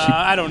 man.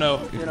 I don't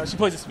know. She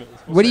plays it smooth.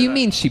 What do you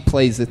mean she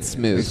plays it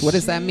smooth? What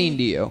does that mean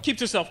to you? Keeps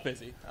herself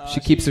busy.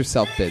 She keeps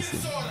herself busy.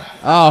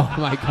 Oh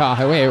my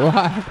god! Wait,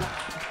 what?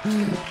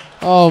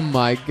 Oh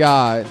my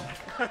god!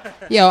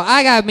 Yo,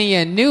 I got me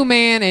a new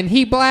man, and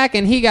he black,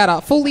 and he got a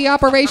fully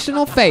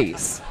operational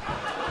face.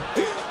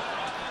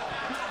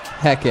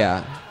 Heck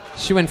yeah!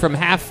 She went from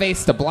half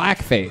face to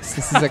black face.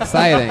 This is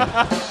exciting.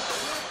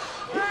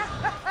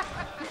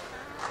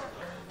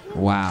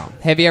 Wow.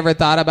 Have you ever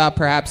thought about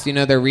perhaps,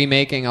 they're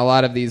remaking a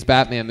lot of these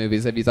Batman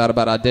movies. Have you thought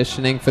about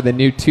auditioning for the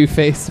new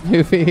Two-Face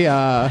movie?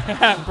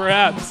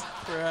 Perhaps.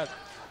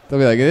 They'll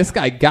be like, this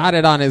guy got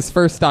it on his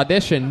first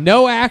audition.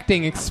 No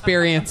acting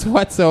experience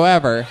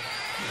whatsoever.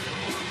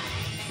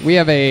 We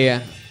have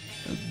a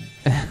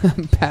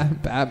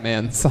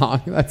Batman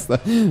song. That's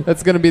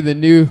going to be the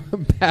new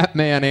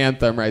Batman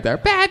anthem right there.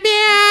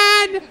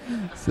 Batman!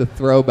 It's a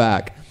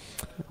throwback.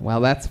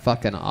 Well, that's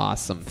fucking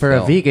awesome. For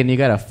Phil. a vegan, you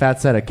got a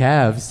fat set of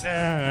calves.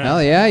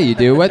 Hell yeah, you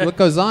do. What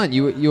goes on?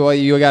 You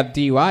got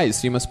DUIs,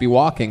 so you must be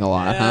walking a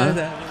lot,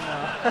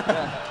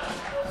 huh?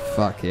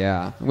 Fuck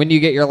yeah. When do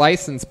you get your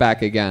license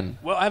back again?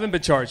 Well, I haven't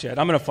been charged yet.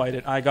 I'm going to fight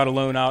it. I got a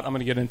loan out. I'm going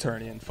to get an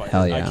attorney and fight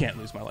Hell it. yeah. I can't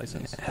lose my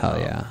license. Hell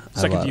yeah. I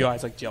Second love DUI it.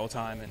 is like jail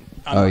time. And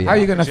Oh, yeah. How are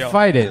you going to jail.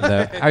 fight it,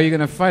 though? How are you going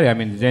to fight it? I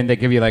mean, didn't they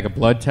give you like a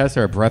blood test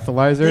or a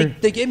breathalyzer?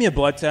 They gave me a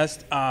blood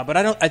test,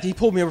 but he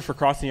pulled me over for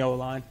crossing the yellow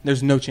line.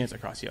 There's no chance I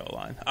crossed the yellow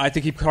line. I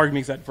think he targeted me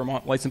because I had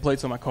Vermont license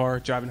plates on my car,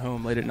 driving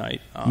home late at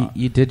night.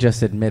 You did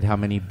just admit how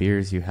many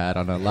beers you had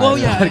on a live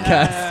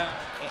podcast.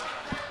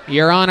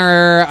 Your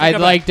Honor,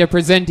 I'd like to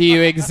present to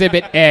you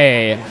Exhibit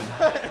A,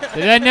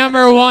 the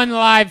number one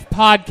live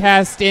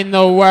podcast in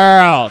the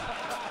world.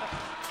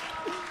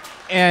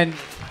 And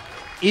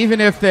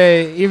even if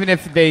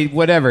they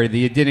whatever,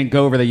 you didn't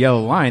go over the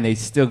yellow line, they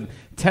still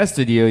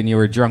tested you and you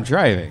were drunk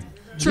driving.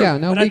 True. Yeah,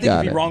 no, but we I think got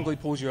if he it. wrongly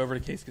pulls you over,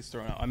 the case gets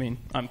thrown out. I mean,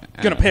 I'm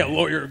going to pay a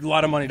lawyer a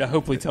lot of money to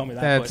hopefully tell me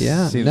that. That's- but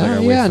Yeah, Seems no, like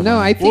a waste yeah, of no,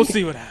 money. I think we'll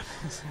see what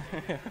happens.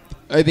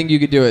 I think you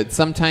could do it.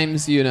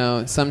 Sometimes, you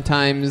have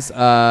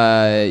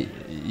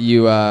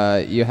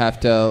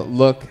to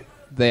look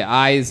the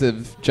eyes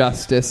of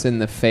justice in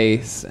the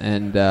face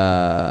and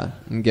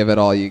give it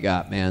all you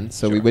got, man.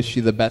 So we wish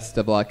you the best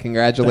of luck.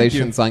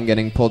 Congratulations on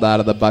getting pulled out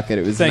of the bucket.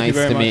 It was Thank you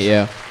nice very to meet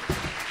much. you.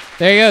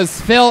 There he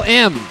goes, Phil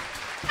M.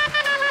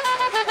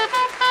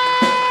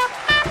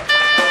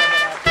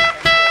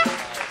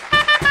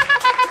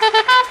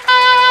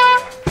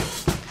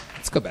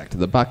 Let's go back to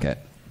the bucket.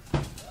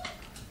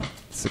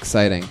 It's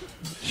exciting.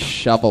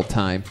 Shovel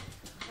time.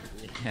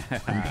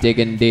 I'm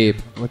digging deep.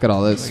 Look at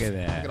all this. Look at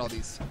that. Look at all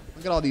these.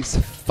 Look at all these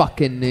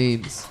fucking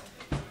names.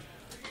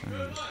 All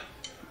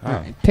Oh.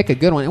 right, pick a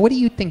good one. What do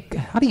you think?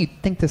 How do you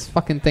think this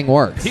fucking thing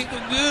works? Pick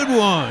a good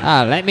one.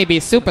 Let me be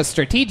super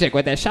strategic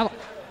with this shovel.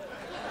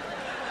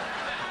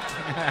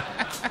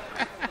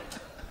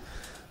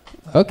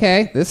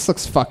 Okay, this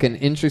looks fucking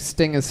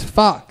interesting as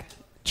fuck.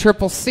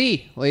 Triple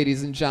C,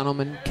 ladies and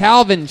gentlemen.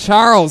 Calvin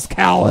Charles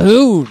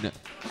Calhoun.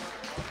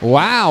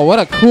 Wow, what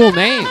a cool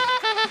name.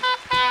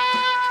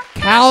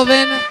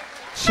 Calvin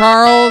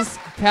Charles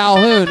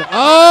Calhoun.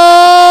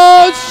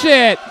 Oh,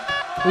 shit.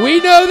 We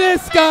know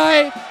this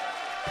guy.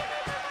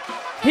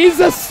 He's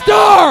a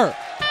star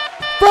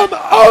from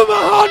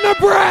Omaha,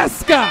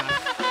 Nebraska.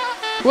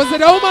 Was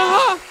it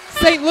Omaha?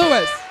 St.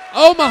 Louis.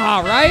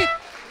 Omaha, right?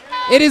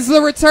 It is the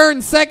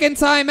return, second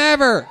time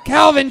ever.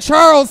 Calvin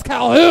Charles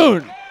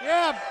Calhoun.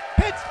 Yeah,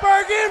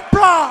 Pittsburgh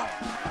Improv.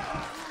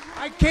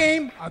 I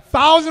came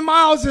 1,000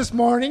 miles this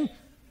morning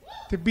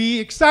to be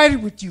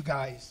excited with you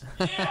guys.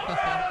 And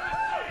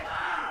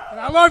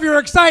I love your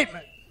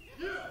excitement.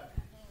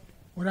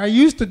 What I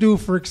used to do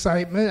for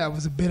excitement, I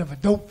was a bit of a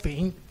dope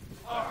fiend.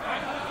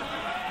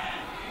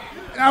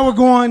 And I would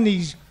go on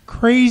these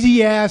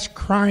crazy-ass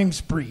crime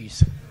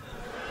sprees.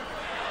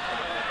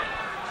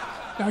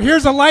 Now,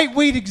 here's a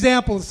lightweight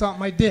example of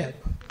something I did.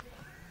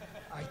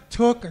 I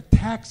took a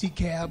taxi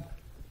cab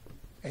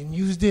and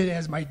used it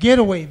as my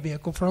getaway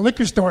vehicle for a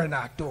liquor store I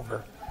knocked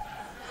over.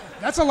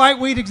 That's a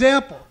lightweight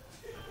example.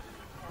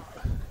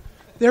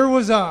 There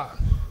was a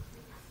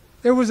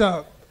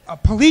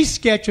police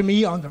sketch of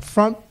me on the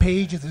front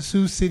page of the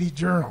Sioux City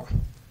Journal.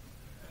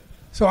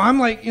 So I'm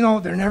like,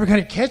 they're never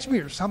going to catch me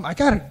or something. I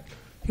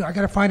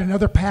gotta find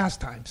another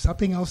pastime,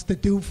 something else to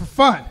do for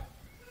fun.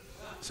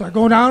 So I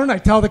go down and I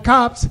tell the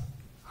cops,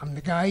 I'm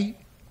the guy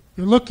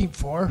you're looking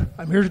for.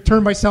 I'm here to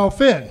turn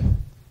myself in.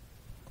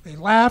 They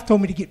laughed,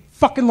 told me to get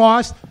fucking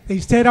lost. They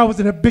said I was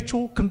an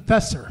habitual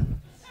confessor.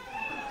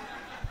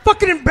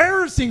 Fucking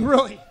embarrassing,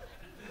 really.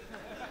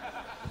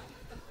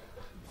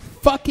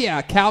 Fuck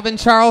yeah, Calvin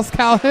Charles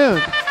Calhoun.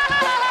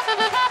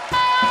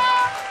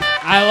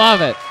 I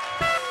love it.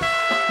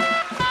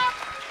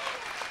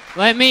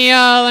 Let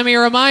me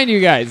remind you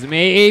guys.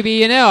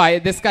 Maybe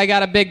this guy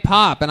got a big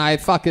pop, and I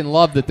fucking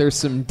love that there's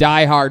some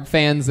diehard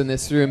fans in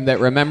this room that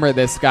remember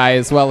this guy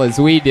as well as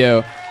we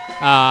do.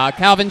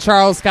 Calvin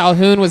Charles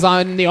Calhoun was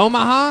on the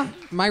Omaha.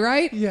 Am I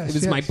right? Yes. It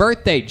was yes. my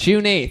birthday,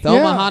 June 8th, Yeah,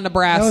 Omaha, that was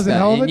Nebraska, a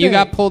hell of a and you day.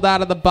 got pulled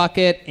out of the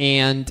bucket,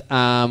 and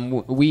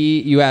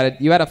you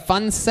had a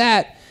fun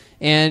set.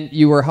 And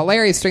you were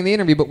hilarious during the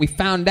interview, but we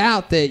found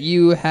out that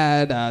you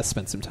had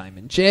spent some time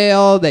in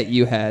jail, that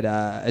you had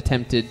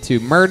attempted to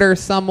murder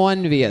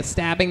someone via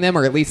stabbing them,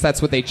 or at least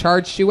that's what they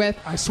charged you with.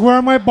 I swear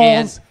on my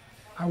balls,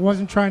 I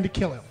wasn't trying to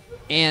kill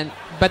him.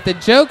 But the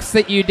jokes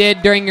that you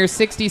did during your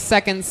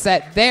 60-second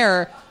set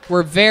there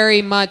were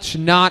very much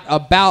not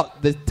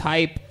about the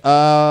type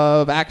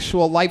of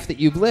actual life that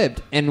you've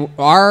lived. And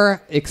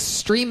our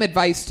extreme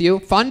advice to you,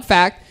 fun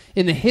fact,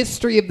 in the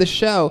history of the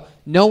show,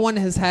 no one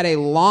has had a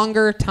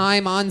longer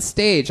time on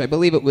stage. I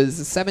believe it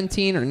was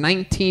 17 or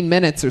 19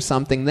 minutes or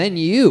something than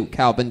you,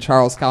 Calvin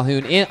Charles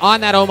Calhoun,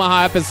 on that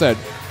Omaha episode.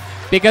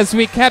 Because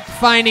we kept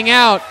finding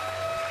out...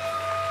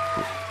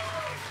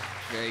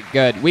 Very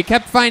good. We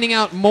kept finding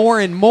out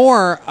more and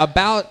more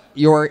about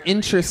your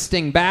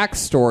interesting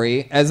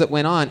backstory as it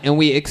went on, and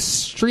we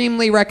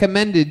extremely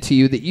recommended to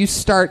you that you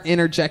start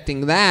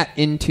interjecting that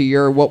into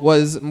your what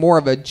was more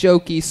of a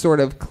jokey, sort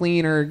of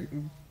cleaner,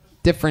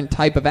 different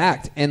type of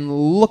act.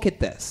 And look at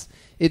this.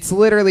 It's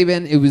literally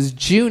been, it was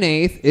June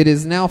 8th. It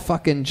is now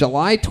fucking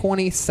July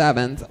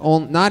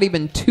 27th, not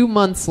even 2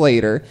 months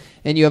later,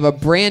 and you have a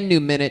brand new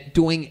minute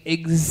doing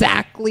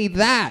exactly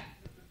that.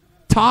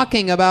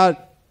 Talking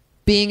about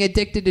being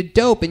addicted to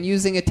dope and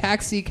using a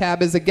taxi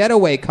cab as a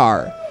getaway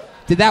car.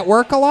 Did that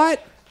work a lot?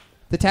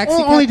 The taxi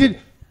cab? Only did.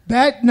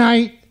 That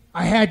night,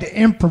 I had to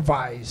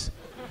improvise.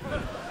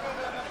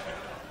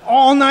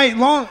 All night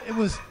long, it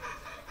was...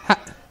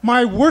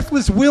 My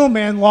worthless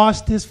wheelman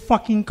lost his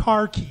fucking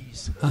car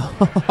keys.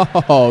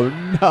 Oh,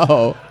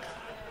 no.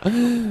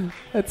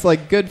 That's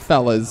like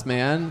Goodfellas,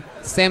 man.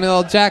 Samuel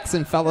L.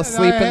 Jackson fell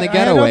asleep in the getaway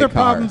car. I had other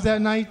problems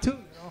that night, too.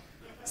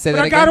 Say but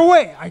that I again? got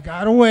away. I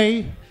got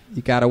away.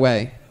 You got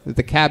away with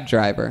the cab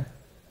driver.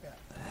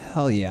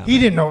 Hell yeah. He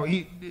didn't know.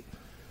 He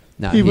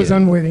was didn't.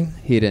 unwitting.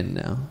 He didn't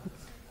know.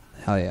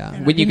 Hell yeah.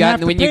 And he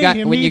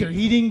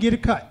didn't get a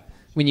cut.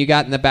 When you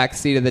got in the back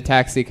seat of the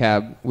taxi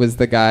cab, was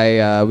the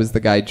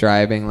guy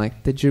driving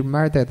like, did you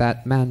murder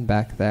that man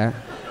back there?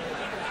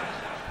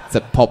 It's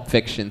a Pulp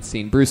Fiction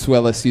scene. Bruce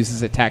Willis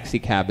uses a taxi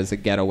cab as a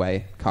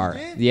getaway car.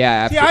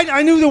 Yeah. See,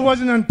 I knew there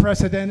wasn't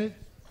unprecedented.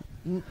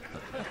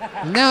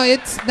 No,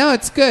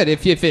 it's good.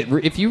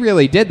 If you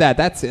really did that,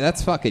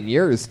 that's fucking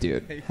yours,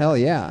 dude. Hell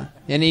yeah.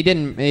 And he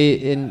didn't.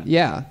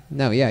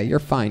 You're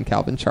fine,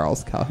 Calvin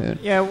Charles Calhoun.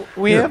 Yeah,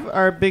 we have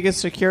our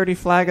biggest security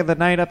flag of the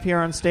night up here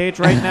on stage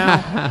right now.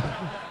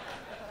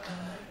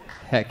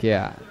 Heck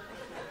yeah.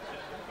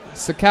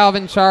 So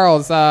Calvin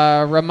Charles,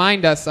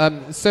 remind us.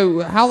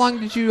 So how long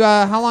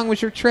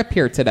was your trip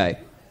here today?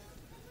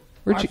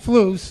 I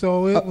flew,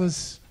 so it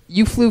was.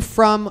 You flew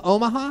from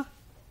Omaha?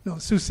 No,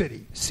 Sioux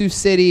City. Sioux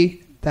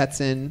City.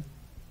 That's in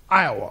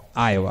Iowa.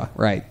 Iowa,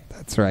 right.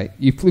 That's right.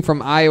 You flew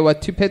from Iowa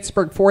to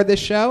Pittsburgh for this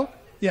show?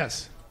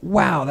 Yes.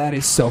 Wow, that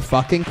is so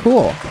fucking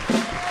cool.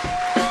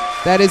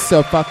 That is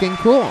so fucking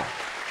cool.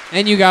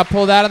 And you got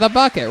pulled out of the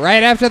bucket.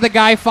 Right after the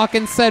guy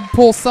fucking said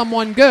pull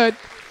someone good,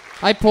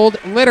 I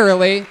pulled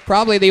literally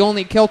probably the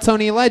only Kill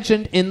Tony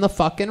legend in the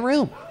fucking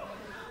room.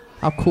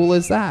 How cool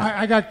is that?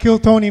 I got Kill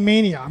Tony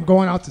Mania. I'm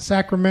going out to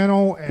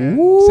Sacramento and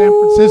San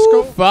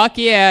Francisco. Fuck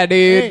yeah,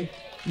 dude. Hey.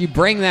 You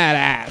bring that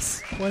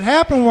ass. What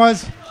happened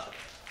was,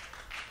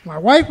 my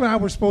wife and I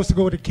were supposed to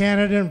go to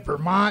Canada and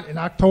Vermont in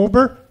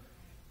October,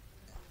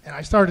 and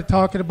I started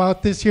talking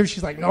about this here.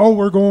 She's like, "No,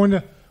 we're going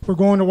to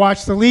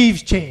watch the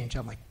leaves change."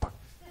 I'm like, "Fuck,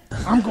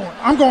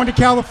 I'm going to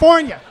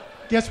California."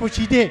 Guess what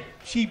she did?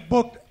 She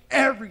booked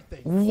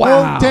everything.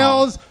 Wow.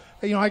 Hotels.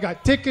 I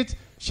got tickets.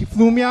 She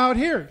flew me out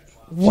here.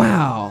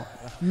 Wow.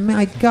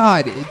 My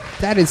God,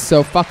 that is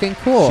so fucking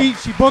cool.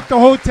 She booked a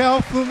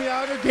hotel, flew me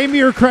out here, gave me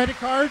her credit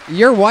card.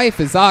 Your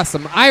wife is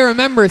awesome. I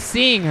remember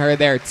seeing her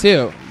there,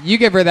 too. You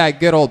give her that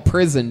good old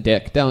prison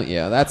dick, don't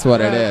you? That's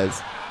what it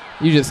is.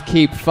 You just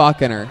keep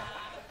fucking her.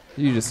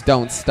 You just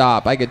don't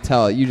stop. I could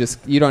tell. You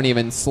don't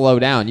even slow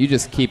down. You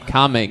just keep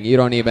coming. You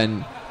don't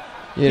even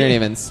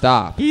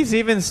stop. He's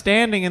even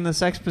standing in the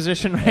sex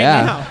position right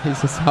now. now.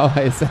 He's just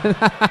always...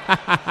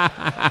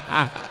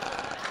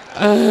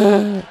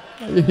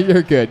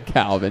 You're good,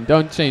 Calvin.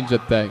 Don't change a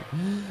thing.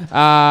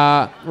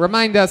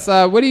 Remind us,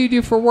 what do you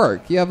do for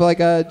work? You have like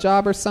a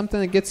job or something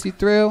that gets you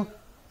through?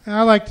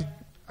 I like to,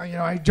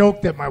 I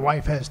joke that my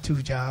wife has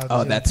 2 jobs.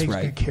 Oh, that's takes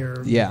right. Good care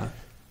of me. Yeah,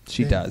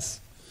 she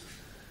does.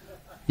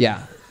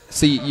 Yeah.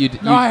 So you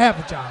I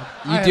have a job.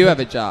 You do have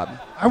a job.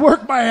 I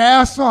work my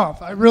ass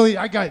off. I work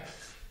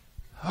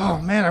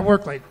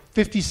like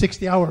 50,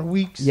 60-hour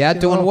weeks. Yeah,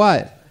 doing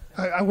what?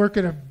 I work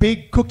at a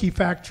big cookie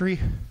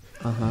factory.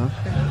 Uh-huh.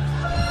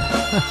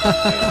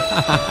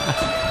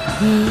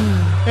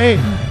 Hey,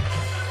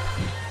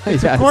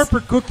 it's a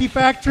corporate cookie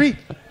factory,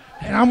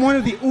 and I'm one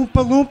of the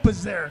Oompa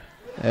Loompas there.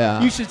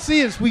 Yeah. You should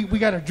see us. We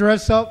got to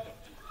dress up,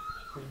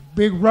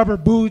 big rubber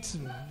boots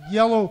and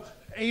yellow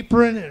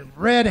apron and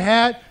red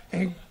hat,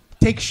 and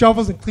take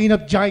shovels and clean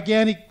up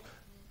gigantic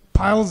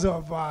piles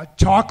of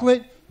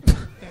chocolate.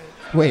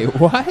 Wait,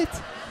 what?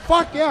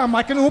 Fuck yeah, I'm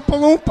like an Oompa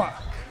Loompa.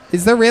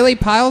 Is there really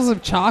piles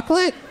of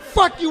chocolate?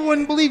 Fuck, you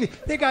wouldn't believe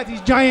it. They got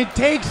these giant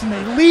tanks and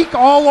they leak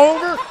all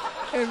over.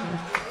 And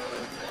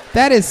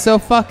that is so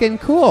fucking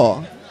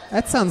cool.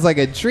 That sounds like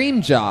a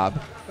dream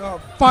job.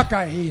 Oh, fuck,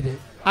 I hate it.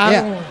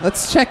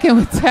 Let's check in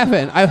with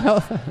Devin.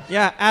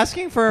 Yeah,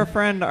 asking for a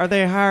friend, are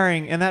they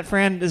hiring? And that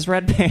friend is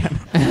Redban.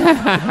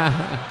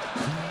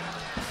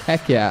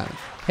 Heck yeah.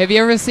 Have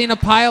you ever seen a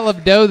pile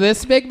of dough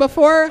this big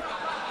before?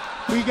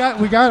 We got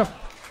a...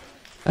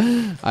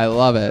 I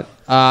love it.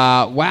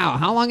 Wow,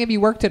 how long have you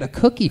worked at a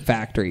cookie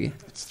factory?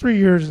 It's 3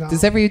 years now.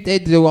 Does every day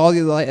do all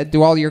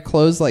your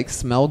clothes like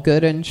smell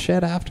good and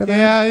shit after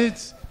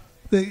that?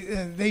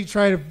 Yeah, they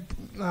try to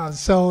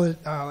sell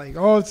it like,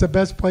 oh, it's the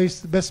best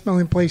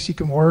smelling place you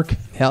can work.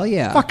 Hell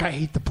yeah. Fuck, I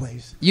hate the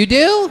place. You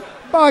do?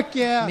 Fuck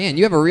yeah. Man,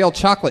 you have a real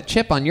chocolate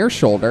chip on your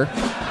shoulder.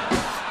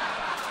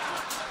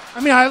 I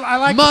mean, I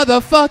like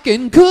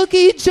motherfucking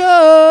cookie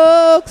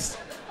jokes.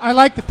 I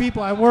like the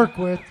people I work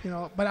with,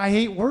 but I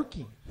hate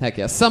working. Heck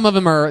yeah. Some of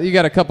them you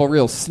got a couple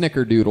real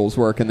snickerdoodles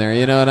working there,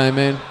 you know what I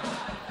mean?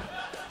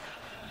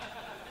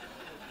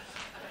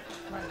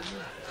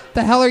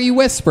 The hell are you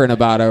whispering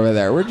about over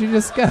there? Where'd you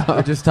just go?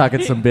 We're just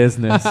talking some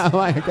business. Oh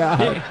my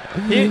God.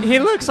 He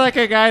looks like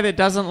a guy that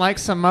doesn't like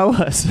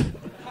Samoas.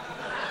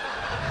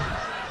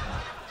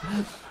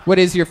 What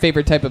is your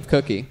favorite type of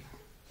cookie?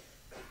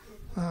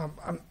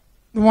 The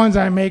ones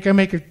I make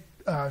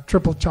a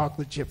triple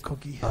chocolate chip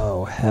cookie.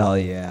 Oh, hell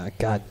yeah.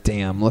 God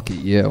damn, look at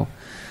you.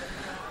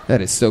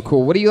 That is so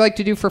cool. What do you like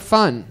to do for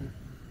fun?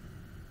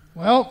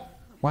 Well,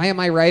 why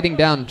am I writing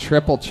down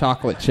triple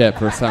chocolate chip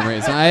for some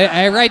reason?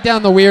 I write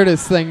down the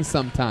weirdest things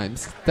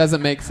sometimes.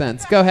 Doesn't make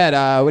sense. Go ahead.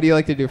 What do you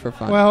like to do for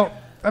fun? Well,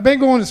 I've been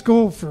going to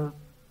school for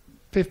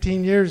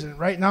 15 years, and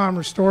right now I'm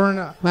restoring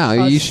a... Wow,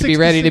 you should be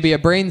ready to be a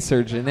brain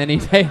surgeon any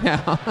day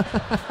now.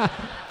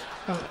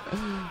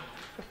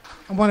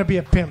 I want to be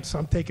a pimp, so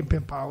I'm taking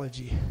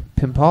pimpology.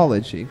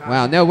 Pimpology.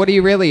 Wow. No, what are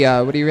you really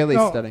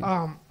studying?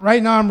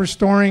 Right now I'm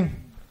restoring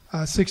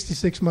a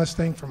 66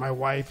 Mustang for my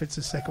wife. It's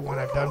the second one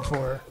I've done for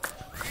her.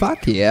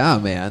 Fuck yeah,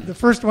 man. The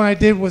first one I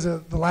did was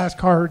the last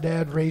car her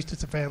dad raced.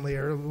 It's a family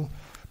heirloom.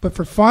 But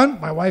for fun,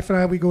 my wife and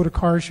I, we go to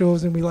car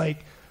shows and we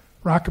like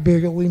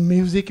rockabilly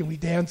music and we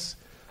dance.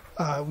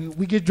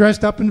 We get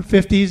dressed up in the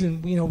 50s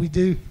and, we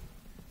do,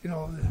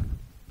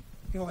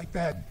 like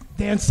that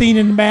dance scene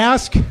in The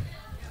Mask,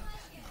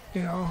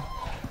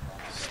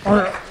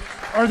 or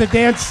the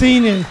dance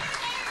scene in...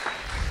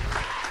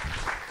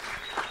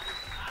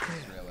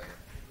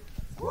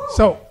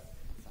 So...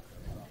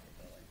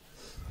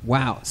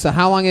 Wow. So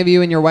how long have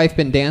you and your wife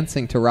been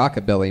dancing to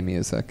rockabilly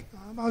music?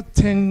 About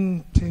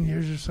 10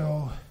 years or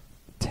so.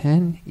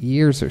 10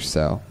 years or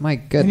so. My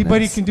goodness.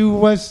 Anybody can do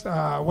West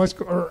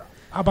or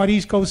how about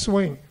East Coast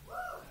swing?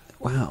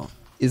 Wow.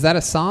 Is that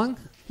a song?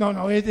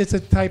 No, it's a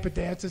type of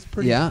dance. It's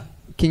pretty. Yeah.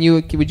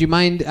 Would you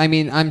mind? I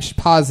mean, I'm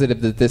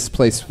positive that this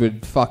place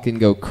would fucking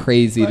go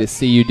crazy to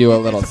see you do a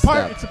little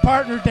step. It's a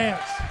partner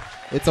dance.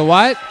 It's a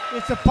what?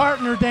 It's a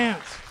partner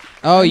dance.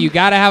 Oh, you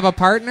gotta have a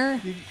partner?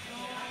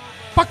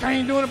 Fuck, I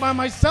ain't doing it by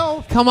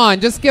myself. Come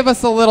on, just give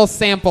us a little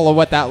sample of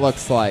what that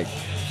looks like.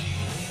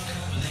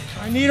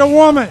 I need a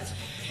woman.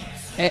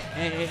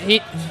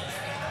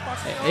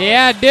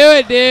 Yeah, do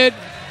it, dude.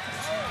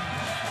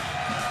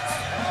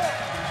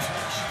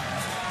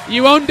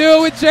 You won't do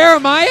it with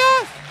Jeremiah?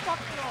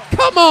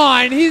 Come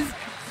on,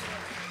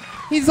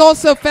 he's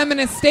also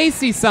feminist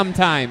Stacy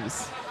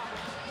sometimes.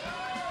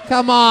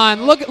 Come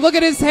on, look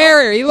at his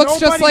hair. He looks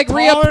just like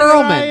Rhea Nobody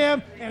taller than I Perlman.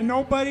 am, and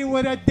nobody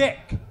with a dick.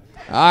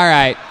 All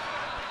right.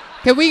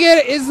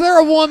 Is there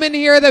a woman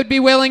here that would be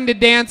willing to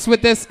dance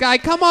with this guy?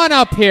 Come on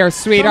up here,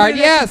 sweetheart.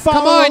 Somebody that Yes, can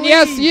come follow on. the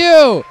Yes, lead.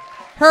 you.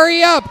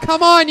 Hurry up.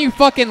 Come on, you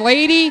fucking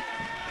lady.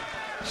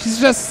 She's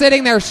just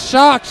sitting there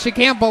shocked. She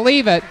can't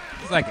believe it.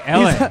 It's like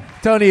Ellen.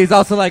 Tony is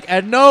also like,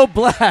 and no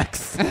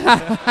blacks.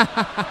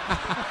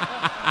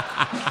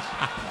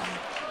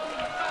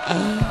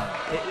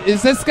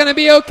 Is this going to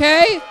be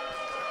okay?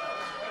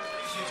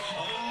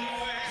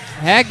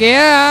 Heck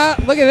yeah.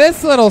 Look at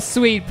this little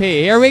sweet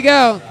pea. Here we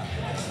go.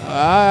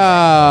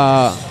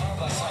 Oh.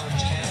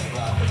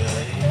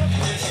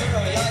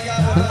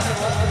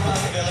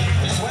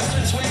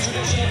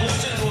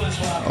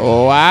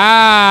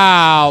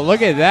 Wow.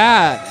 Look at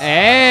that.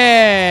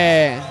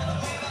 Hey.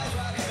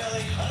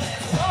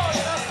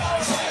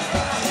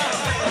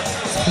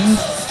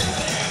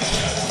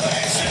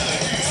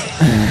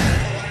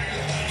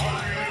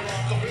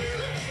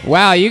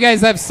 Wow, you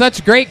guys have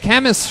such great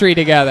chemistry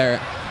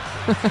together.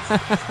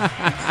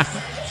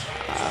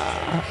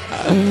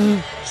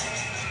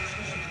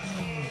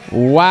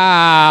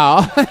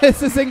 Wow,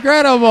 this is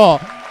incredible.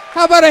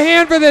 How about a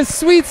hand for this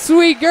sweet,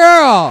 sweet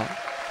girl?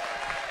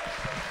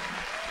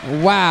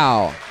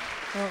 Wow.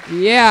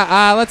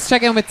 Yeah, let's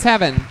check in with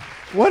Tevin.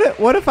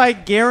 What if I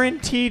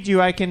guaranteed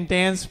you I can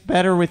dance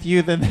better with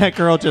you than that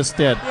girl just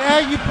did?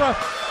 Yeah,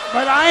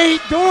 but I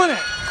ain't doing it.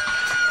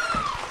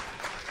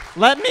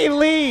 Let me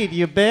lead,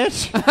 you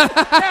bitch.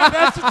 Yeah,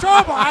 that's the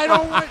trouble. I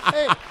don't want.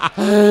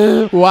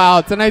 Hey.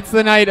 Wow, tonight's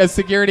the night a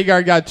security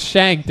guard got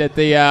shanked at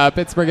the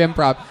Pittsburgh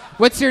Improv.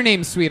 What's your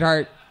name,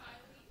 sweetheart?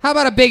 How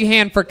about a big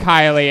hand for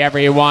Kylie,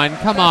 everyone?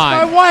 Come on.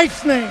 That's my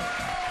wife's name.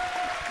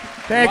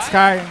 Thanks,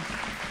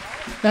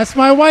 Kylie. That's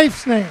my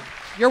wife's name.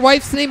 Your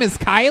wife's name is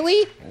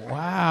Kylie?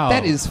 Wow.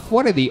 That is,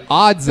 what are the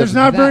odds There's of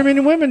not that? very many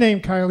women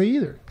named Kylie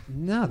either.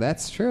 No,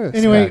 that's true.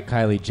 Anyway,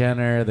 Kylie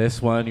Jenner, this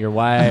one, your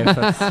wife.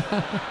 That's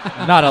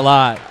not a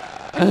lot.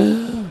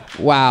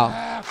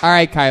 Wow. All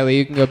right, Kylie,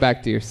 you can go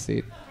back to your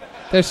seat.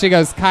 There she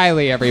goes,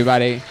 Kylie,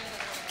 everybody.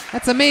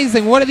 That's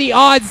amazing. What are the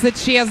odds that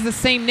she has the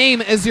same name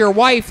as your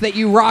wife that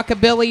you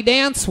rockabilly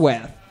dance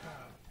with?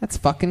 That's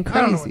fucking crazy.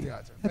 I don't know what the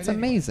odds are. That's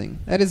amazing.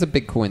 That is a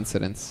big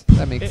coincidence.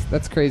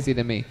 That's crazy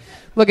to me.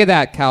 Look at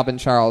that, Calvin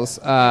Charles.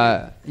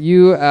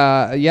 You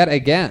yet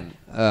again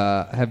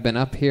have been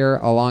up here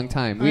a long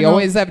time. We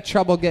always have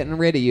trouble getting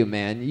rid of you,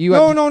 man.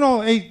 No.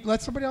 Hey,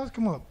 let somebody else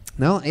come up.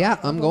 No, yeah,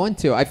 I'm going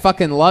to. I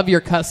fucking love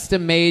your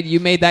custom made. You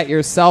made that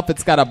yourself.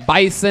 It's got a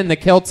bison, the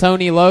Kill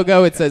Tony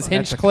logo. It says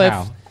That's a Hinchcliffe.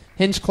 cow.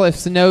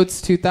 Hinchcliffe's Notes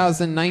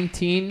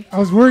 2019. I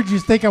was worried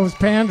you'd think I was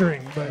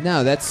pandering, but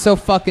No, that's so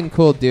fucking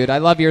cool, dude. I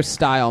love your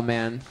style,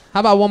 man.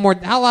 How about one more?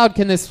 How loud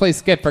can this place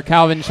get for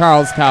Calvin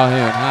Charles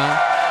Calhoun,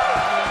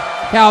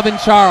 huh? Calvin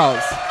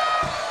Charles.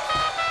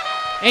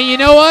 And you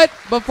know what?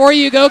 Before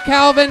you go,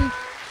 Calvin,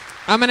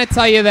 I'm gonna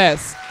tell you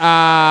this.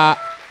 I'm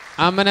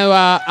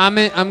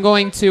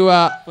going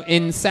to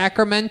in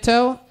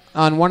Sacramento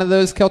on one of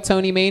those Kill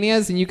Tony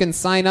Manias, and you can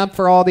sign up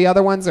for all the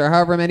other ones or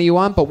however many you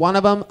want. But one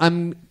of them,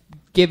 I'm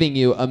giving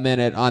you a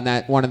minute on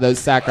that one of those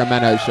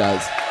Sacramento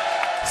shows.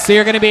 So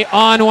you're going to be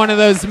on one of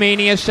those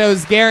Mania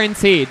shows,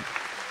 guaranteed.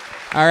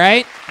 All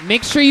right.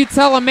 Make sure you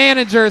tell a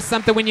manager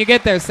something when you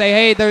get there.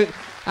 Say, hey,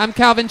 I'm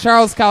Calvin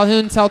Charles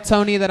Calhoun. Tell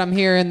Tony that I'm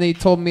here, and they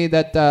told me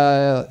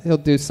that he'll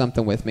do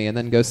something with me, and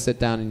then go sit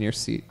down in your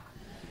seat.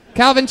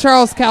 Calvin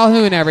Charles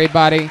Calhoun,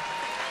 everybody.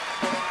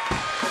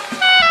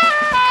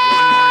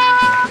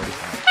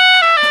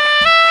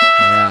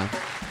 Yeah.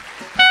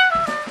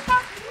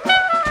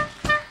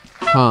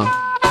 Huh.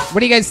 What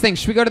do you guys think?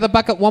 Should we go to the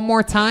bucket one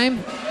more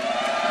time?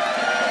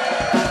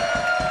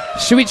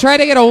 Should we try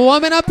to get a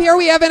woman up here?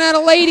 We haven't had a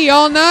lady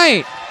all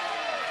night.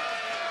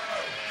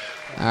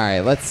 All right,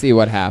 let's see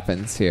what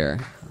happens here.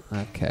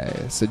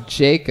 Okay, so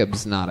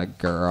Jacob's not a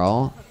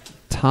girl.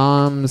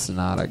 Tom's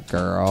not a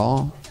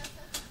girl.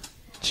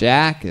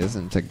 Jack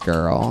isn't a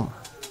girl.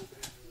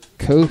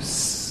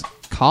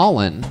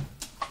 Colin.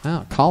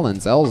 Oh,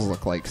 Colin's L's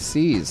look like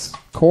C's.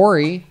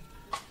 Corey's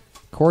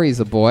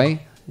a boy.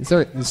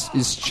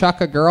 Is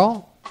Chuck a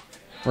girl?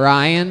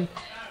 Ryan?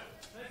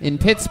 In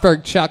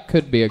Pittsburgh, Chuck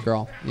could be a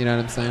girl. You know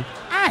what I'm saying?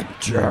 I'm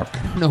Chuck.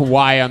 I don't know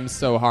why I'm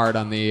so hard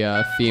on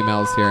the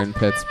females here in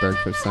Pittsburgh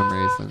for some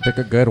reason. Pick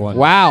a good one.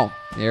 Wow.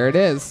 There it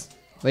is.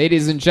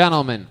 Ladies and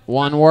gentlemen,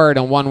 one word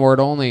and one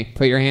word only.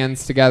 Put your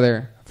hands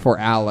together for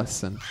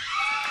Allison.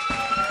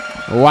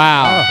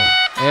 Wow.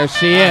 Oh. There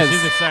she is.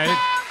 She's excited.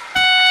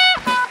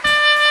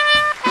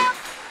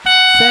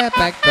 Step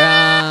back from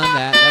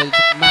that,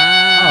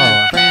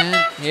 my friend.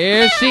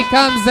 Here she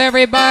comes,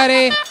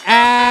 everybody.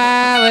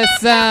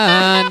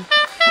 Allison.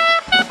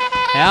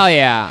 Hell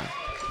yeah.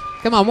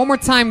 Come on, one more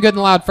time, good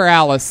and loud for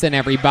Allison,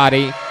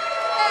 everybody.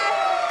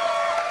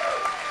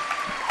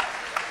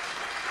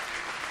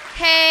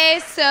 Hey,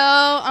 so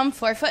I'm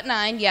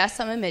 4'9". Yes,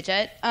 I'm a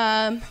midget.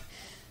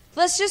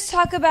 Let's just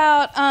talk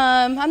about,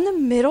 I'm the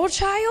middle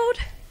child,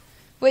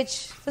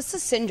 which that's a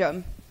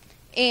syndrome.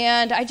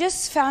 And I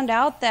just found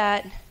out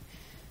that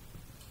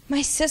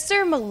my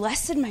sister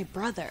molested my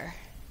brother.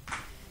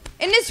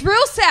 And it's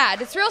real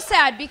sad. It's real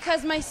sad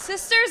because my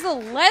sister's a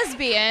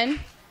lesbian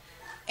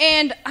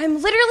and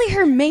I'm literally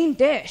her main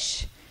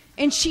dish.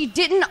 And she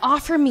didn't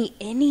offer me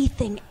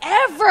anything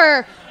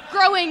ever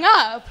growing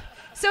up.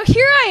 So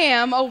here I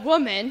am, a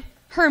woman,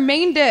 her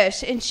main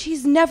dish, and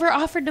she's never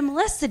offered to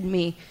molested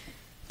me.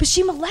 But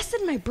she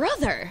molested my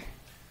brother.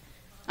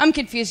 I'm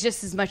confused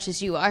just as much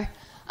as you are.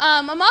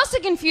 I'm also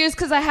confused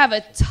because I have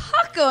a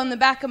taco in the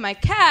back of my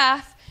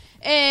calf,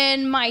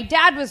 and my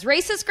dad was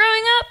racist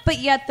growing up, but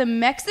yet the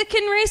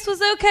Mexican race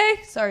was okay.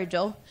 Sorry,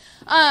 Joel.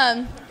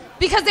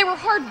 Because they were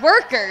hard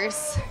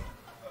workers.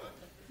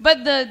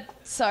 But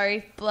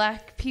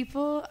black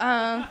people,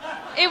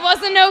 it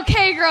wasn't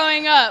okay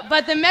growing up.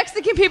 But the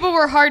Mexican people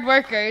were hard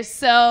workers,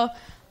 so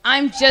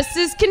I'm just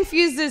as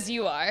confused as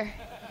you are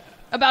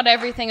about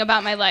everything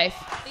about my life.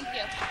 Thank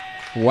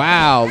you.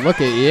 Wow, look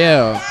at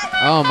you.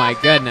 Oh, my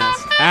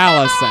goodness.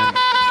 Allison.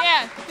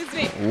 Yeah, it's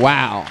me.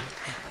 Wow.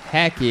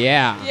 Heck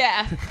yeah.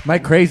 Yeah. My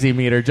crazy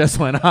meter just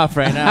went off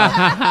right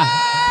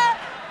now.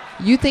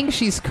 You think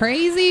she's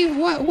crazy?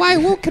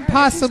 What could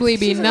possibly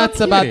be nuts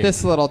about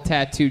this little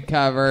tattooed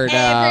covered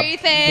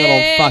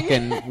little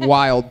fucking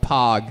wild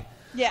pog?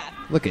 Yeah.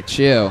 Look at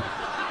you.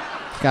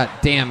 God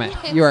damn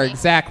it. You are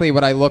exactly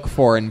what I look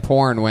for in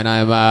porn when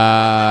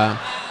I'm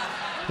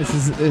this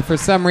is for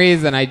some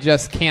reason I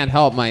just can't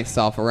help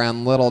myself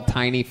around little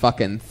tiny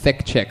fucking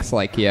thick chicks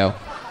like you.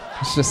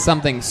 It's just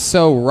something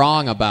so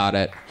wrong about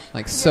it.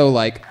 Like so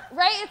like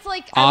right? It's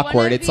like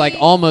awkward. It's like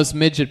almost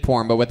midget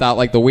porn, but without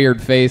like the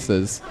weird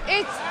faces.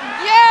 It's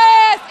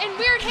yes, and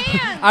weird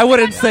hands. I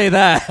wouldn't say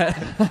that.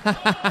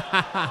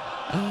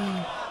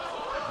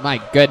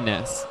 My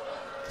goodness.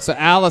 So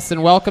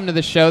Allison, welcome to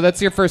the show.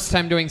 That's your first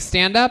time doing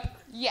stand-up?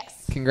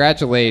 Yes.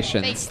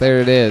 Congratulations. Thanks. There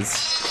it is.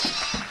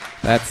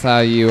 That's how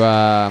you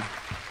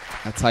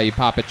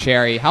pop a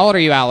cherry. How old are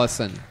you,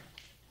 Allison?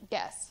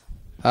 Yes.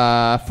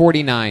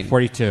 49.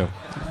 42.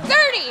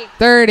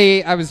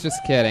 30. I was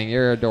just kidding.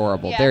 You're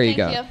adorable. Yeah, there you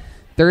thank go. you.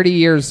 30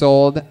 years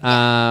old.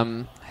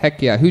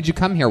 Heck yeah. Who'd you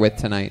come here with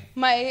tonight?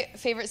 My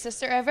favorite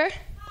sister ever.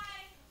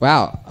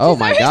 Wow. Oh,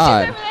 my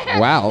God.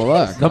 Wow,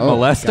 look. The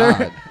molester?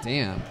 God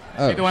damn.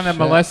 Is she the one that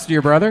molested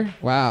your brother?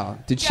 Wow.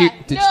 No,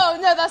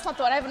 that's not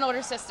the one. I have an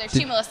older sister.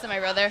 She molested my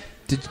brother.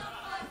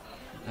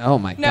 Oh,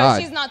 my No,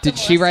 God. she's not the Did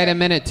she write a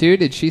minute, too?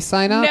 Did she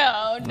sign up?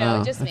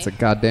 No, just That's me. a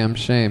goddamn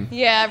shame.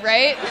 Yeah,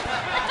 right?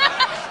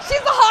 She's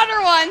the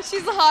hotter one.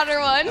 She's the hotter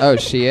one. Oh,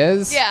 she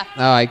is? Yeah.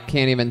 Oh, I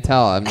can't even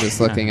tell. I'm just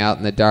looking out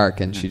in the dark,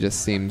 and she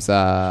just seems...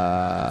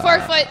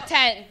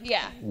 4'10".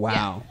 Yeah.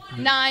 Wow. Yeah.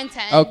 9,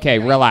 10. Okay,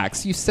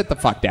 relax. You sit the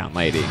fuck down,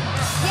 lady.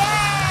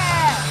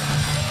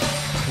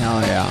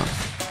 Hell yeah.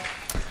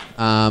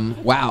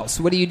 Wow.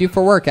 So what do you do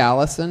for work,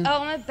 Allison?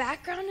 Oh, I'm a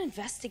background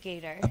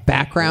investigator. A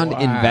background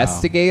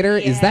investigator?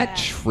 Is that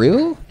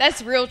true?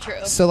 That's real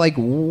true. So like,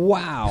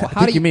 wow.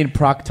 I think you mean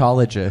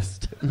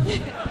proctologist.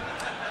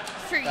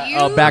 For you?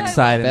 Oh,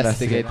 backside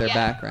investigate their Yeah.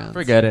 backgrounds.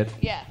 Forget it.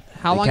 Yeah.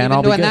 How They long have can't you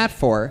all been be doing good. that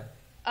for?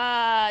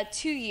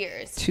 2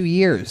 years. 2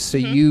 years. So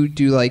you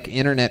do like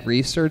internet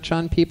research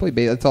on people?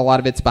 It's a lot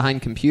of it's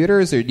behind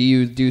computers, or do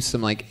you do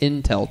some like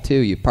intel too?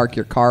 You park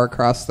your car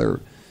across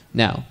the...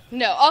 No.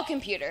 No, all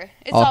computer.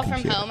 It's All all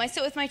computer. from home. I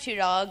sit with my 2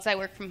 dogs. I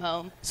work from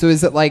home. So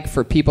is it like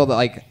for people that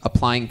like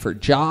applying for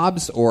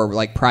jobs or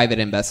like private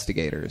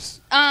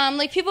investigators?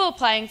 Like people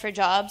applying for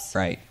jobs.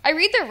 Right. I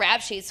read their rap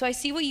sheets, so I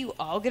see what you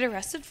all get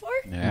arrested for.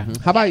 Yeah.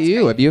 How about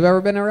you? Have you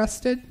ever been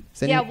arrested?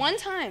 Is Yeah, one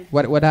time.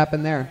 What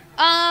happened there?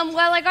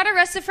 Well, I got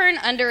arrested for an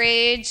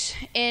underage,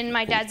 and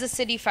my dad's a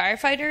city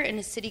firefighter, and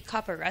a city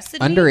cop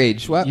arrested me.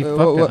 Underage? What? You what-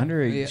 fucked what- an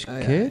underage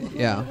yeah, kid?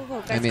 Yeah.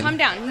 Whoa, guys, calm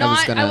down.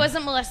 I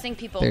wasn't molesting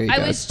people. There you I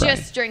go, was Brian.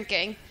 just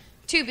drinking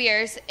 2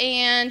 beers,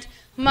 and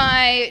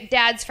my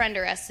dad's friend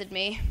arrested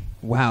me.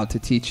 Wow, to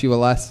teach you a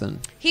lesson.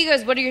 He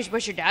goes,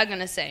 what's your dad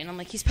gonna say? And I'm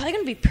like, he's probably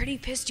gonna be pretty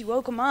pissed you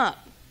woke him up.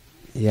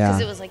 Yeah.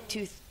 Because it was like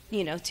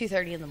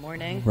 2:30 in the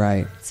morning.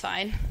 Right. It's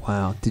fine.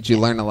 Wow. Did you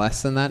learn a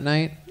lesson that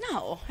night?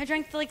 No, I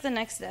drank like the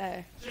next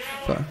day.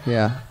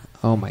 Yeah.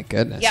 Oh my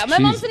goodness. Yeah, my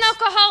mom's Jesus. an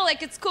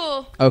alcoholic. It's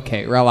cool.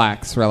 Okay,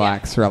 relax.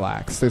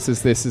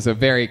 This is a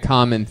very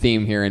common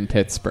theme here in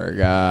Pittsburgh.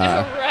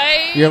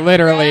 Right? You're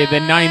literally the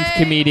 9th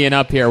comedian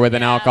up here with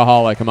an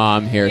alcoholic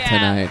mom here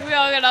tonight. We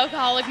all got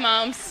alcoholic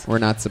moms. We're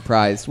not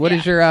surprised. What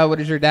does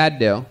your dad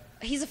do?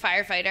 He's a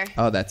firefighter.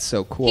 Oh, that's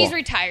so cool. He's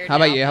retired How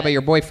about now, you? How about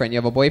your boyfriend? You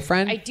have a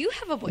boyfriend? I do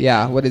have a boyfriend.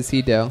 Yeah. What does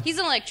he do? He's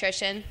an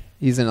electrician.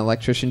 He's an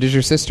electrician. Does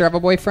your sister have a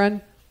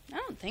boyfriend? I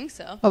don't think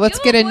so. Oh, let's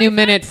get a new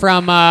minute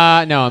from. No,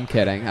 I'm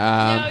kidding.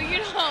 No, you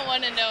don't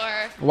want to know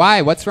her.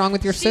 Why? What's wrong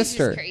with your She's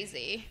sister? just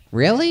crazy.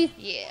 Really?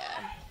 Yeah.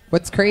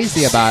 What's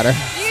crazy about her?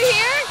 You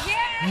hear?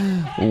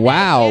 Yeah.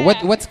 Wow.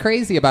 What's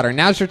crazy about her?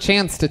 Now's your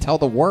chance to tell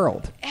the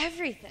world.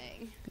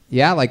 Everything.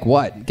 Yeah, like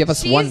what? Give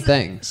us one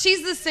thing.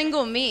 She's the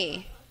single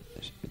me.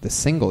 The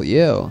single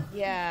you.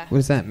 Yeah. What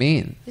does that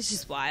mean? It's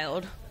just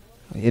wild.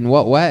 In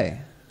what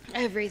way?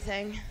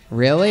 Everything.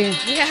 Really?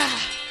 Yeah.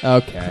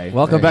 Okay.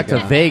 Welcome there back you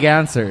to go. Vague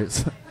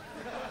Answers.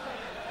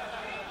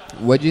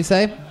 What'd you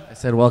say? I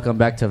said welcome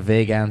back to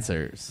Vague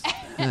Answers.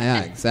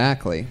 Yeah,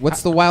 exactly.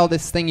 What's the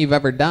wildest thing you've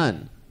ever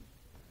done?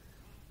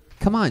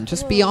 Come on,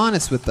 just be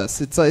honest with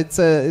us. It's a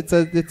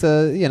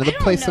the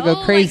place will go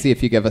know, crazy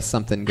if you give us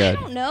something good.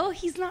 I don't know.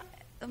 He's not.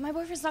 My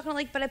boyfriend's not gonna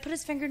like, but I put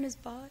his finger in his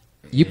butt.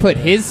 You put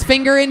his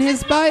finger in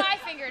his butt? My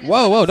finger in his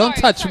Whoa, butt. whoa! Don't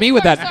touch me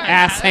with that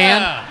ass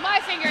hand. My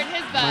finger in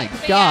his butt. My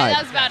But God. Yeah,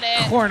 that's about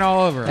it. Corn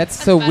all over. That's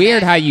so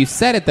weird how you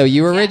said it though.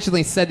 You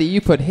originally said that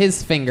you put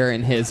his finger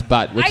in his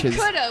butt, which I is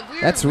could've. We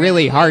were that's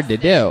really hard to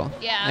do.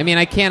 Yeah. I mean,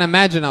 I can't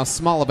imagine how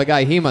small of a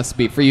guy he must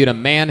be for you to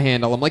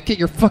manhandle him. Like, get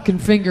your fucking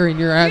finger in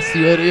your ass,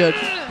 you idiot.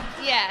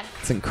 Yeah.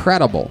 It's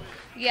incredible.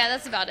 Yeah,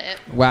 that's about it.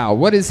 Wow,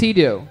 what does he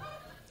do?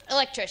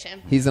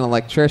 Electrician. He's an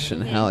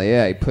electrician. Hell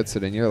yeah, he puts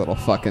it in your little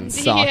fucking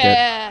socket.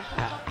 Yeah.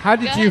 How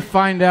did you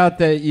find out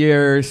that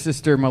your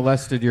sister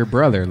molested your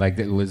brother? Like,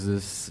 it was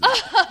this.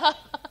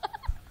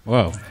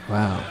 Whoa.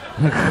 Wow.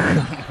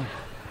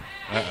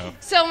 Uh-oh.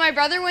 So my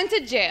brother went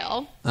to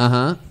jail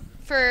Uh-huh.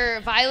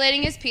 for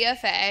violating his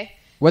PFA.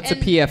 What's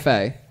And- a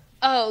PFA?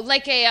 Oh,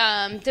 like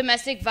a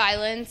domestic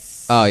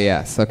violence. Oh,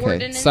 yes. Okay.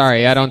 ordinance,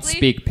 Sorry, I don't basically.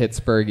 speak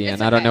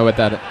Pittsburghian. I don't know what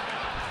that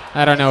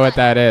I don't know what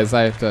that is.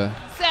 I have to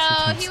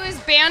So he was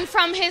banned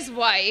from his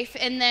wife,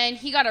 and then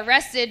he got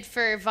arrested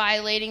for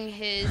violating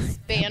his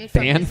ban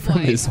from ban his from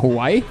wife, his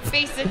wife?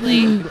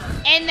 basically.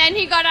 And then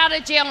he got out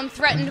of jail and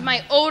threatened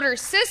my older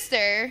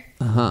sister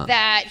Uh-huh.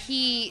 that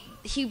he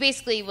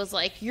basically was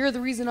like, "You're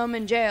the reason I'm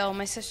in jail."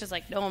 My sister's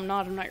like, "No, I'm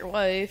not. I'm not your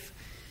wife."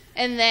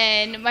 And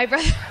then my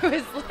brother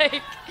was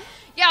like,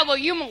 "Yeah, well,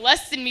 you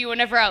molested me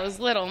whenever I was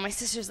little." And my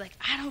sister's like,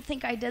 "I don't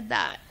think I did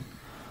that."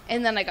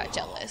 And then I got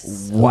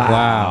jealous.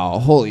 Wow.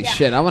 Holy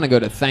shit. I want to go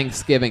to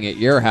Thanksgiving at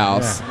your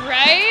house.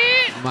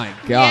 Right? My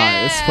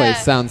God, this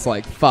place sounds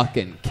like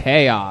fucking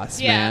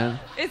chaos, Yeah. man.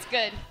 It's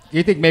good.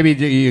 You think maybe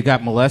you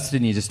got molested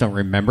and you just don't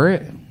remember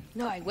it?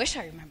 No, I wish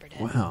I remembered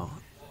it. Wow.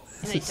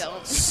 And I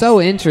don't. So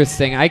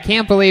interesting. I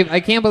can't believe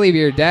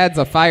your dad's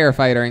a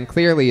firefighter and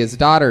clearly his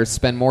daughters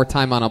spend more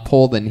time on a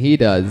pole than he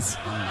does.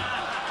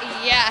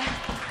 Yeah.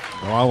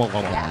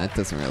 Yeah, that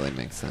doesn't really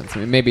make sense. I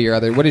mean, maybe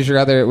what does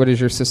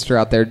your sister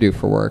out there do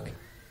for work?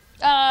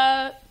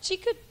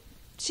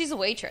 She's a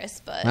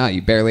waitress, but. Wow,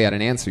 you barely had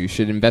an answer. You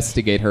should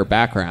investigate her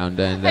background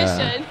and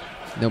I should.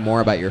 know more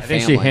about your I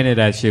think family. she hinted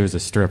at she was a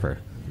stripper.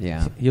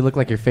 Yeah. You look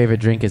like your favorite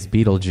drink is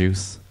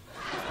Beetlejuice.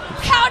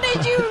 How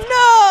did you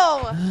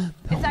know?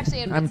 It's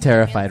actually I'm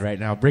terrified right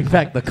now. Bring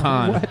back the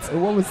con.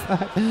 What was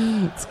that?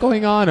 What's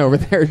going on over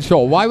there,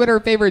 Joel? Why would her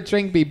favorite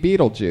drink be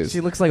Beetlejuice?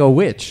 She looks like a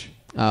witch.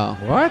 Oh.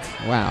 What?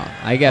 Wow.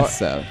 I guess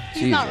so.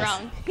 He's not Jesus.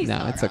 wrong. He's no,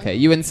 not it's wrong. okay.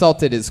 You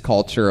insulted his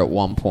culture at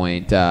one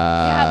point.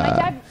 Yeah, my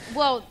dad.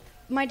 Well,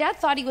 my dad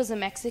thought he was a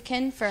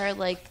Mexican for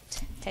like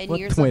 10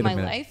 years of my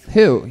life.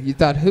 Who? You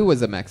thought who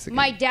was a Mexican?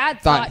 My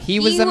dad thought he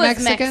was a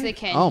Mexican?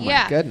 Mexican. Oh, my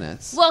yeah.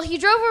 goodness. Well, he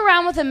drove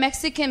around with a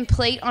Mexican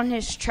plate on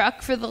his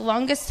truck for the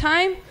longest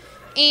time.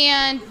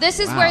 And this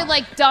is Wow. where,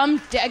 like,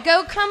 dumb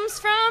Dego comes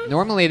from.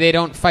 Normally, they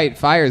don't fight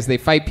fires. They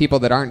fight people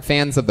that aren't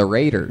fans of the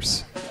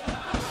Raiders.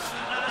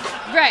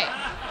 Right.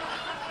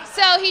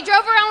 So he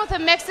drove around with a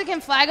Mexican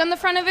flag on the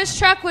front of his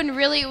truck when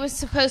really it was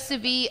supposed to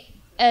be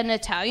an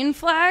Italian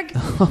flag.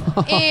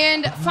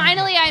 And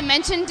finally I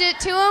mentioned it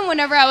to him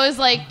whenever I was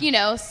like,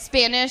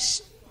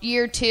 Spanish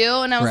year 2.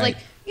 And I was Right. like,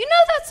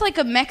 that's like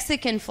a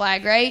Mexican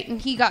flag, right?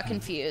 And he got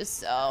confused.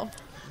 So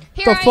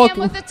here The I fuck- am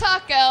with a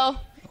taco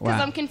because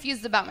Wow. I'm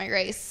confused about my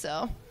race.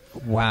 So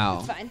Wow.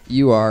 It's fine.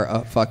 You are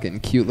a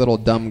fucking cute little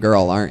dumb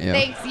girl, aren't you?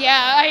 thanks.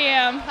 Yeah, I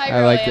am. I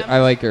really am. I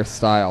like your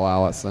style,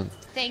 Allison.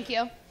 Thank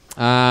you.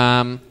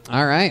 All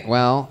right.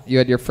 Well, you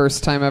had your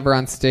first time ever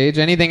on stage.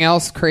 Anything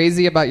else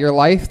crazy about your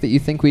life that you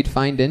think we'd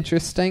find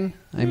interesting?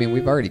 I mean,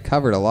 we've already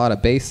covered a lot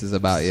of bases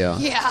about you.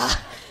 Yeah.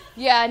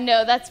 Yeah,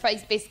 no, that's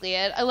basically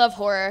it. I love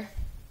horror.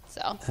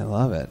 So. I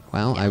love it.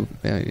 Well, I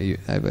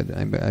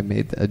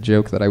made a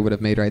joke that I would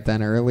have made right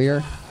then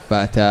earlier,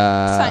 but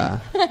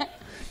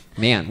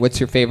man, what's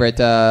your favorite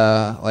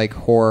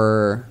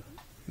horror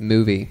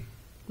movie?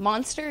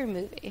 Monster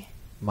movie.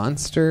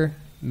 Monster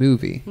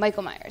movie.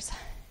 Michael Myers.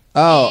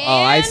 Oh,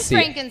 I And see.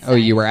 Frankenstein. Oh,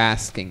 you were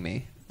asking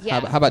me.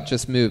 Yeah. How about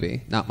just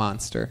movie, not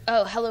monster?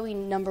 Oh,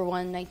 Halloween #1,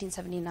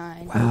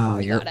 1979. Wow,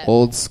 We you're got it.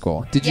 old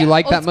school. Did you Yeah,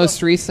 like old that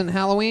most recent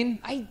Halloween?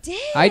 I did.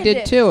 I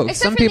did too. Except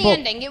Some for people. the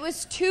ending. It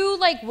was too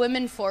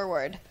women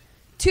forward.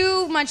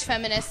 Too much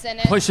feminists in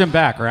it. Push them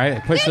back,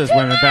 right? Push those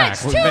women back.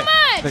 Too much.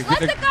 Let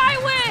the guy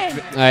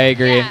win. I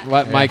agree.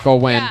 Let Michael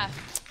win. Yeah.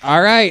 All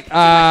right.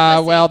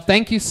 Well,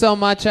 thank you so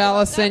much,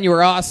 Allison. You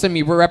were awesome.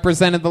 You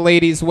represented the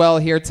ladies well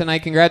here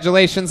tonight.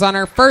 Congratulations on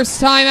her first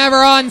time ever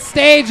on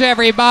stage,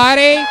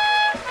 everybody.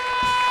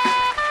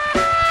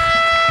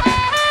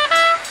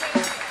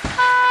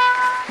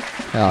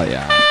 Hell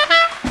yeah.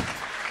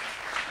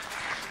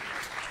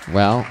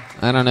 Well,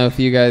 I don't know if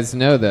you guys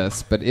know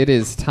this, but it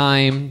is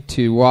time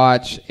to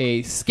watch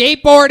a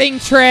skateboarding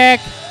trick.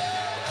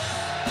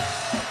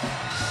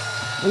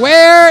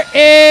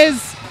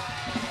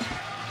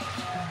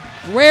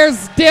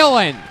 Where's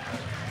Dylan?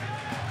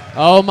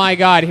 Oh my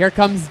God, here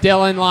comes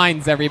Dylan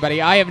Lines,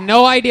 everybody. I have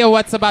no idea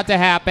what's about to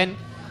happen.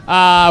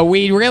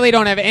 We really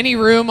don't have any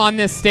room on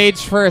this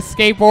stage for a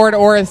skateboard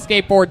or a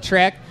skateboard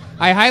trick.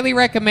 I highly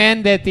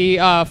recommend that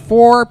the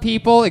 4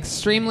 people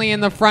extremely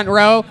in the front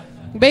row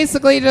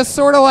basically just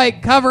sort of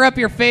like cover up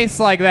your face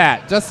like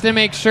that, just to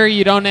make sure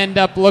you don't end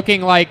up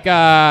looking like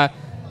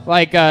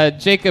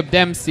Jacob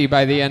Dempsey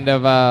by the end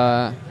of,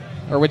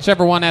 or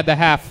whichever one had the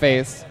half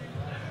face.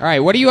 All right,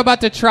 what are you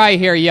about to try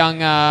here, young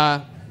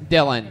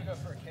Dylan?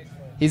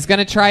 He's going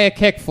to try a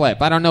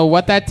kickflip. I don't know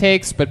what that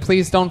takes, but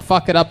please don't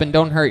fuck it up and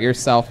don't hurt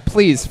yourself.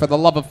 Please, for the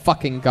love of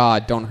fucking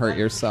God, don't hurt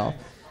yourself.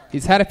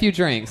 He's had a few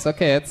drinks.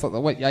 Okay, it's what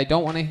I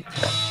don't want to...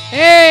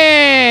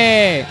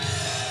 Hey!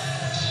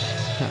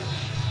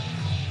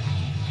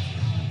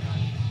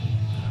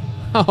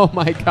 Oh,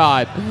 my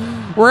God.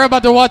 We're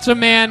about to watch a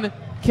man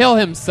kill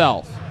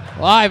himself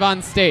live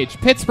on stage.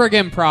 Pittsburgh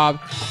Improv.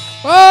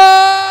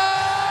 Oh!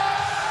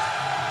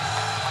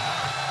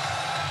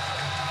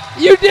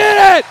 You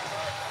did it!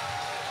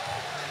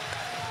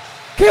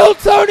 Kill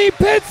Tony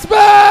Pittsburgh!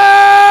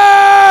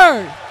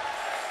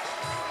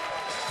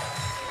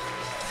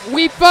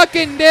 We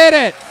fucking did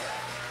it!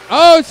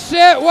 Oh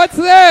shit, what's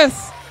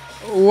this?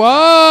 Whoa!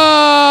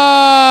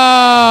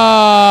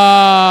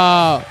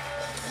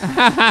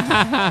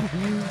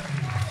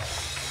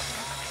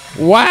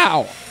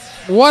 Wow.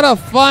 What a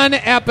fun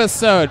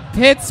episode.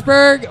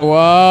 Pittsburgh.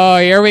 Whoa,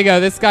 here we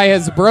go. This guy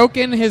has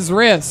broken his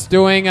wrist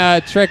doing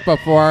a trick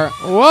before.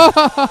 Whoa!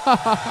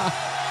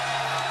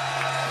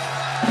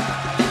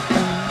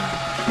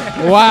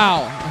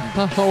 Wow.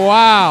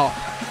 Wow.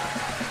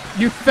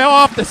 You fell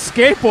off the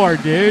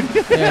skateboard, dude.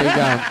 There you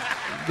go.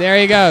 There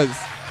he goes.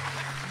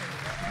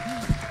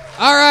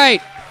 All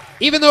right.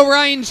 Even though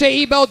Ryan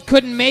J. Ebelt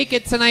couldn't make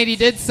it tonight, he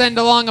did send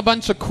along a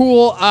bunch of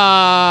cool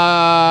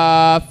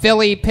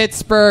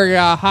Philly-Pittsburgh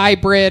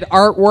hybrid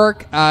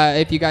artwork.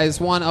 If you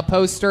guys want a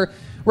poster,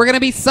 we're going to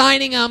be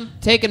signing them,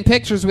 taking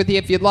pictures with you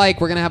if you'd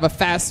like. We're going to have a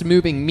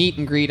fast-moving meet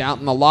and greet out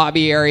in the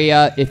lobby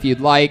area if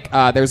you'd like.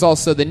 There's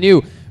also the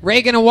new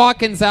Reagan and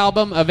Watkins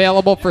album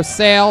available for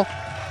sale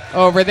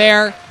over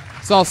there.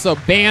 There's also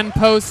band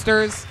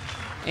posters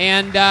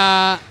and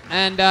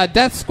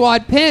Death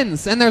Squad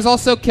pins, and there's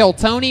also Kill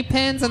Tony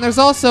pins, and there's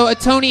also a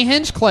Tony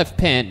Hinchcliffe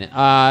pin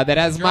that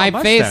has my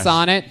face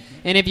on it.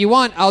 And if you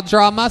want, I'll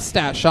draw a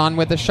mustache on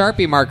with a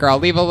Sharpie marker. I'll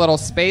leave a little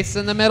space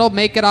in the middle,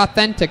 make it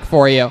authentic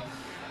for you.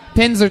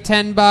 Pins are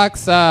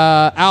 $10.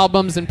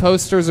 Albums and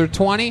posters are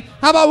 $20.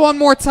 How about one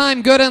more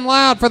time, good and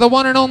loud, for the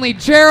one and only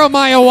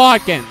Jeremiah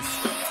Watkins?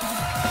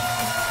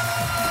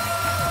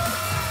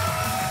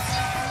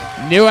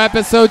 New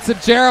episodes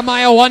of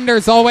Jeremiah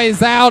Wonders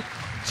always out.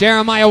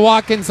 Jeremiah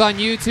Watkins on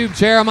YouTube.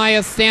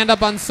 Jeremiah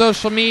stand-up on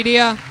social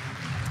media.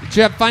 Did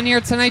you have fun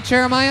here tonight,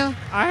 Jeremiah?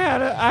 I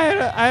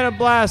had a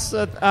blast.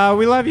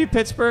 We love you,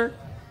 Pittsburgh.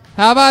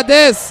 How about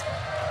this?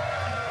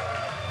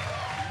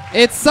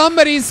 It's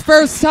somebody's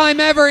first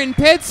time ever in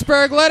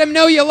Pittsburgh. Let him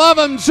know you love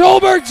him. Joel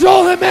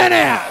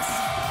Jimenez.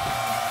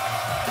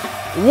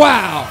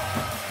 Wow.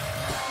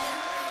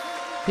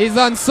 He's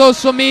on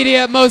social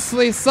media at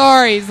Mostly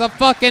Sorry. He's a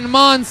fucking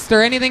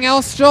monster. Anything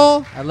else,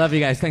 Joel? I love you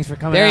guys. Thanks for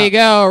coming There out. you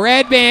go.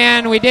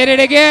 Redban, we did it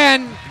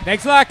again.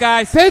 Thanks a lot,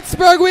 guys.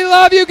 Pittsburgh, we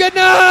love you. Good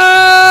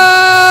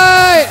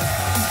night.